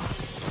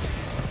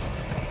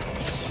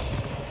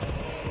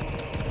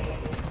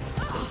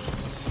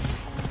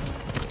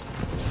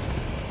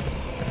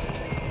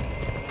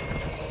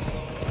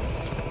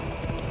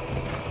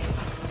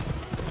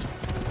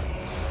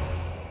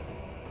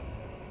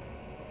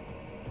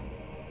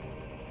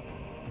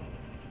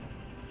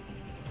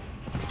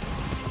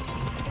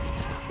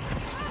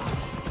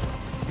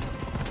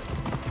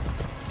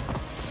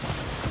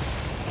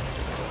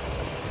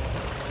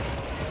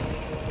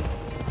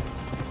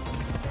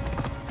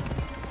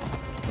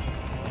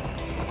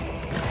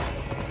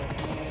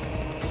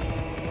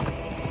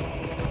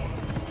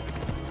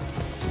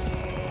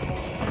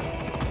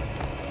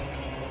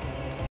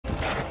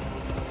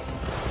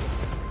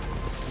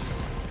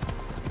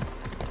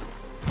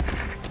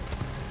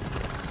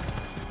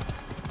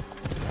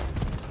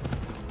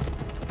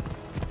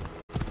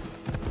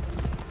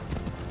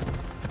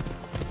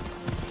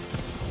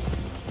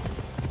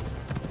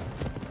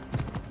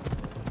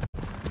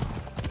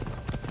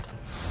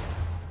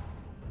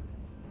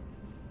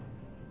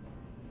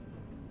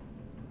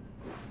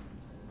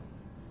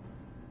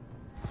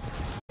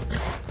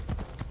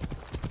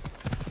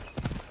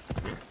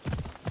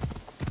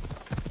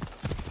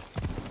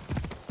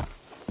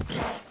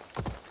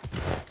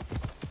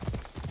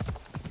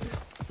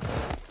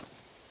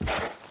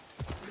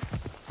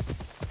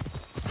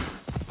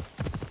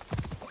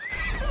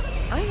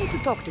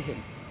 talk to him.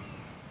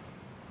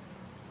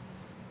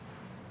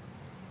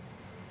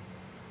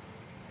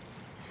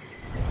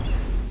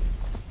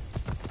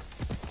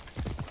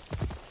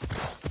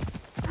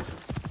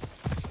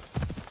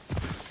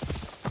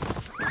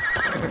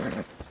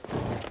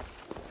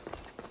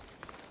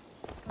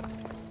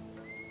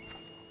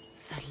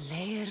 The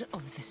lair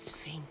of the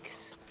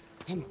Sphinx.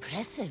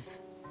 Impressive.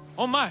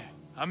 Oh my,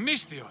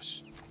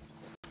 Amistios.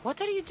 What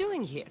are you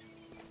doing here?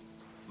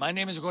 My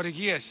name is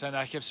Gorgias, and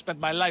I have spent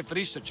my life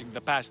researching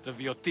the past of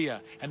Viotia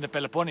and the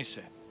Peloponnese.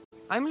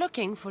 I'm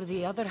looking for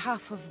the other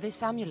half of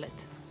this amulet.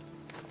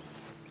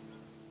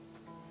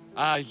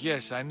 Ah,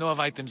 yes, I know of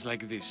items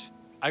like this.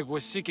 I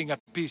was seeking a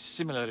piece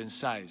similar in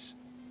size.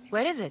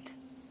 Where is it?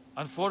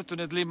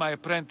 Unfortunately, my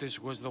apprentice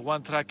was the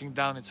one tracking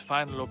down its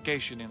final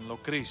location in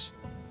Locris.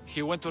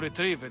 He went to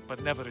retrieve it,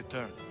 but never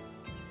returned.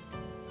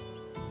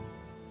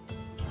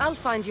 I'll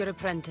find your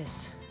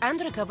apprentice, and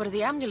recover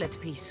the amulet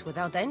piece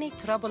without any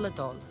trouble at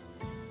all.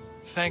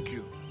 Thank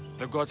you.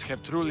 The gods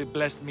have truly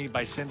blessed me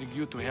by sending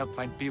you to help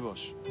find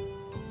Pivos.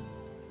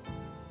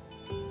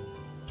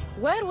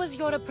 Where was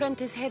your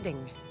apprentice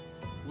heading?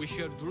 We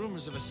heard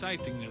rumors of a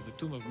sighting near the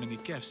tomb of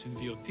Menikefs in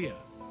Viotia.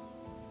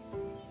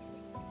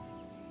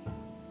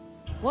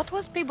 What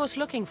was Pibos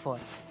looking for?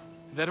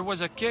 There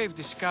was a cave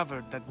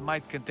discovered that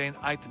might contain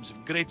items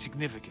of great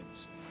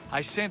significance. I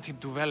sent him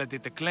to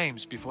validate the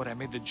claims before I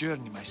made the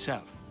journey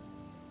myself.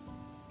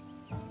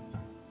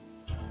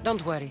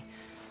 Don't worry.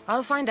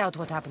 I'll find out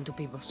what happened to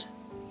Pibos.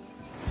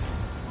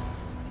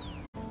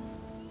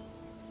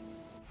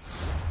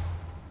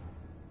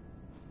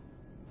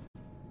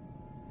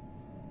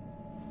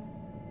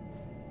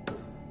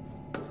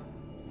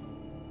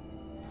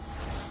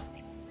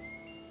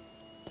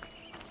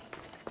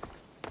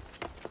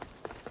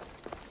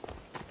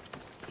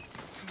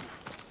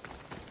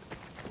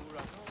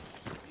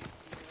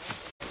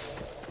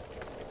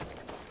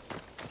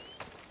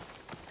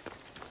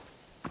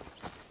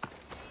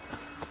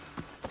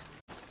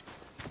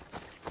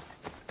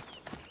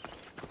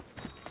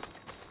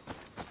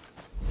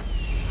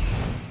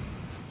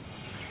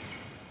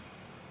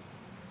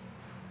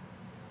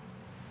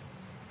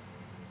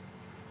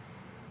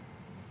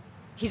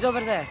 He's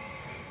over there.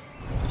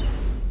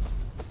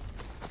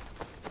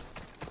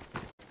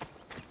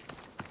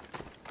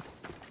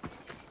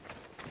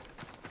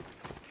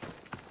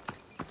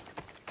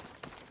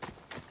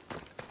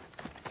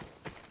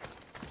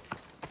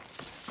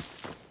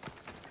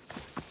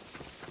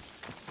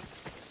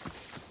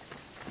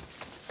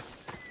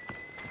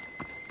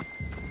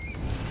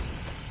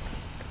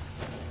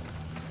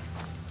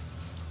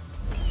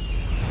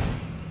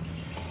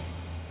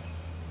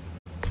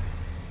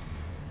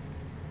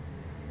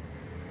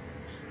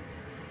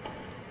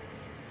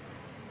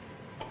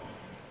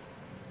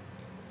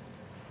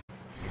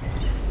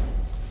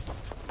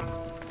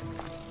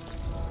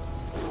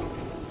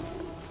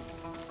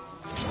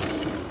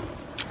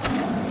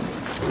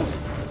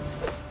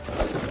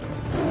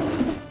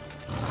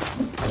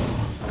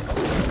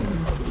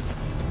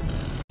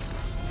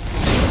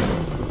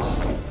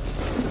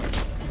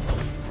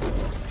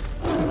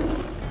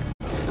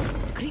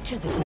 The creature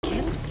that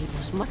killed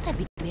Pibos must have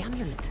eaten the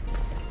amulet.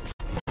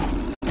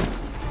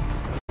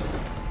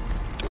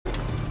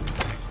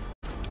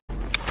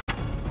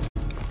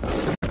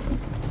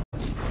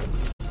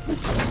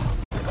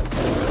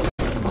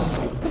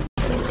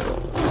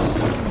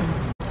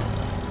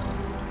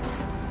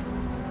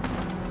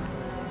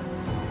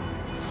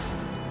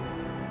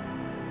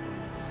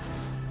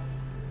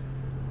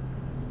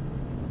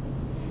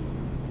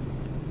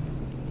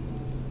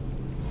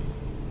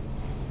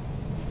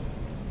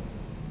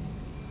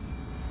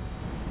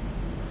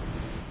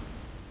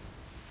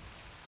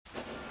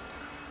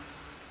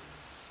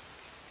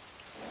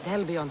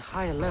 They'll be on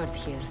high alert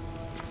here.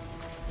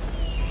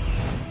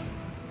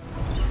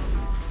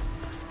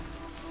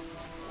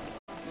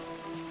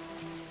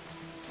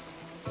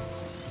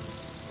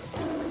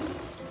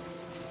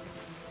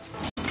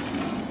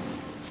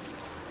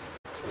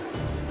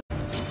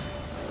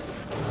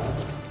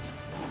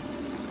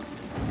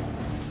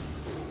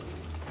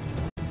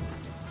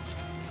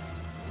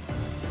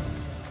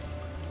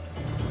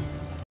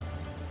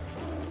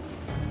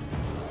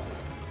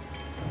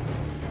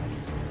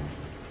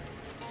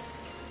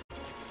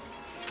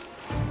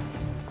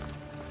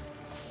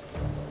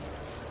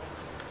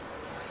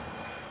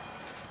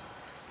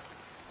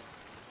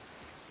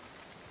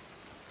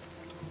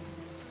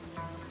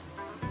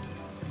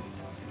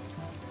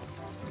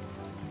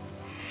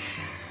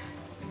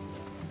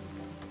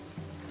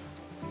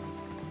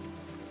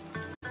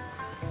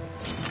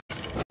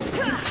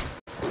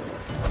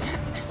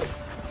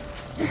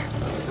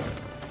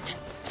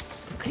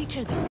 The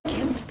creature that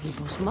killed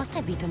Pibos must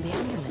have eaten the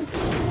amulet.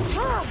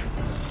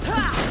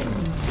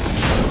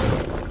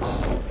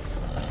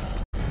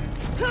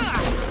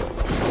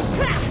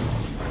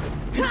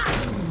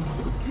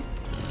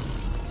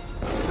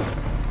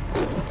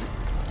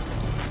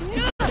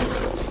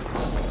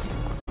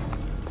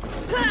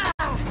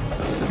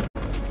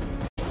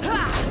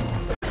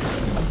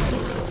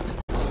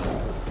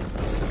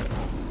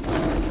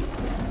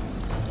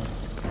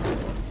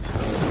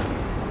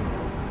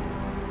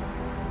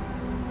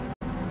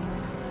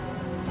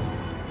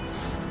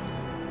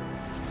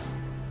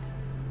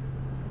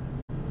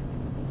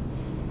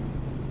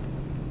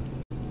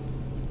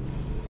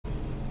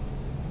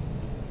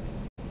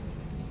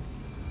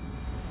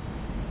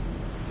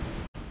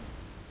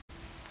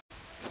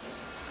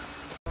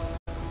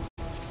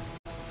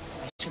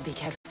 should be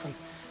careful.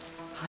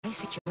 High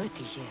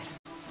security here.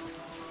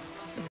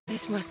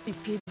 This must be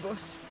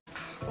Pibos,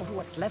 or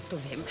what's left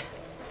of him.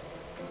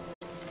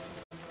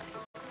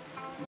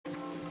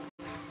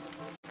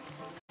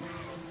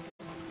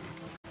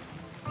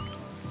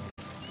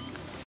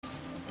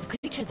 The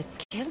creature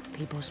that killed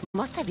Pibos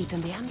must have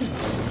eaten the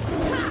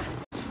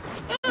ambulance.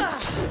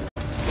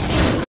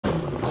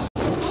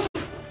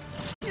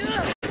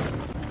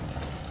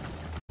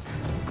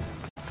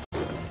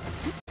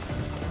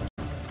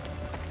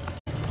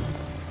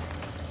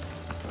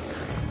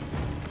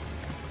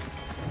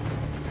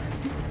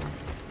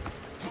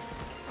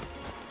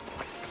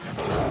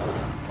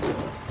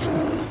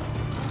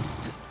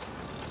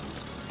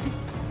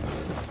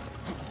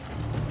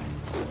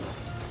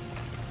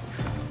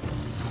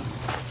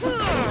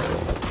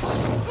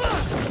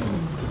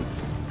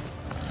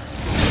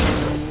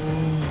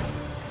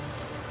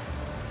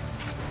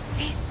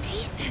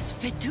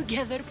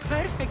 Together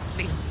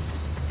perfectly.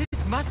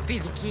 This must be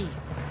the key.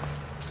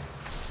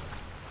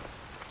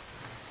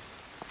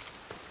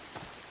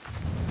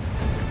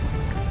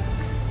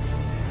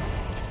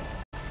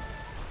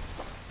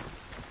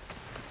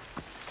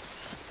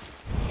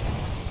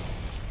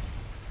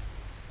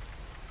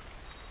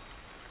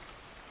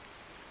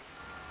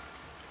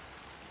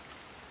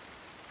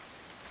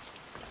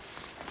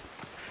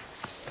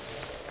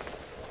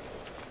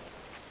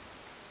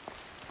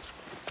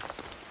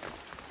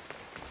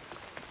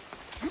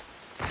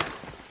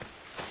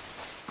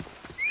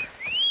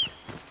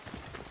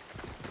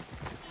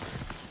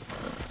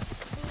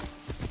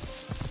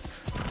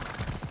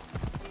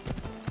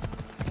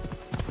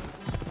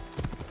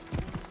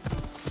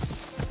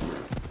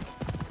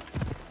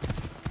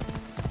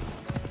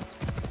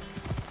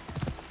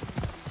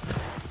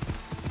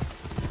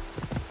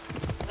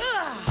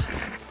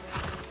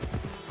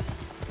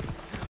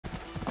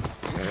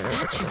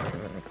 Statue.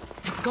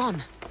 It's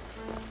gone.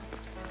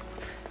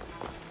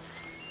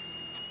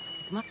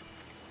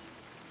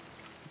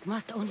 It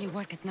must only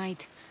work at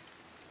night.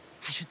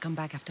 I should come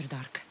back after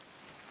dark.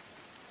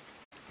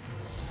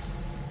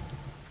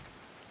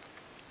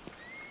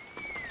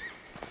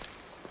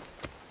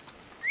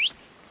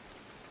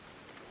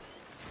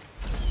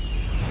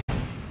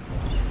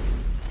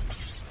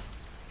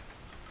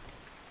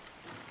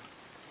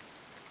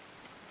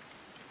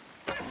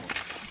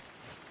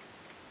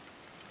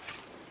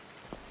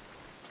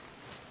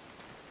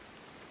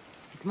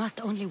 It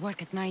must only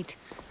work at night.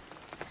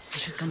 I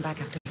should come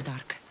back after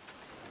dark.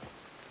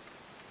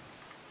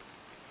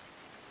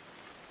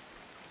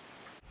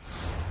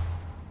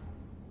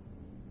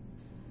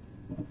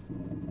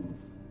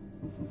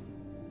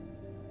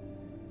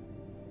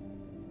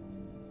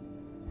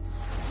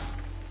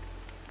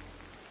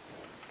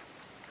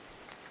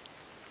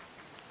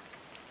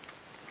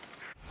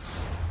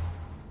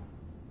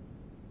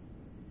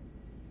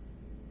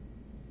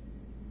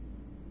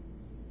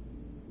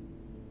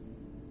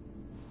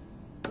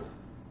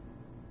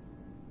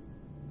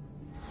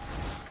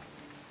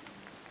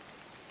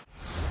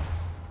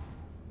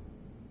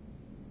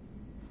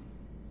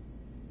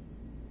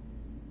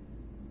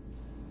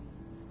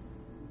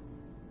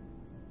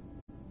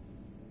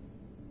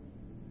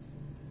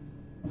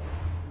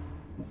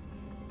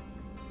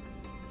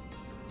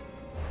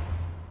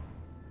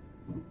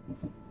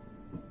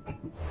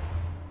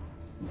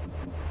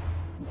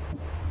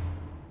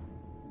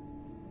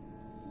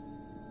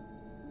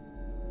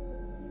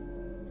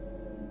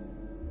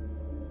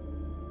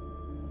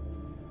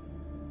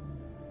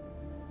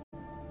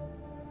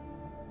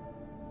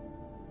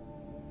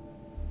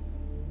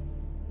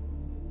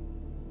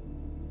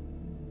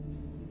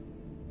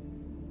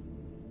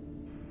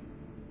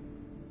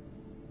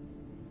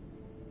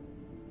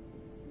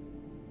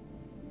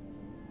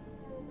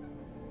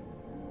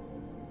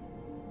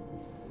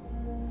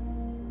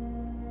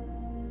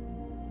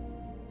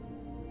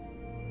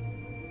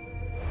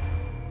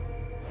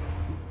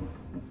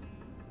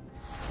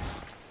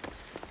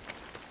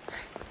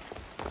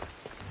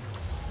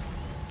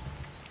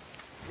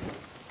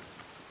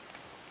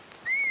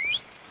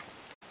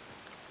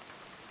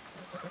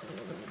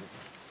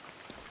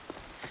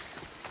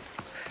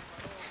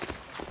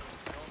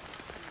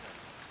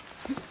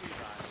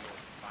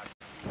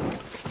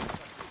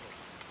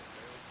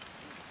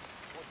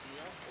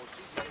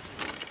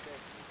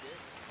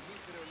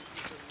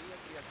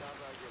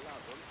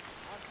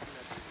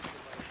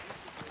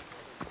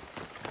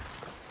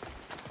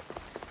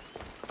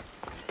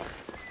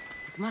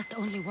 It must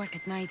only work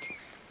at night.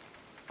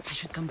 I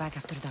should come back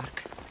after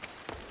dark.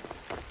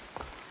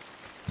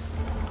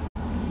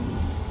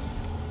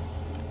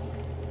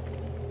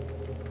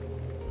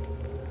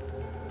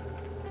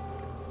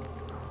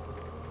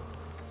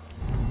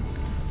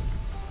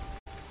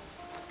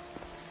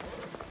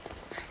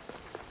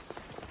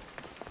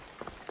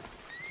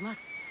 It must...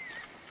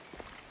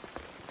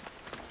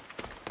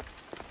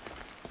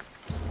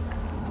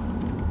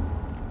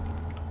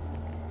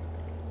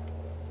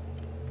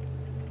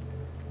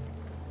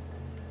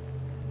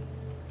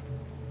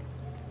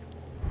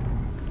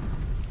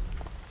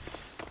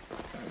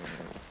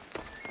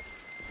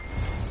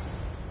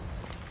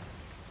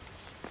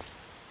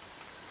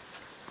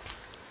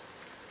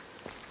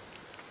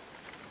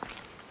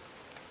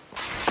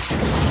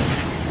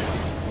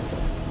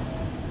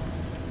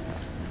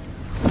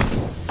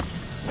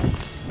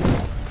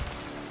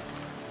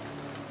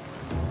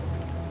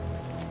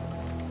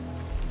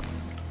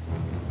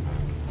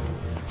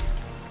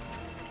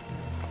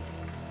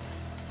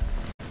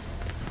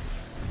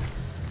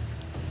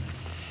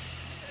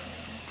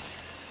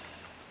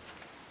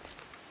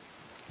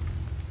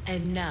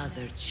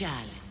 Another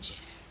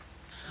challenger.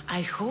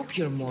 I hope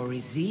you're more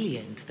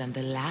resilient than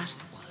the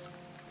last one.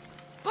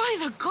 By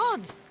the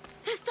gods!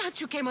 The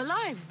statue came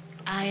alive!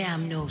 I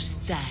am no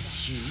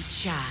statue,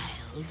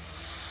 child.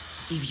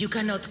 If you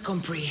cannot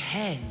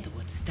comprehend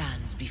what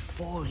stands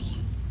before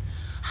you,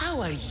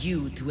 how are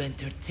you to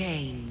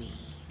entertain me?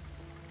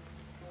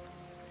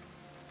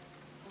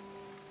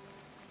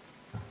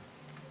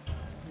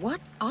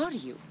 What are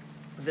you?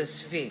 The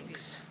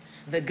Sphinx,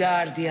 the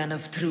guardian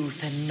of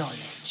truth and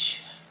knowledge.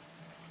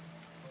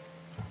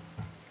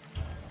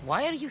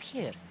 Why are you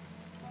here?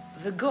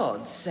 The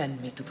gods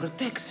sent me to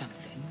protect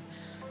something,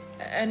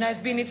 and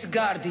I've been its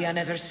guardian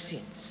ever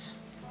since.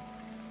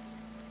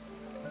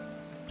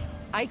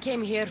 I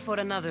came here for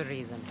another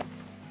reason.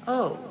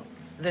 Oh,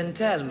 then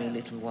tell me,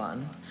 little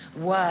one,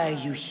 why are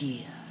you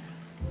here?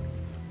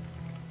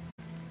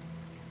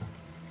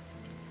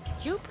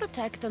 You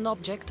protect an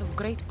object of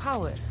great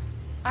power.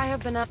 I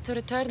have been asked to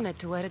return it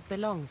to where it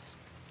belongs.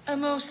 A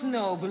most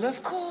noble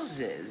of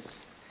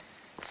causes.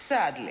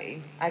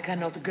 Sadly, I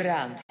cannot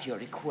grant your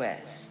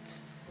request.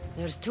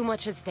 There's too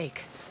much at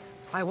stake.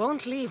 I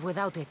won't leave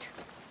without it.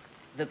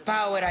 The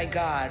power I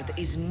guard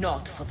is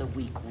not for the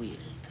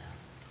weak-willed.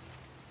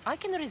 I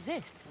can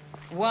resist.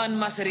 One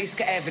must risk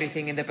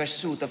everything in the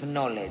pursuit of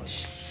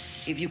knowledge.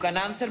 If you can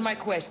answer my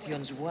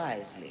questions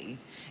wisely,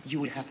 you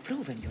will have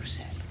proven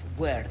yourself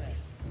worthy.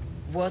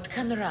 What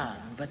can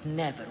run but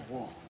never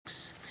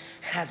walks?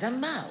 Has a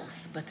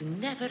mouth but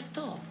never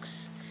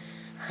talks?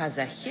 Has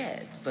a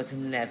head but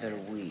never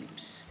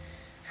weeps?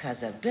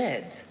 Has a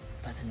bed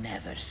but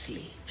never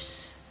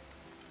sleeps?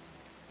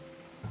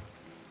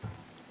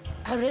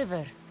 A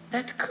river.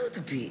 That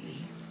could be.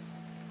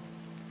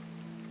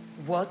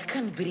 What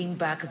can bring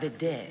back the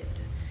dead?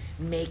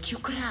 Make you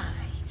cry,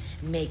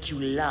 make you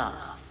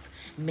laugh,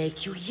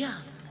 make you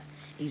young,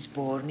 is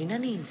born in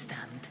an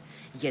instant,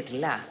 yet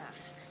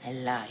lasts a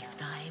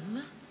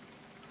lifetime?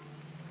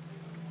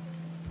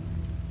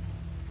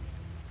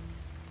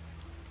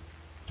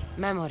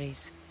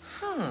 Memories.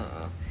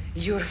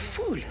 You're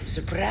full of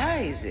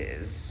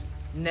surprises.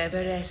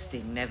 Never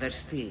resting, never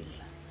still.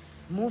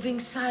 Moving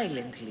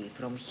silently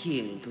from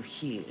hill to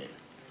hill.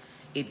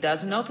 It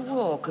does not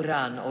walk,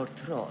 run, or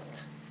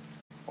trot.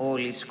 All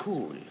is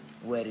cool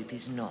where it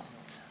is not.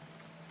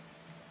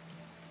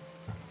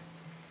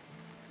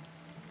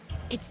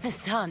 It's the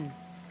sun.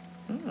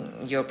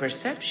 Your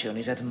perception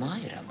is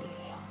admirable.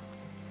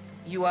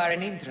 You are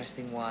an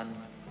interesting one.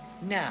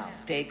 Now,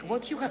 take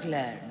what you have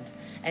learned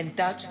and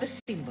touch the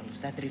symbols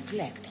that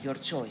reflect your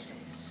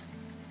choices.